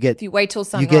chart, you get, if you wait till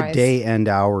sunrise, you get day and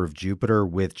hour of Jupiter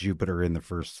with Jupiter in the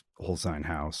first whole sign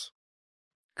house.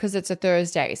 Because it's a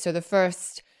Thursday. So the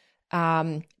first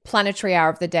planetary hour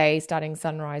of the day, starting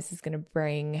sunrise, is going to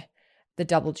bring the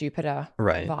double Jupiter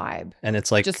vibe. And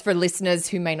it's like, just for listeners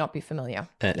who may not be familiar.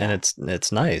 And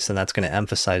it's nice. And that's going to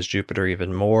emphasize Jupiter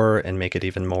even more and make it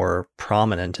even more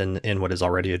prominent in what is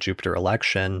already a Jupiter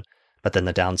election. But then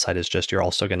the downside is just you're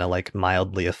also going to like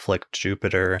mildly afflict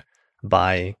Jupiter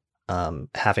by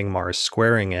having Mars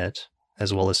squaring it,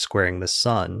 as well as squaring the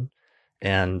sun.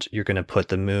 And you're going to put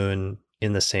the moon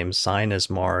in the same sign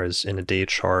as Mars in a day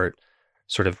chart,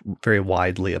 sort of very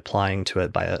widely applying to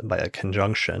it by a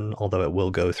conjunction, although it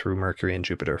will go through Mercury and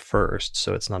Jupiter first,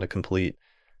 so it's not a complete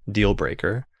deal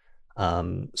breaker.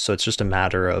 So it's just a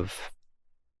matter of,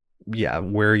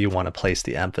 where you want to place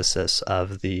the emphasis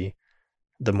of the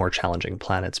more challenging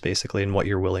planets, basically, and what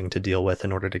you're willing to deal with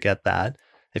in order to get that.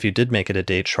 If you did make it a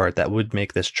day chart, that would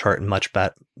make this chart much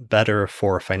better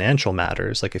for financial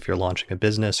matters, like if you're launching a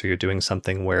business or you're doing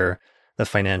something where the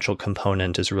financial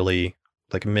component is really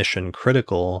like mission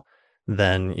critical,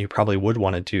 then you probably would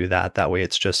want to do that. That way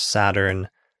it's just Saturn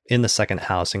in the 2nd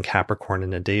house in Capricorn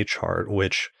in a day chart,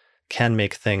 which can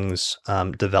make things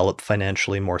develop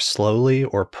financially more slowly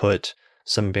or put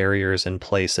some barriers in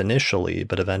place initially,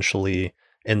 but eventually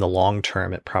in the long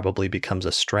term, it probably becomes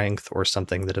a strength or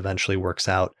something that eventually works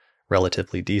out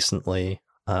relatively decently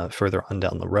further on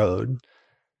down the road.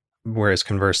 Whereas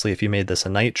conversely, if you made this a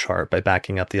night chart by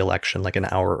backing up the election like an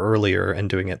hour earlier and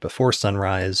doing it before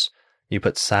sunrise, you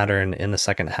put Saturn in the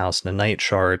 2nd house in a night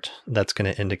chart, that's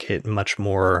going to indicate much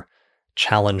more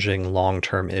challenging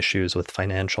long-term issues with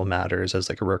financial matters as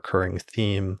like a recurring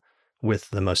theme with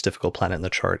the most difficult planet in the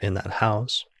chart in that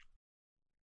house.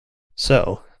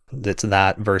 So it's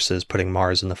that versus putting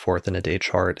Mars in the 4th in a day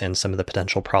chart and some of the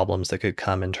potential problems that could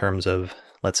come in terms of,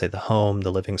 let's say, the home,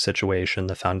 the living situation,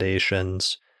 the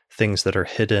foundations, things that are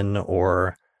hidden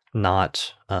or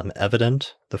not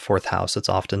evident. The 4th house, it's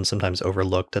often sometimes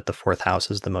overlooked that the 4th house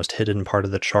is the most hidden part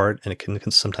of the chart, and it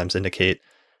can sometimes indicate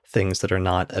things that are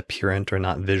not apparent or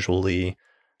not visually,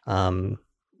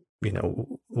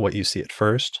 what you see at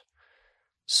first.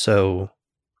 So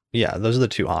those are the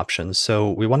two options.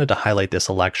 So we wanted to highlight this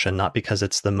election, not because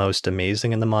it's the most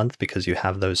amazing in the month, because you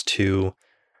have those two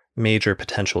major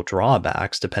potential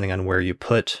drawbacks depending on where you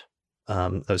put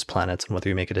those planets and whether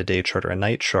you make it a day chart or a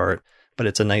night chart, but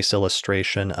it's a nice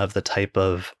illustration of the type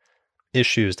of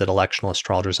issues that electional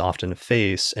astrologers often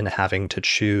face in having to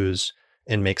choose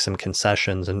and make some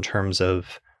concessions in terms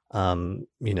of,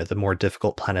 the more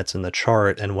difficult planets in the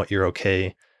chart and what you're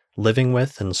okay living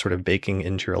with and sort of baking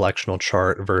into your electional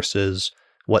chart versus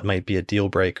what might be a deal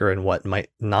breaker and what might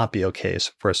not be okay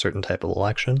for a certain type of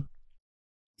election.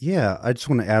 Yeah, I just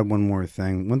want to add one more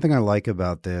thing. One thing I like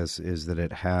about this is that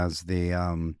it has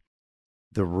the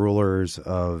rulers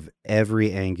of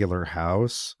every angular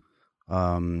house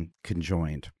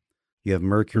conjoined. You have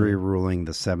Mercury ruling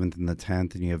the 7th and the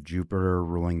 10th, and you have Jupiter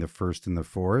ruling the 1st and the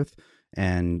 4th,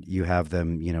 and you have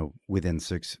them, within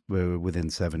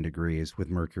 7 degrees with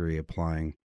Mercury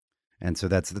applying. And so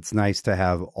that's nice to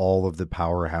have all of the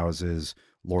powerhouses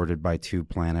lorded by two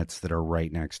planets that are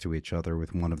right next to each other,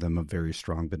 with one of them a very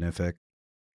strong benefic.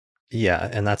 Yeah,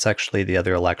 and that's actually the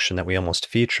other election that we almost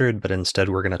featured, but instead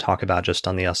we're going to talk about just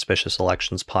on the Auspicious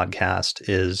Elections podcast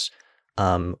is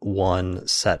one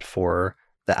set for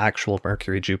the actual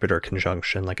Mercury-Jupiter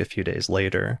conjunction like a few days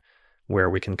later, where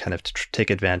we can kind of take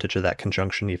advantage of that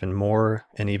conjunction even more.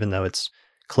 And even though it's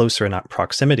closer in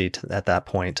proximity to, at that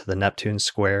point to the Neptune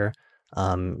square,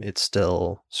 it's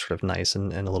still sort of nice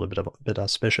and a little bit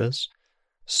auspicious.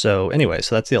 So anyway,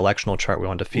 so that's the electional chart we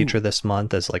wanted to feature this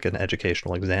month as like an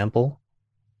educational example.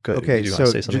 Good. Okay, Do you so want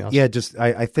to say something else? yeah, just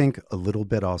I think a little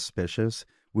bit auspicious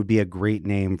would be a great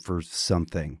name for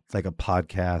something, like a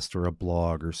podcast or a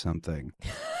blog or something.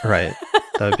 Right.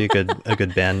 That would be a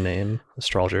good band name,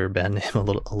 astrologer band name, a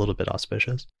little bit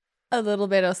auspicious. A little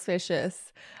bit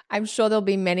auspicious. I'm sure there'll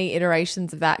be many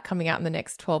iterations of that coming out in the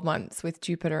next 12 months with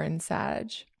Jupiter and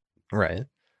Sag. Right.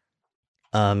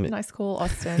 Nice call,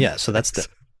 Austin. Yeah, so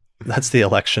that's the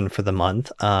election for the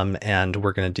month. And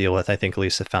we're going to deal with, I think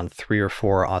Lisa found 3 or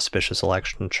 4 auspicious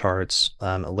election charts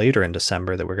later in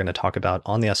December that we're going to talk about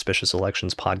on the Auspicious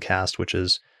Elections podcast, which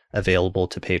is available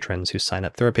to patrons who sign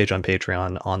up through our page on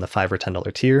Patreon on the $5 or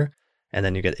 $10 tier. And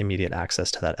then you get immediate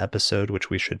access to that episode, which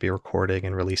we should be recording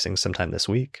and releasing sometime this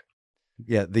week.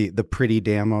 Yeah, the pretty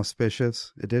damn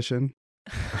auspicious edition.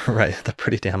 Right, the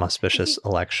pretty damn auspicious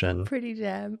election. Pretty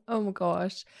damn. Oh my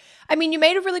gosh. I mean, you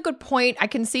made a really good point. I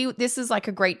can see this is like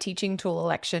a great teaching tool,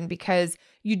 election, because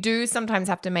you do sometimes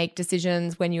have to make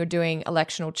decisions when you're doing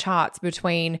electional charts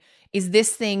between, is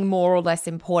this thing more or less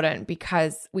important?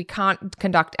 Because we can't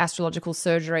conduct astrological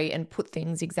surgery and put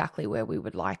things exactly where we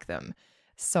would like them.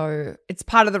 So it's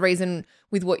part of the reason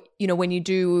with what, when you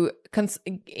do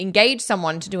engage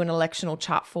someone to do an electional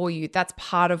chart for you, that's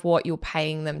part of what you're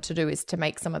paying them to do, is to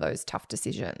make some of those tough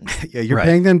decisions. Yeah, you're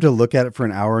paying them to look at it for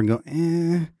an hour and go,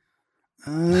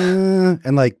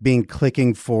 and like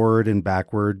clicking forward and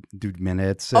backward, do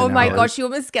minutes. Oh my hours. gosh, you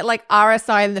almost get like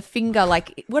RSI in the finger.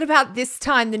 Like, what about this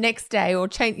time the next day, or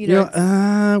change?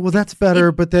 Well, that's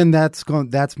better, but then that's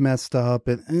messed up,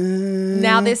 and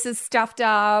now this is stuffed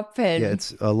up, and yeah,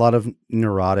 it's a lot of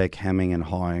neurotic hemming and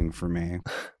hawing for me.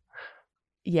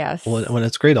 Yes. Well, when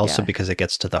it's great also because it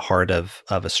gets to the heart of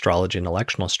astrology and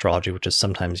electional astrology, which is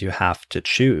sometimes you have to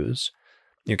choose.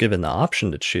 You're given the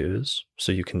option to choose,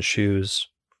 so you can choose,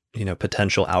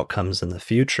 potential outcomes in the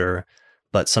future,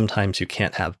 but sometimes you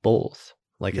can't have both.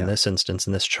 Like in this instance,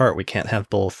 in this chart, we can't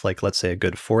have both, like let's say a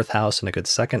good 4th house and a good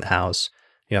 2nd house.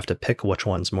 You have to pick which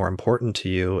one's more important to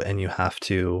you, and you have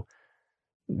to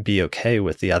be okay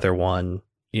with the other one,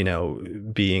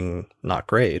 being not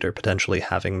great or potentially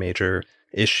having major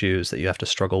issues that you have to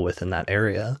struggle with in that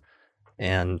area.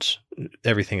 And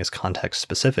everything is context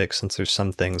specific, since there's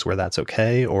some things where that's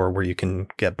okay, or where you can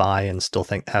get by and still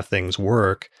have things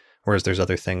work, whereas there's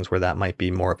other things where that might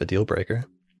be more of a deal breaker.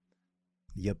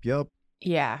 Yep.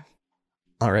 Yeah.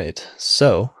 All right.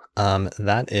 So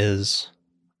that is,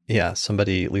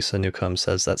 somebody, Lisa Newcomb,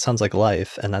 says that sounds like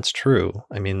life, and that's true.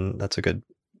 I mean, that's a good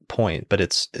point, but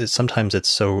it's sometimes it's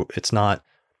so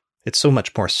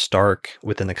much more stark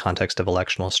within the context of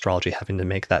electional astrology, having to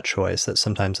make that choice, that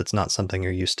sometimes it's not something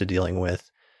you're used to dealing with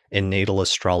in natal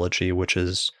astrology, which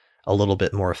is a little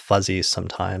bit more fuzzy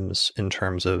sometimes in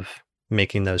terms of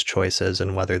making those choices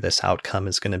and whether this outcome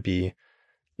is going to be,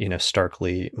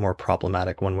 starkly more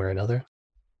problematic one way or another.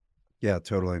 Yeah,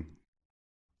 totally.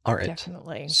 All right.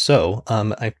 Definitely. So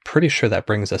I'm pretty sure that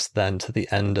brings us then to the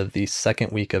end of the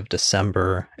 2nd week of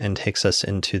December and takes us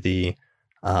into the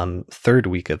 3rd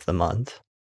week of the month.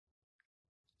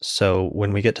 So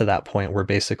when we get to that point, we're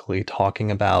basically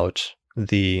talking about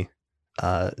the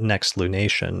next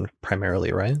lunation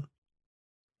primarily, right?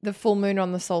 The full moon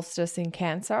on the solstice in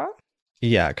Cancer.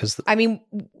 Yeah, because I mean,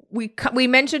 we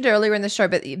mentioned earlier in the show,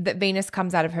 but that Venus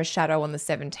comes out of her shadow on the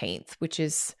 17th, which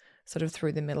is sort of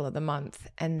through the middle of the month.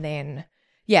 And then,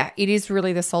 it is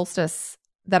really the solstice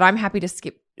that I'm happy to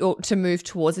skip or to move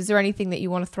towards. Is there anything that you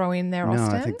want to throw in there, Austin?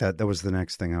 No, I think that was the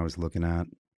next thing I was looking at.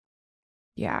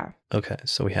 Yeah. Okay,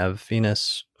 so we have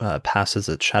Venus passes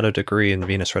its shadow degree, and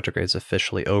Venus retrogrades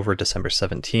officially over December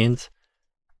 17th.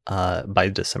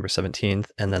 By December 17th,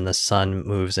 and then the sun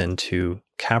moves into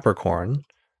Capricorn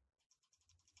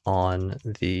on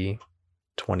the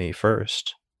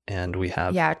 21st, and we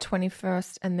have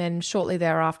 21st, and then shortly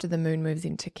thereafter the moon moves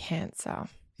into Cancer.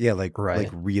 Yeah, like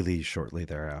really shortly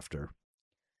thereafter.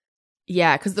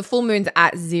 Yeah, because the full moon's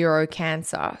at 0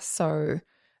 Cancer, so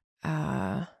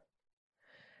I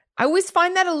always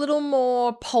find that a little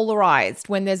more polarized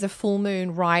when there's a full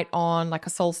moon right on like a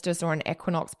solstice or an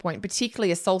equinox point,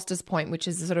 particularly a solstice point, which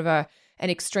is sort of an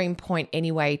extreme point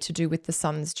anyway to do with the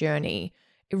sun's journey.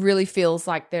 It really feels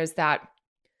like there's that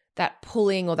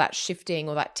pulling or that shifting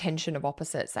or that tension of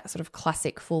opposites. That sort of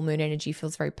classic full moon energy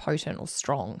feels very potent or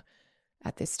strong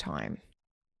at this time.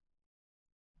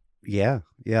 Yeah.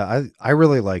 I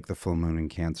really like the full moon in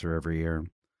Cancer every year.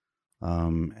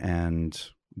 And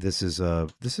this is a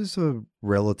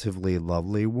relatively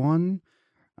lovely one.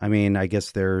 I mean, I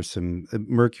guess there's some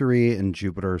Mercury and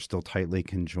Jupiter are still tightly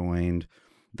conjoined,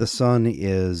 The sun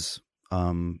is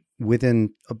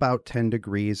within about 10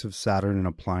 degrees of Saturn and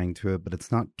applying to it, but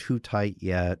it's not too tight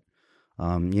yet.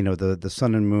 The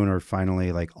sun and moon are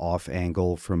finally like off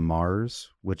angle from Mars,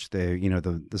 which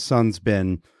the sun's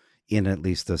been in at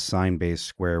least a sign-based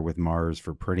square with Mars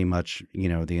for pretty much, pretty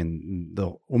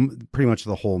much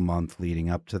the whole month leading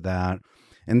up to that.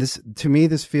 And this, to me,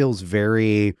 this feels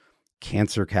very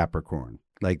Cancer Capricorn.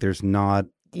 Like there's not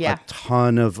a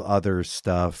ton of other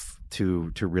stuff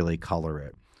to really color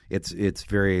it. It's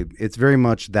very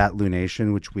much that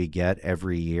lunation which we get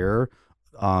every year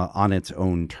on its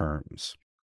own terms.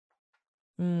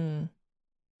 Mm.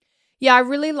 Yeah, I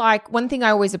really like, one thing I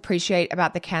always appreciate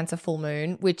about the Cancer full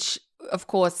moon, which of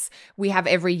course we have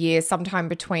every year sometime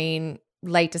between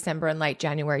late December and late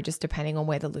January, just depending on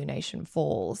where the lunation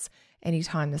falls,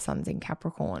 anytime the sun's in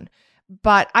Capricorn.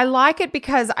 But I like it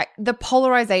because the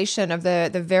polarization of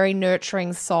the very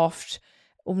nurturing, soft,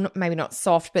 or maybe not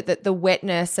soft, but the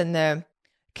wetness and the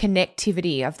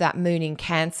connectivity of that moon in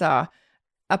Cancer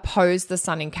oppose the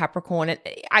sun in Capricorn.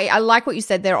 I like what you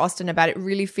said there, Austin, about it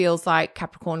really feels like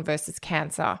Capricorn versus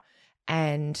Cancer,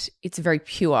 and it's very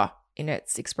pure in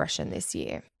its expression this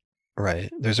year.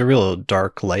 Right. There's a real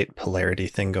dark light polarity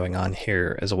thing going on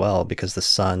here as well, because the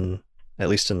sun, at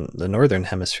least in the northern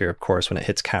hemisphere, of course, when it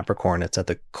hits Capricorn, it's at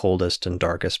the coldest and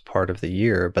darkest part of the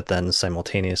year. But then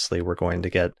simultaneously, we're going to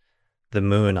get the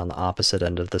moon on the opposite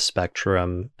end of the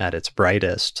spectrum at its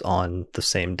brightest on the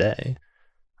same day,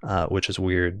 which is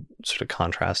weird sort of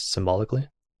contrast symbolically.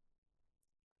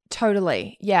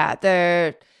 Totally. Yeah.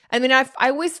 I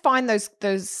always find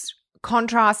those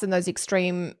contrasts and those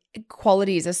extreme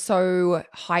qualities are so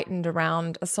heightened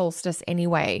around a solstice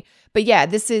anyway. But yeah,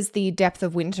 this is the depth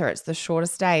of winter. It's the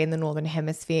shortest day in the northern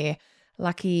hemisphere.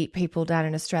 Lucky people down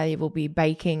in Australia will be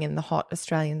baking in the hot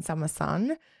Australian summer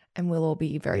sun, and we'll all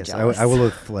be very jealous. I will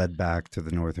have fled back to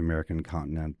the North American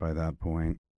continent by that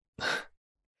point.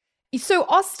 So,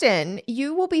 Austin,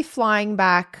 you will be flying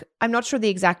back. I'm not sure the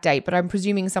exact date, but I'm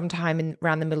presuming sometime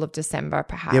around the middle of December,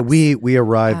 perhaps. Yeah, we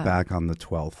arrive back on the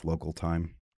 12th local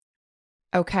time.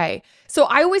 Okay. So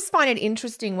I always find it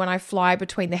interesting when I fly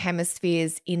between the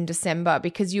hemispheres in December,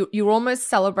 because you're almost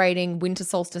celebrating winter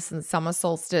solstice and summer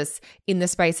solstice in the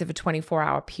space of a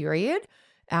 24-hour period.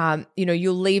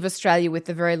 You'll leave Australia with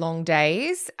the very long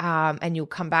days, and you'll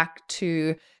come back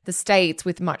to the States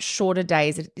with much shorter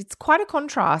days. It's quite a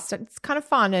contrast. It's kind of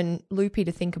fun and loopy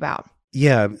to think about.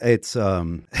 Yeah, it's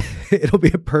it'll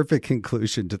be a perfect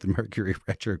conclusion to the Mercury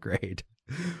retrograde.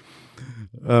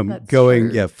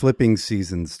 Flipping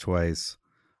seasons twice.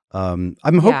 I'm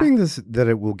hoping that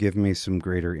it will give me some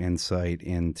greater insight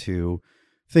into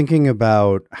thinking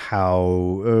about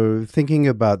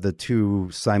the two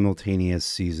simultaneous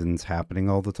seasons happening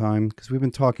all the time, because we've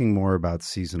been talking more about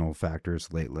seasonal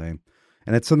factors lately.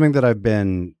 And it's something that I've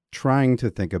been trying to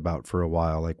think about for a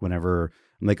while. Like whenever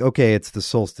I'm like, okay, it's the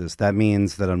solstice. That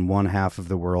means that on one half of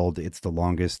the world, it's the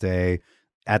longest day.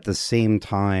 At the same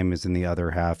time as in the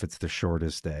other half, it's the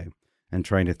shortest day. And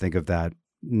trying to think of that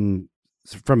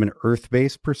from an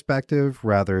Earth-based perspective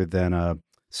rather than a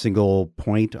single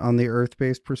point on the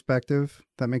Earth-based perspective.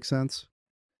 That makes sense?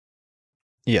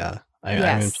 Yeah.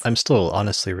 I'm still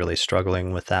honestly really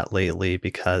struggling with that lately,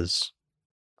 because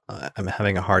I'm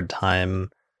having a hard time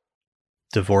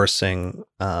divorcing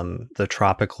the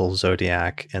tropical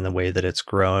zodiac and the way that it's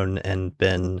grown and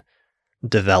been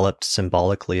developed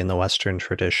symbolically in the Western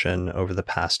tradition over the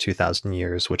past 2,000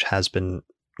 years, which has been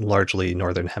largely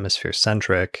Northern Hemisphere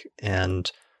centric. And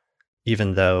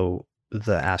even though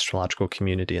the astrological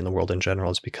community in the world in general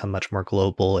has become much more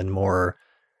global and more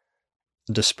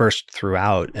dispersed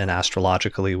throughout, and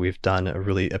astrologically we've done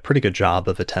a pretty good job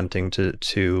of attempting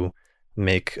to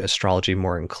make astrology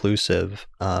more inclusive,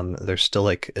 there's still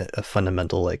like a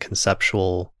fundamental like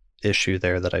conceptual issue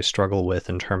there that I struggle with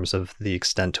in terms of the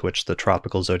extent to which the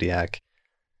tropical zodiac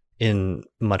in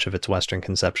much of its Western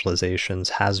conceptualizations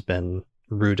has been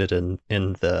rooted in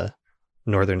the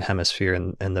Northern Hemisphere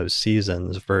and those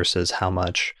seasons, versus how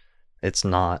much it's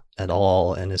not at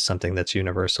all and is something that's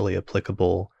universally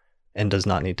applicable and does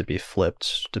not need to be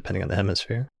flipped depending on the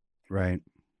hemisphere. Right.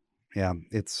 Yeah.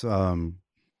 It's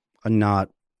a knot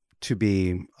to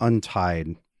be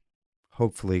untied,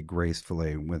 hopefully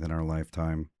gracefully within our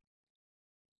lifetime.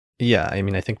 Yeah, I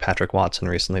mean, I think Patrick Watson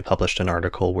recently published an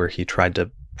article where he tried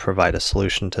to provide a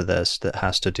solution to this that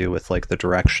has to do with like the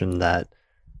direction that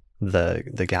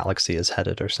the galaxy is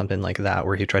headed or something like that,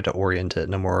 where he tried to orient it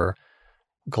in a more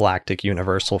galactic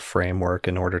universal framework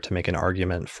in order to make an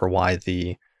argument for why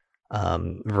the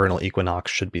vernal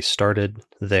equinox should be started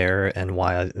there, and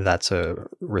why that's a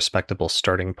respectable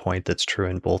starting point that's true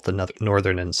in both the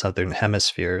northern and southern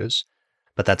hemispheres.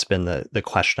 But that's been the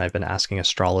question I've been asking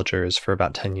astrologers for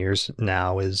about 10 years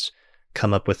now, is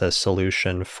come up with a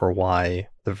solution for why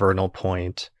the vernal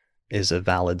point is a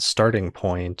valid starting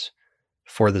point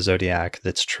for the zodiac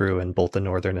that's true in both the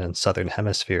northern and southern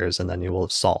hemispheres, and then you will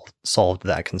have solved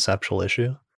that conceptual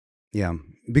issue. Yeah,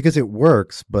 because it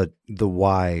works, but the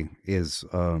why is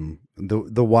the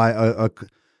why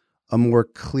a more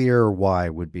clear why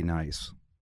would be nice.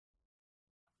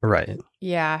 Right.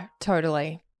 Yeah,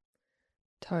 totally.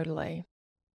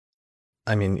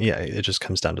 I mean, yeah, it just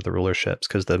comes down to the rulerships,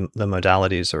 because the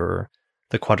modalities or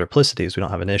the quadruplicities we don't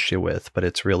have an issue with, but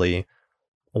it's really,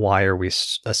 why are we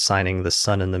assigning the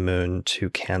sun and the moon to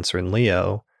Cancer and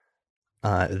Leo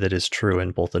that is true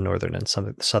in both the northern and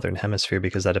southern hemisphere,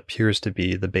 because that appears to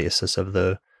be the basis of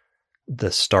the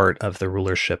start of the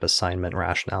rulership assignment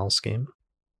rationale scheme.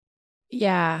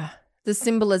 Yeah. The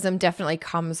symbolism definitely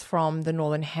comes from the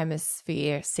northern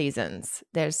hemisphere seasons.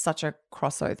 There's such a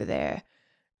crossover there.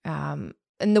 And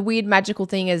the weird magical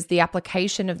thing is the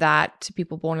application of that to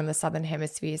people born in the southern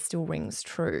hemisphere still rings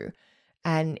true.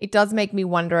 And it does make me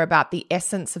wonder about the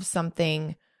essence of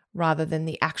something rather than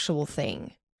the actual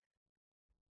thing.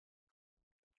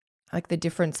 Like the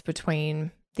difference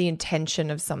between the intention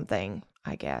of something,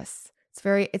 I guess. It's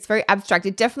very abstract.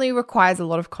 It definitely requires a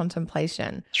lot of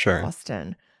contemplation. Sure.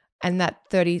 Austin. And that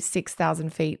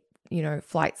 36,000 feet,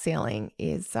 flight ceiling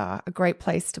is a great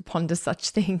place to ponder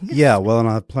such things. Yeah, well, and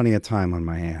I'll have plenty of time on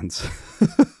my hands.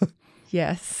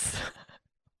 Yes.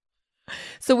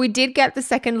 So we did get the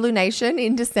second lunation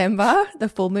in December, the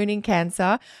full moon in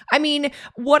Cancer. I mean,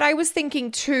 what I was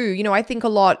thinking too, I think a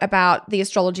lot about the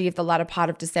astrology of the latter part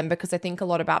of December, because I think a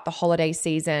lot about the holiday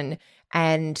season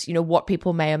and, what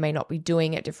people may or may not be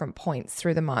doing at different points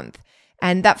through the month.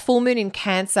 And that full moon in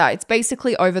Cancer, it's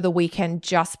basically over the weekend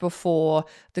just before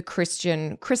the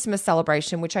Christian Christmas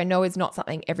celebration, which I know is not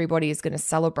something everybody is going to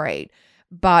celebrate.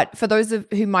 But for those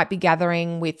who might be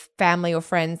gathering with family or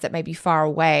friends that may be far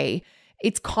away,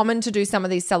 it's common to do some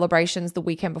of these celebrations the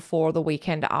weekend before or the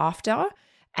weekend after.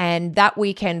 And that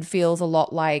weekend feels a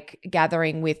lot like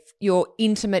gathering with your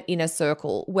intimate inner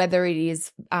circle, whether it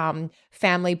is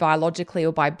family biologically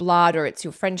or by blood, or it's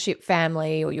your friendship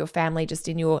family or your family just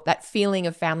in that feeling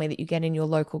of family that you get in your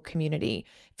local community.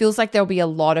 Feels like there'll be a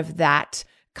lot of that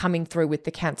coming through with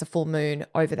the Cancer full moon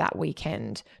over that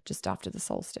weekend just after the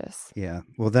solstice. Yeah,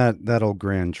 well, that'll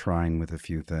grand trine with a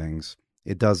few things.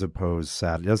 It does oppose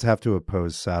Saturn. It does have to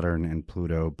oppose Saturn and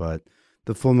Pluto, but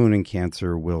the full moon in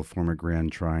Cancer will form a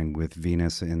grand trine with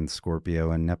Venus in Scorpio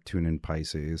and Neptune in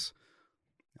Pisces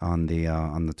on the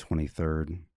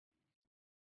 23rd.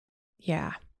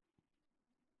 Yeah.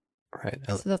 Right.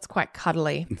 So that's quite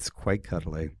cuddly. It's quite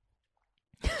cuddly.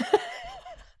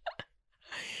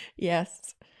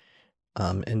 Yes.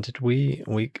 And did we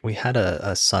had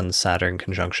a Sun Saturn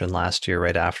conjunction last year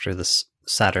right after this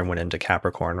Saturn went into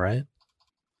Capricorn, right?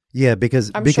 Yeah,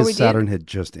 because sure Saturn had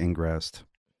just ingressed.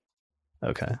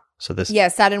 Okay. So this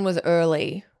Saturn was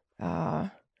early.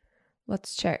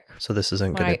 Let's check. So this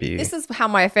isn't going to be... This is how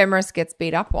my ephemeris gets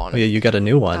beat up on. Oh, yeah, you got a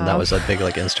new one. That was a big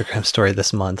Instagram story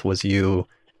this month. Was you...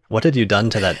 What had you done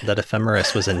to that? That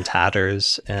ephemeris was in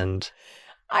tatters, and...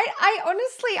 I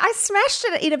honestly, I smashed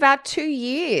it in about 2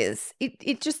 years.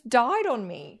 It just died on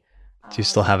me. Do you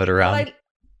still have it around?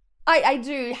 I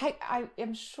do. I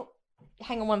am sure...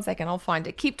 Hang on 1 second. I'll find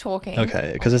it. Keep talking. Okay.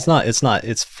 Because it's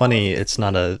funny. It's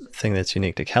not a thing that's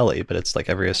unique to Kelly, but it's like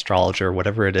every astrologer,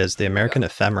 whatever it is, the American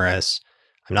ephemeris.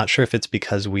 I'm not sure if it's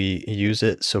because we use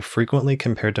it so frequently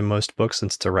compared to most books,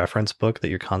 since it's a reference book that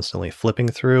you're constantly flipping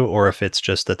through, or if it's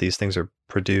just that these things are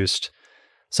produced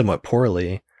somewhat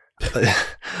poorly.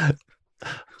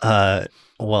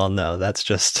 Well, no, that's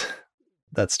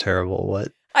terrible.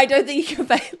 What? I don't think you can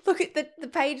look at the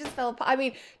pages fell apart. I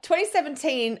mean,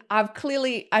 2017,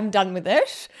 I'm done with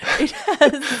it. It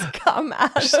has come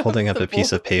out. Just holding up a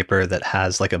piece of paper that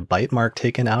has like a bite mark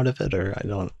taken out of it, or I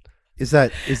don't. Is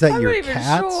that your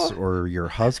cats or your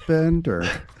husband or?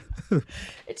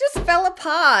 It just fell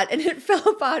apart, and it fell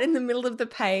apart in the middle of the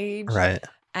page. Right.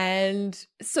 And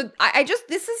so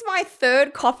this is my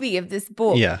third copy of this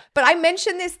book. Yeah. But I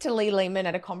mentioned this to Lee Lehman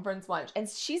at a conference once, and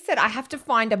she said I have to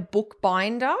find a book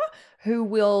binder who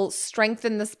will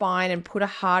strengthen the spine and put a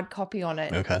hard copy on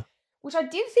it. Okay. Which I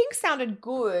did think sounded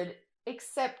good,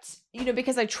 except,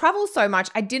 because I travel so much,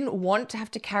 I didn't want to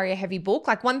have to carry a heavy book.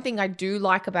 Like, one thing I do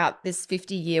like about this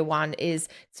 50-year one is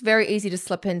it's very easy to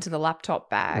slip into the laptop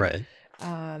bag. Right.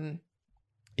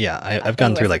 Yeah, I've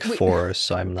gone through Anyways, like 4,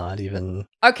 so I'm not even.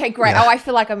 Okay, great. Yeah. Oh, I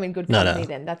feel like I'm in good No, company no.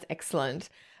 then. That's excellent.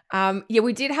 Yeah,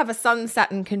 we did have a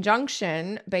Sun-Saturn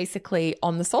conjunction basically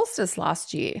on the solstice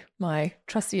last year, my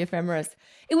trusty ephemeris.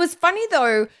 It was funny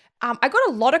though. I got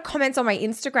a lot of comments on my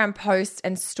Instagram post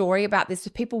and story about this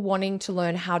with people wanting to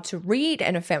learn how to read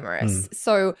an ephemeris.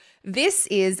 So this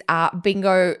is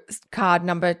bingo card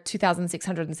number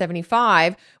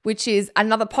 2675, which is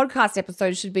another podcast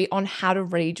episode should be on how to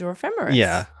read your ephemeris.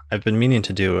 Yeah, I've been meaning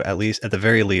to do at the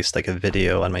very least, like a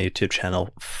video on my YouTube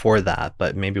channel for that,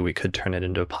 but maybe we could turn it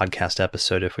into a podcast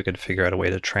episode if we could figure out a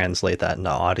way to translate that into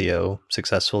audio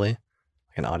successfully,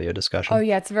 like an audio discussion. Oh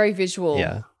yeah, it's very visual.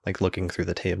 Yeah, like looking through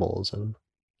the tables and.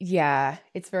 Yeah,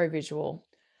 it's very visual.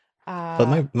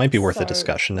 But might be worth a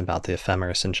discussion about the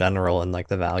ephemeris in general and like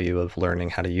the value of learning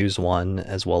how to use one,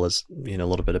 as well as, a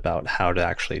little bit about how to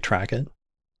actually track it.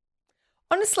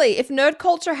 Honestly, if nerd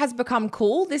culture has become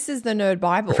cool, this is the Nerd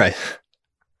Bible. Right.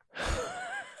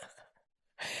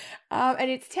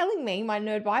 And it's telling me, my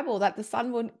Nerd Bible, that the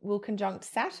Sun will conjunct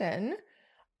Saturn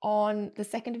on the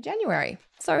 2nd of January.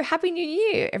 So happy New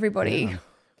Year, everybody. Yeah.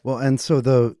 Well, and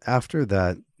so after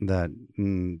that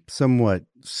somewhat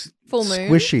Full moon.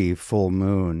 squishy full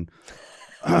moon,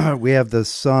 we have the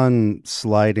Sun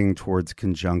sliding towards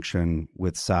conjunction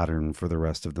with Saturn for the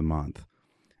rest of the month.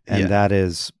 And that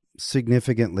is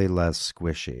significantly less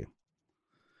squishy.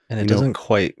 And it doesn't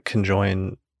quite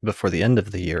conjoin before the end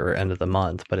of the year or end of the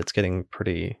month, but it's getting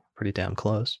pretty damn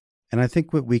close. And I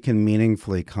think we can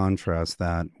meaningfully contrast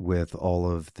that with all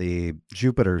of the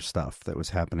Jupiter stuff that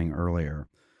was happening earlier.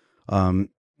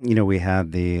 We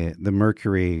had the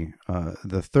Mercury,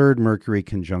 the third Mercury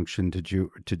conjunction to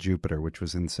Jupiter, which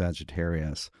was in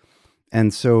Sagittarius.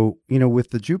 And so,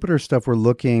 with the Jupiter stuff, we're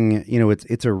looking,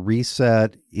 it's a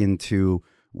reset into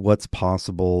what's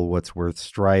possible, what's worth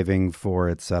striving for,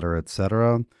 et cetera, et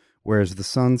cetera. Whereas the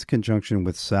Sun's conjunction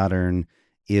with Saturn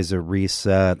is a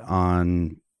reset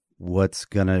on what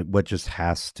just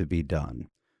has to be done,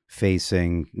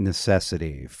 facing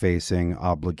necessity, facing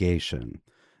obligation.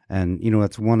 And,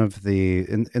 it's one of the,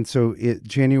 and so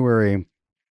January,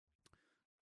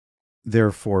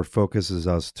 therefore, focuses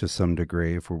us to some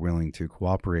degree, if we're willing to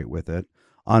cooperate with it,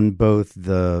 on both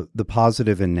the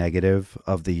positive and negative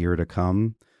of the year to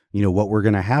come, what we're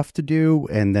going to have to do,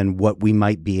 and then what we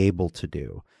might be able to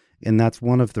do. And that's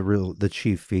one of the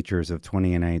chief features of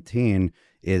 2019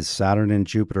 is Saturn and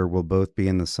Jupiter will both be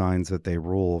in the signs that they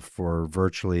rule for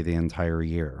virtually the entire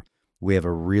year. We have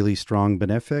a really strong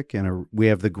benefic, and we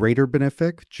have the greater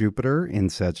benefic, Jupiter in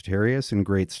Sagittarius in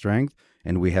great strength,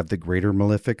 and we have the greater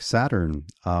malefic Saturn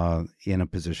in a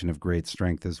position of great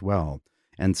strength as well.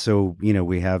 And so,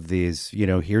 we have these,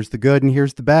 here's the good and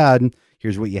here's the bad.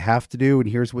 Here's what you have to do and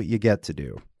here's what you get to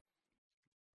do.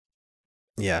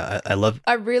 Yeah,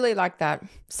 I really like that.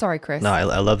 Sorry, Chris. No,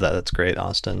 I love that. That's great,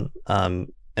 Austin.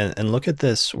 And look at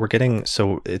this. We're getting,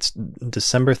 so it's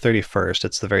December 31st.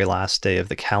 It's the very last day of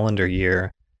the calendar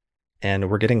year.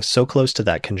 And we're getting so close to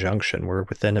that conjunction. We're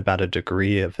within about a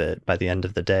degree of it by the end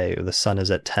of the day. The Sun is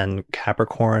at 10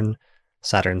 Capricorn.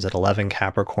 Saturn's at 11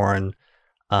 Capricorn.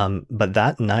 But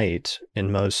that night,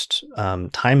 in most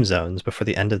time zones, before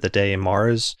the end of the day,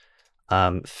 Mars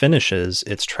finishes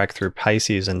its trek through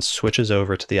Pisces and switches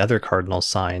over to the other cardinal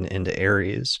sign into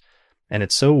Aries. And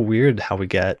it's so weird how we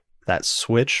get that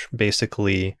switch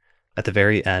basically at the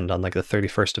very end on like the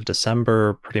 31st of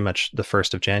December, pretty much the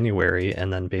 1st of January.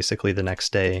 And then basically the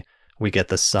next day, we get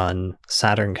the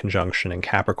Sun-Saturn conjunction in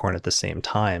Capricorn at the same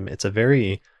time. It's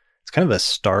kind of a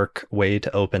stark way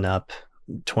to open up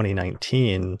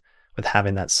 2019 with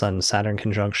having that Sun-Saturn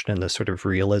conjunction and the sort of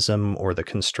realism or the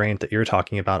constraint that you're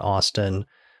talking about, Austin,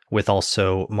 with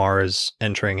also Mars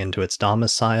entering into its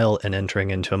domicile and entering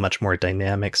into a much more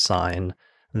dynamic sign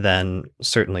than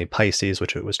certainly Pisces,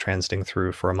 which it was transiting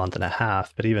through for a month and a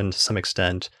half, but even to some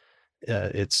extent,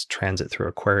 its transit through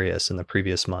Aquarius in the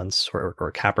previous months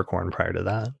or Capricorn prior to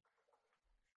that.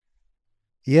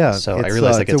 Yeah. So I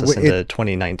realize that gets us into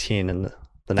 2019 and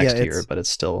the next year, but it's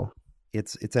still...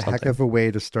 It's a heck of a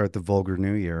way to start the vulgar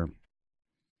New Year.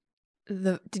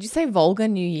 Did you say vulgar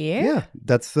New Year? Yeah,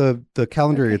 that's the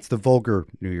calendar. Okay. It's the vulgar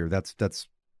New Year. That's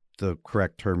the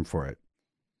correct term for it.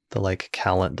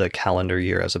 The calendar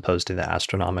year as opposed to the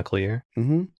astronomical year.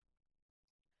 Mm-hmm.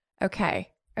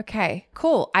 Okay,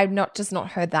 cool. I've not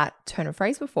heard that turn of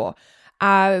phrase before.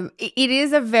 It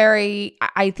is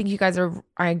I think you guys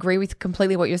I agree with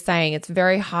completely what you're saying. It's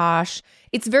very harsh.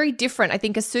 It's very different. I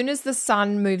think as soon as the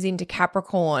Sun moves into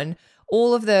Capricorn,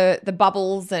 all of the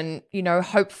bubbles and,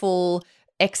 hopeful,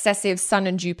 excessive Sun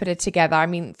and Jupiter together. I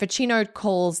mean, Ficino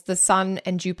calls the Sun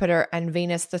and Jupiter and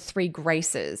Venus the three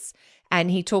graces. And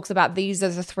he talks about these are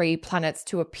the 3 planets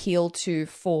to appeal to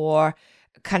for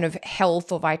kind of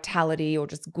health or vitality or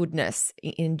just goodness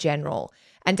in general.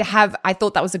 And to have, I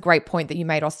thought that was a great point that you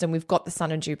made, Austin. We've got the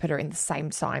Sun and Jupiter in the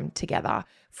same sign together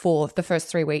for the first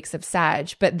 3 weeks of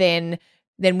Sag, but then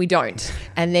we don't.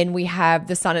 And then we have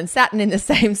the Sun and Saturn in the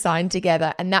same sign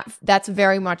together. And that's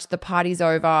very much the party's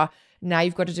over. Now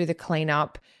you've got to do the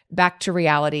cleanup, back to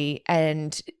reality.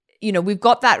 And, we've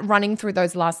got that running through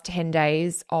those last 10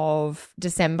 days of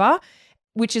December,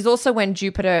 which is also when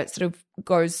Jupiter sort of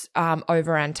goes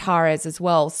over Antares as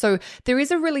well. So there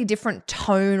is a really different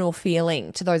tone or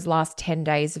feeling to those last 10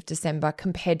 days of December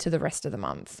compared to the rest of the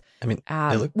month. I mean,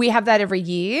 we have that every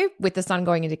year with the Sun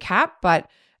going into Cap, but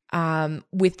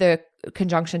with the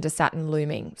conjunction to Saturn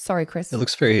looming. Sorry, Chris. It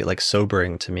looks very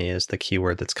sobering to me is the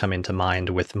keyword that's coming to mind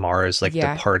with Mars,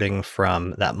 departing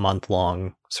from that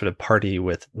month-long sort of party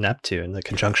with Neptune, the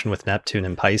conjunction with Neptune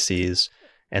in Pisces.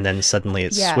 And then suddenly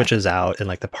it switches out and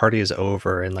the party is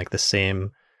over and the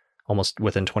same, almost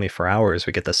within 24 hours,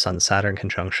 we get the Sun-Saturn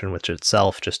conjunction, which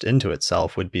itself, just into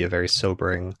itself, would be a very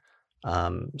sobering,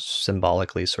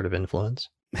 symbolically sort of influence.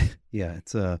 Yeah,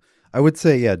 I would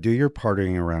say, do your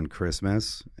partying around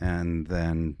Christmas and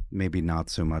then maybe not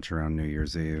so much around New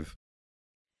Year's Eve.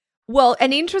 Well,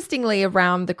 and interestingly,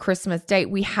 around the Christmas date,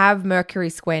 we have Mercury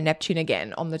square Neptune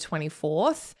again on the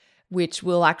 24th. Which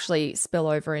will actually spill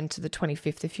over into the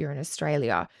 25th if you're in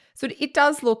Australia. So it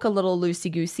does look a little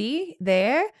loosey-goosey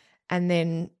there. And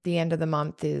then the end of the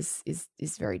month is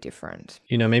very different.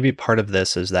 Maybe part of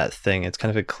this is that thing. It's kind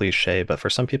of a cliche, but for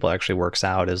some people it actually works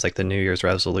out as the New Year's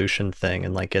resolution thing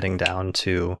and getting down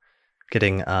to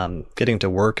getting to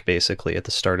work basically at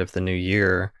the start of the new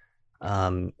year.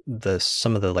 Some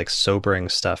of the sobering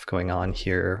stuff going on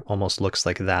here almost looks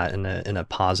like that in a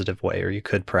positive way, or you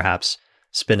could perhaps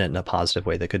spin it in a positive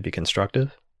way that could be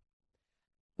constructive.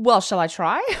 Well, shall I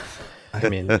try? I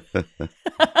mean,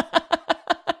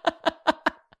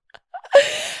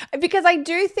 because I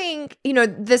do think,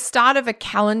 the start of a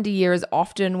calendar year is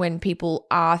often when people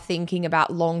are thinking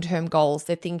about long-term goals.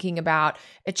 They're thinking about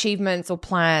achievements or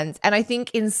plans. And I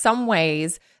think in some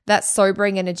ways that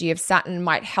sobering energy of Saturn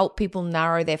might help people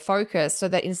narrow their focus so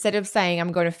that instead of saying,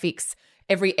 I'm going to fix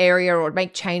every area or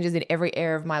make changes in every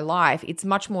area of my life, it's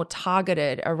much more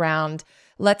targeted around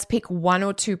let's pick 1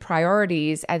 or 2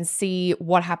 priorities and see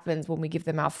what happens when we give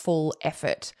them our full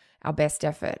effort, our best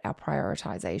effort, our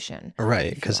prioritization.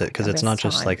 Right, because it's not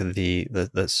just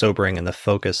the sobering and the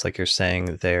focus, like you're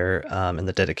saying there, and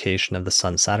the dedication of the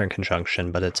Sun-Saturn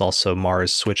conjunction, but it's also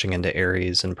Mars switching into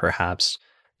Aries and perhaps,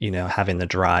 having the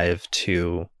drive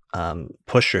to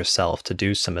push yourself to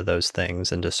do some of those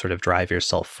things and to sort of drive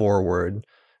yourself forward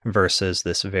versus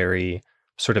this very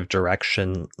sort of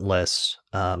directionless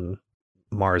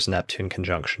Mars-Neptune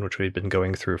conjunction, which we've been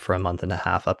going through for a month and a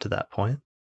half up to that point.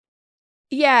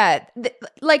 Yeah,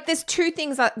 there's 2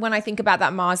 things when I think about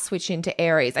that Mars switch into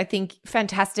Aries. I think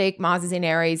fantastic, Mars is in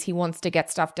Aries. He wants to get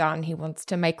stuff done. He wants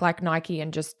to make like Nike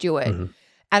and just do it. Mm-hmm.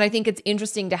 And I think it's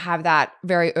interesting to have that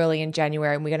very early in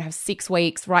January, and we're going to have 6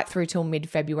 weeks right through till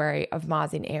mid-February of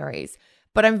Mars in Aries.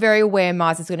 But I'm very aware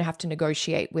Mars is going to have to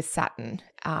negotiate with Saturn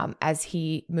as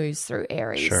he moves through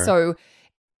Aries. Sure. So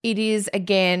it is,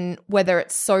 again, whether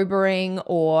it's sobering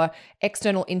or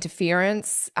external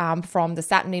interference from the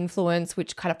Saturn influence,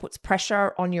 which kind of puts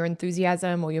pressure on your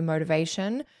enthusiasm or your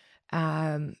motivation.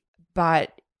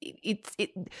 But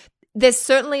there's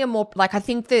certainly a more, I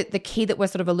think that the key that we're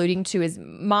sort of alluding to is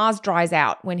Mars dries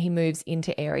out when he moves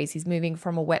into Aries. He's moving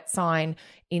from a wet sign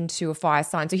into a fire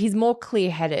sign. So he's more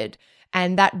clear-headed,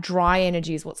 and that dry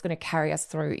energy is what's going to carry us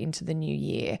through into the new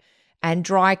year. And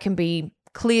dry can be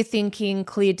clear thinking,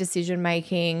 clear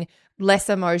decision-making, less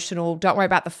emotional, don't worry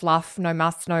about the fluff, no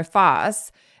muss, no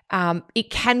fuss. It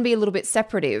can be a little bit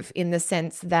separative in the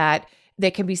sense that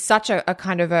there can be such a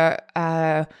kind of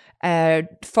a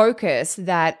focus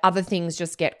that other things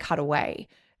just get cut away.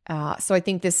 So I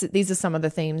think these are some of the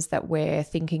themes that we're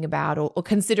thinking about or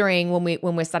considering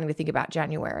when we're starting to think about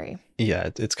January.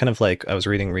 Yeah, it's kind of like I was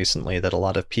reading recently that a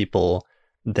lot of people,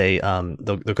 they'll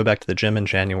go back to the gym in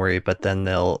January, but then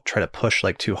they'll try to push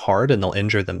too hard and they'll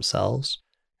injure themselves.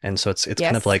 And so it's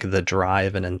kind of like the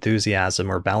drive and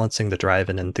enthusiasm, or balancing the drive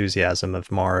and enthusiasm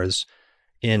of Mars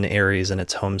in Aries in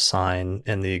its home sign,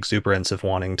 and the exuberance of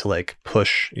wanting to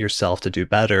push yourself to do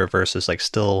better versus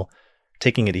still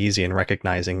taking it easy and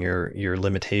recognizing your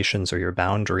limitations or your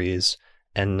boundaries,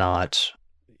 and not,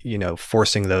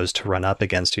 forcing those to run up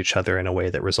against each other in a way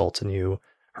that results in you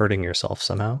hurting yourself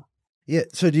somehow. Yeah.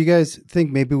 So do you guys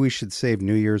think maybe we should save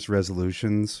New Year's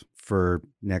resolutions for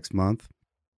next month?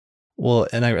 Well,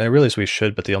 and I realize we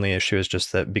should, but the only issue is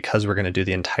just that because we're going to do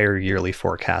the entire yearly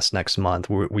forecast next month,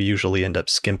 we usually end up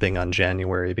skimping on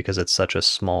January because it's such a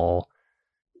small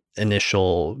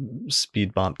initial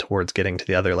speed bump towards getting to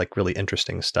the other like really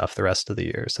interesting stuff the rest of the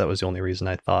year. So that was the only reason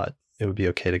I thought it would be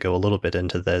okay to go a little bit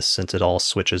into this since it all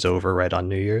switches over right on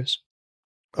New Year's.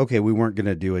 Okay, we weren't going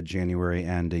to do a January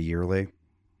and a yearly.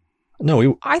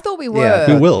 No, I thought we were. Yeah,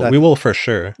 we will. We will for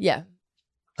sure. Yeah.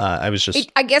 I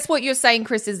guess what you're saying,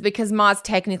 Chris, is because Mars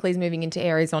technically is moving into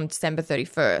Aries on December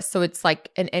 31st. So it's like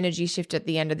an energy shift at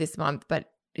the end of this month, but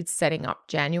it's setting up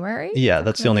January. Yeah,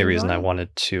 that's the only reason I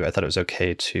thought it was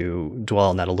okay to dwell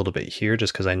on that a little bit here,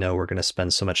 just because I know we're going to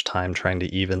spend so much time trying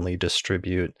to evenly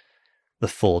distribute the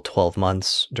full 12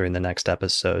 months during the next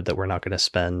episode that we're not going to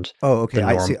spend. Oh, okay.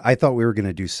 I see. I thought we were going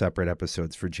to do separate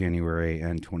episodes for January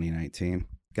and 2019.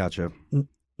 Gotcha.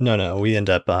 No. We end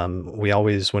up, when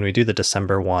we do the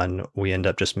December one, we end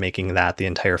up just making that the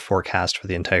entire forecast for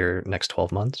the entire next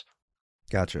 12 months.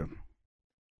 Gotcha.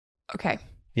 Okay.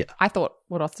 Yeah. I thought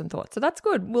what Austin thought. So that's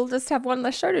good. We'll just have one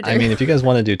less show to do. I mean, if you guys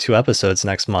want to do 2 episodes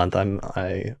next month,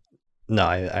 I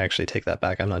actually take that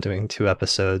back. I'm not doing 2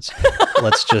 episodes.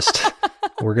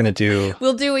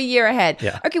 We'll do a year ahead.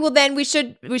 Yeah. Okay, well then we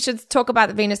should talk about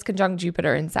the Venus conjunct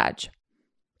Jupiter in Sag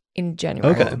in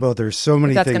January. Okay. Well, there's so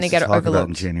many things to talk overlooked about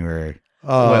in January.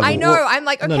 I know. I'm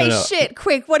like, okay, no. shit,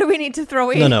 quick. What do we need to throw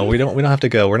in? No, we don't have to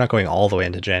go. We're not going all the way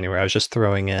into January. I was just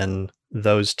throwing in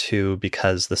those 2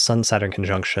 because the Sun-Saturn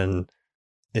conjunction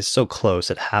is so close.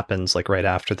 It happens like right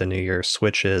after the New Year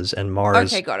switches and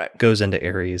Mars goes into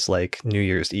Aries like New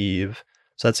Year's Eve.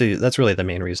 So that's really the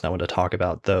main reason I want to talk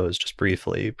about those just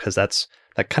briefly, because that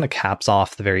kind of caps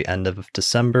off the very end of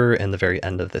December and the very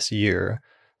end of this year.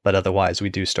 But otherwise, we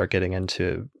do start getting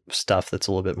into stuff that's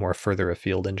a little bit more further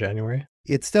afield in January.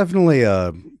 It's definitely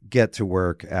a get to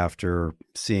work after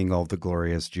seeing all the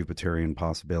glorious Jupiterian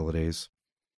possibilities.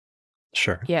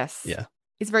 Sure. Yes. Yeah.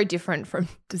 It's very different from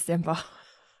December.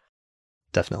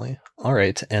 Definitely. All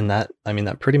right. And that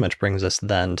pretty much brings us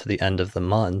then to the end of the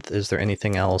month. Is there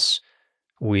anything else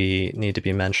we need to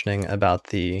be mentioning about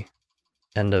the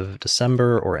end of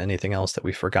December or anything else that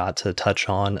we forgot to touch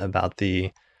on about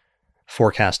the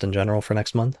forecast in general for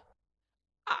next month?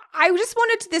 I just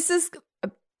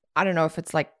I don't know if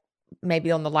it's like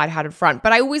maybe on the lighthearted front,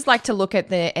 but I always like to look at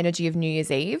the energy of New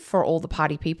Year's Eve for all the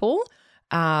party people.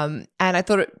 And I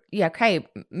thought,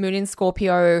 moon in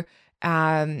Scorpio,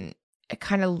 kind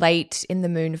of late in the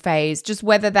moon phase, just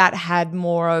whether that had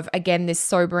more of, again, this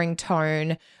sobering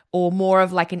tone or more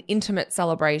of like an intimate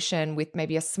celebration with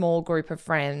maybe a small group of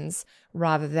friends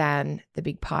rather than the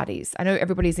big parties. I know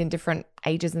everybody's in different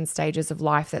ages and stages of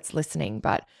life that's listening,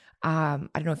 but I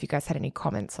don't know if you guys had any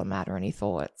comments on that or any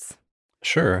thoughts.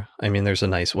 Sure. I mean, there's a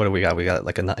nice, what do we got? We got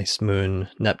like a nice moon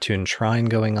Neptune trine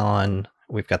going on.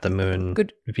 We've got the moon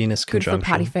Venus conjunction. Good for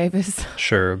party favors.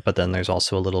 Sure. But then there's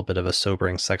also a little bit of a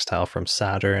sobering sextile from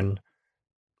Saturn.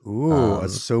 Ooh, a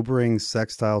sobering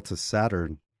sextile to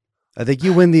Saturn. I think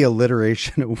you win the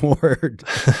alliteration award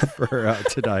for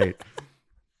tonight.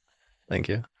 Thank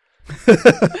you.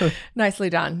 Nicely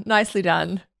done.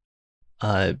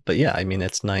 But yeah, I mean,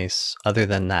 it's nice. Other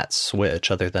than that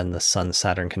switch, other than the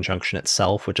Sun-Saturn conjunction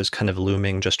itself, which is kind of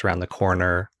looming just around the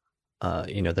corner,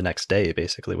 the next day,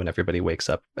 basically, when everybody wakes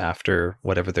up after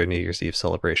whatever their New Year's Eve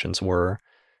celebrations were.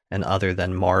 And other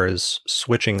than Mars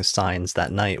switching signs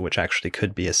that night, which actually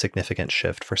could be a significant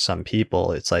shift for some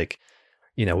people, it's like,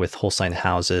 with whole sign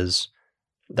houses,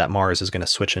 that Mars is going to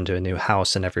switch into a new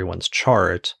house in everyone's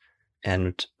chart.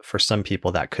 And for some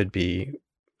people, that could be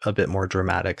a bit more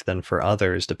dramatic than for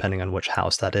others, depending on which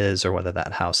house that is or whether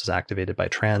that house is activated by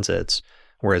transits.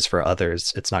 Whereas for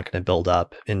others, it's not going to build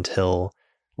up until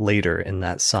later in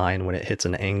that sign when it hits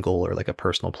an angle or like a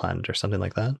personal planet or something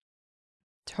like that.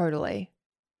 Totally.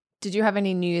 Did you have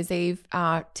any New Year's Eve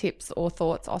tips or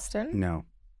thoughts, Austin? No.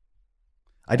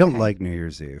 I don't like New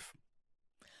Year's Eve.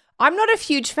 I'm not a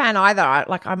huge fan either.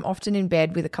 I'm often in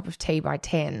bed with a cup of tea by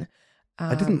 10.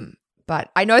 I didn't.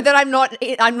 But I know that I'm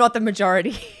not the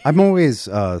majority. I'm always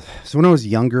so when I was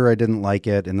younger, I didn't like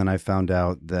it, and then I found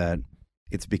out that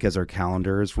it's because our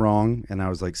calendar is wrong, and I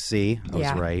was like, "See, I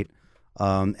was right."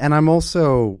 And I'm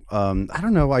also I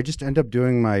don't know. I just end up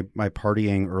doing my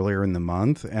partying earlier in the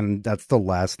month, and that's the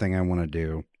last thing I want to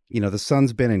do. The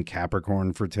sun's been in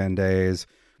Capricorn for 10 days.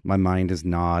 My mind is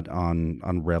not on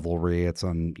revelry. It's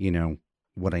on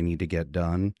what I need to get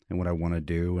done and what I want to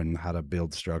do and how to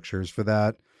build structures for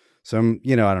that. So I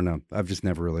don't know. I've just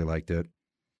never really liked it.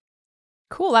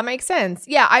 Cool. That makes sense.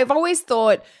 Yeah. I've always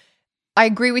thought I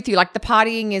agree with you. Like the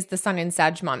partying is the Sun in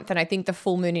Sag month. And I think the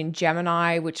full moon in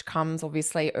Gemini, which comes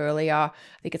obviously earlier, I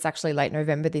think it's actually late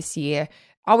November this year.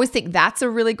 I always think that's a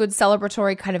really good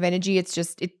celebratory kind of energy. It's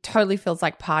just, it totally feels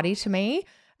like party to me.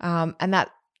 And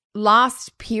that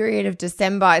last period of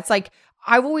December, it's like,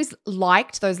 I've always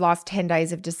liked those last 10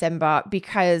 days of December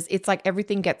because it's like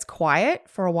everything gets quiet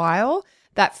for a while.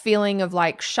 That feeling of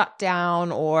like shut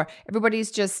down, or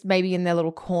everybody's just maybe in their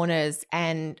little corners.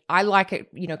 And I like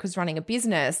it, because running a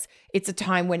business, it's a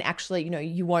time when actually,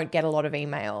 you won't get a lot of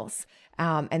emails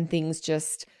and things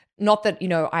just, not that,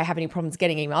 I have any problems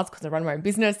getting emails because I run my own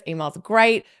business. Emails are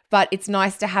great, but it's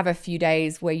nice to have a few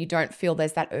days where you don't feel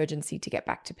there's that urgency to get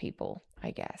back to people,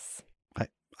 I guess.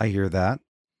 I hear that.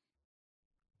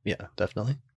 Yeah,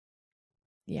 definitely.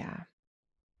 Yeah.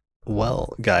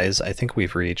 Well, guys, I think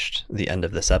we've reached the end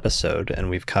of this episode,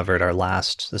 and we've covered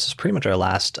this is pretty much our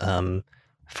last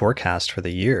forecast for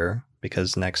the year,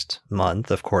 because next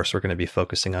month, of course, we're going to be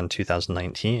focusing on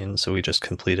 2019. So we just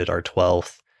completed our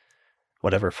 12th,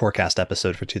 forecast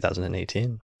episode for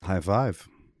 2018. High five.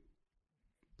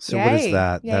 So Yay. what is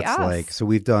that? Yay, That's us. like, so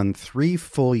we've done 3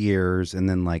 full years and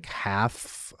then like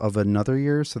half of another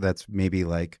year. So that's maybe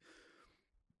like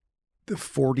the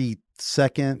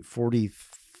 42nd,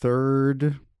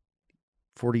 43rd,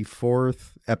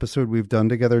 44th episode we've done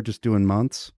together, just doing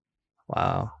months.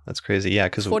 Wow, that's crazy. Yeah,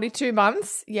 because 42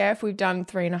 months. Yeah, if we've done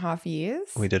 3.5 years.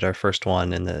 we did our first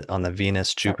one on the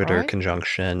Venus-Jupiter right?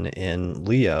 conjunction in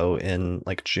Leo in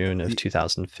like June of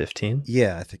 2015.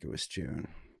 Yeah, I think it was June.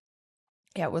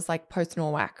 Yeah, it was like post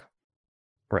Norwalk.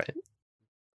 Right.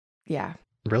 Yeah.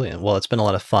 Brilliant. Well, it's been a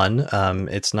lot of fun.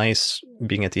 It's nice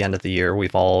being at the end of the year.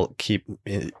 We've all keep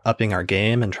upping our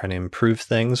game and trying to improve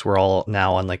things. We're all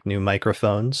now on like new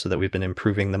microphones, so that we've been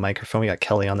improving the microphone. We got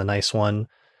Kelly on the nice one.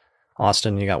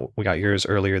 Austin, we got yours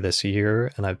earlier this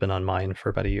year, and I've been on mine for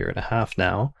about 1.5 years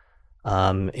now.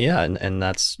 And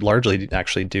that's largely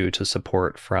actually due to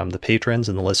support from the patrons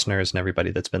and the listeners and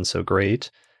everybody that's been so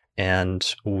great.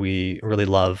 And we really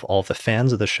love all of the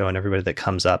fans of the show and everybody that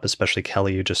comes up, especially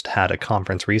Kelly. You just had a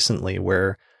conference recently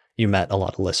where you met a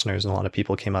lot of listeners and a lot of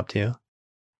people came up to you.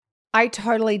 I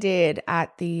totally did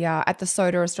at the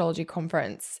Soda Astrology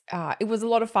conference. It was a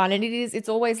lot of fun, and it's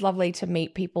always lovely to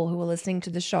meet people who are listening to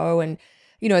the show, and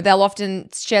they'll often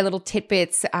share little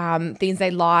tidbits, things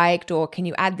they liked, or can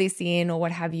you add this in, or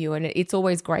what have you. And it's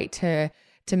always great to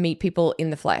meet people in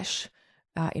the flesh,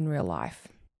 in real life.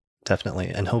 Definitely.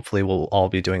 And hopefully we'll all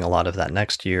be doing a lot of that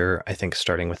next year, I think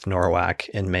starting with NORWAC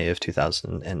in May of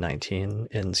 2019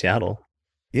 in Seattle.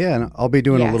 Yeah, and I'll be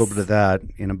doing a little Yes. bit of that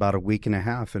in about 1.5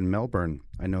 weeks in Melbourne.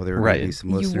 I know there are going to be some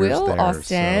listeners You will, there.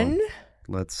 Austin.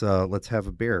 So let's have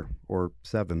a beer or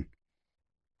 7.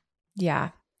 Yeah,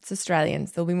 it's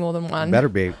Australians. There'll be more than one. Better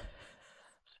be.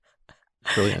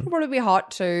 Brilliant. It'll probably be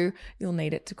hot too. You'll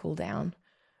need it to cool down.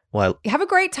 Well, Have a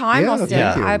great time, Yeah, Austin.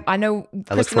 thank you. I know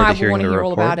I look Chris and I forward to will want to hearing the hear all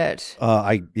report. about it.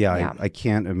 I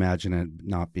can't imagine it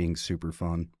not being super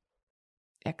fun.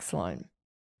 Excellent.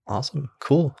 awesome.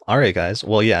 Cool. All right, guys.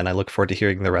 Well, yeah, and I look forward to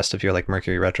hearing the rest of your like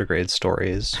Mercury retrograde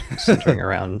stories centering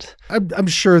around. I'm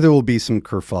sure there will be some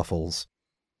kerfuffles.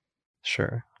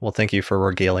 Sure. Well, thank you for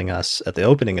regaling us at the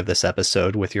opening of this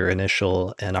episode with your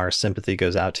initial, and our sympathy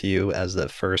goes out to you as the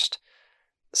first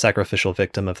sacrificial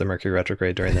victim of the Mercury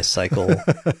retrograde during this cycle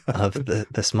of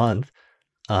this month.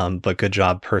 But good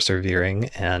job persevering,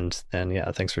 and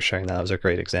yeah, thanks for sharing that. That was a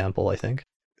great example, I think.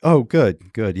 Oh, good.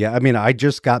 Yeah, I mean, I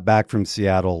just got back from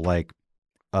Seattle like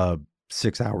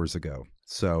 6 hours ago,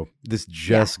 so this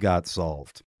just got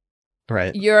solved.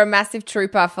 Right. You're a massive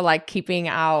trooper for like keeping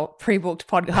our pre-booked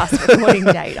podcast recording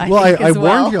date. I Well, think I as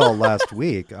well. warned y'all last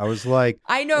week. I was like,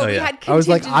 I know Oh, we yeah. had I was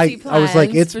contingency like,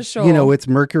 plans it's for sure. it's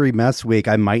Mercury mess week.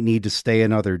 I might need to stay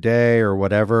another day or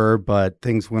whatever, but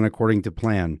things went according to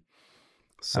plan.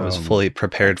 So I was fully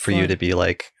prepared for you Excellent. to be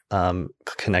like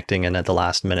connecting in at the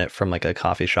last minute from like a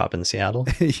coffee shop in Seattle.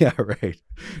 yeah, right.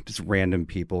 Just random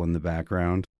people in the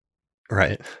background.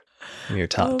 Right. And you're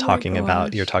Oh my talking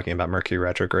about gosh. Mercury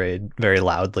retrograde very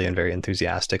loudly and very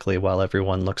enthusiastically while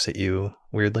everyone looks at you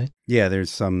weirdly. Yeah,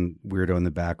 there's some weirdo in the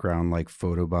background like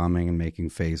photobombing and making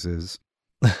faces.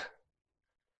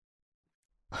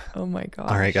 Oh my god.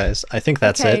 All right, guys. I think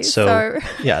that's Okay, it. So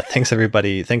yeah, thanks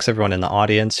everybody. Thanks everyone in the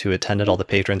audience who attended, all the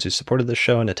patrons who supported the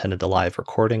show and attended the live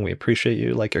recording. We appreciate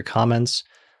you. Like your comments.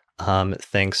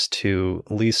 Thanks to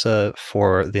Lisa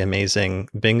for the amazing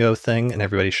bingo thing, and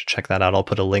everybody should check that out. I'll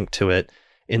put a link to it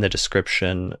in the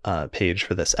description page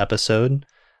for this episode,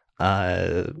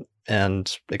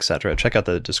 and etc. Check out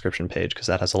the description page because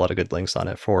that has a lot of good links on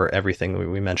it for everything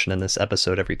we mention in this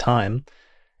episode every time.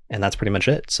 And that's pretty much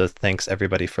it. So thanks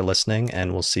everybody for listening,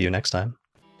 and we'll see you next time.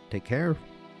 Take care.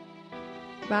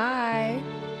 Bye.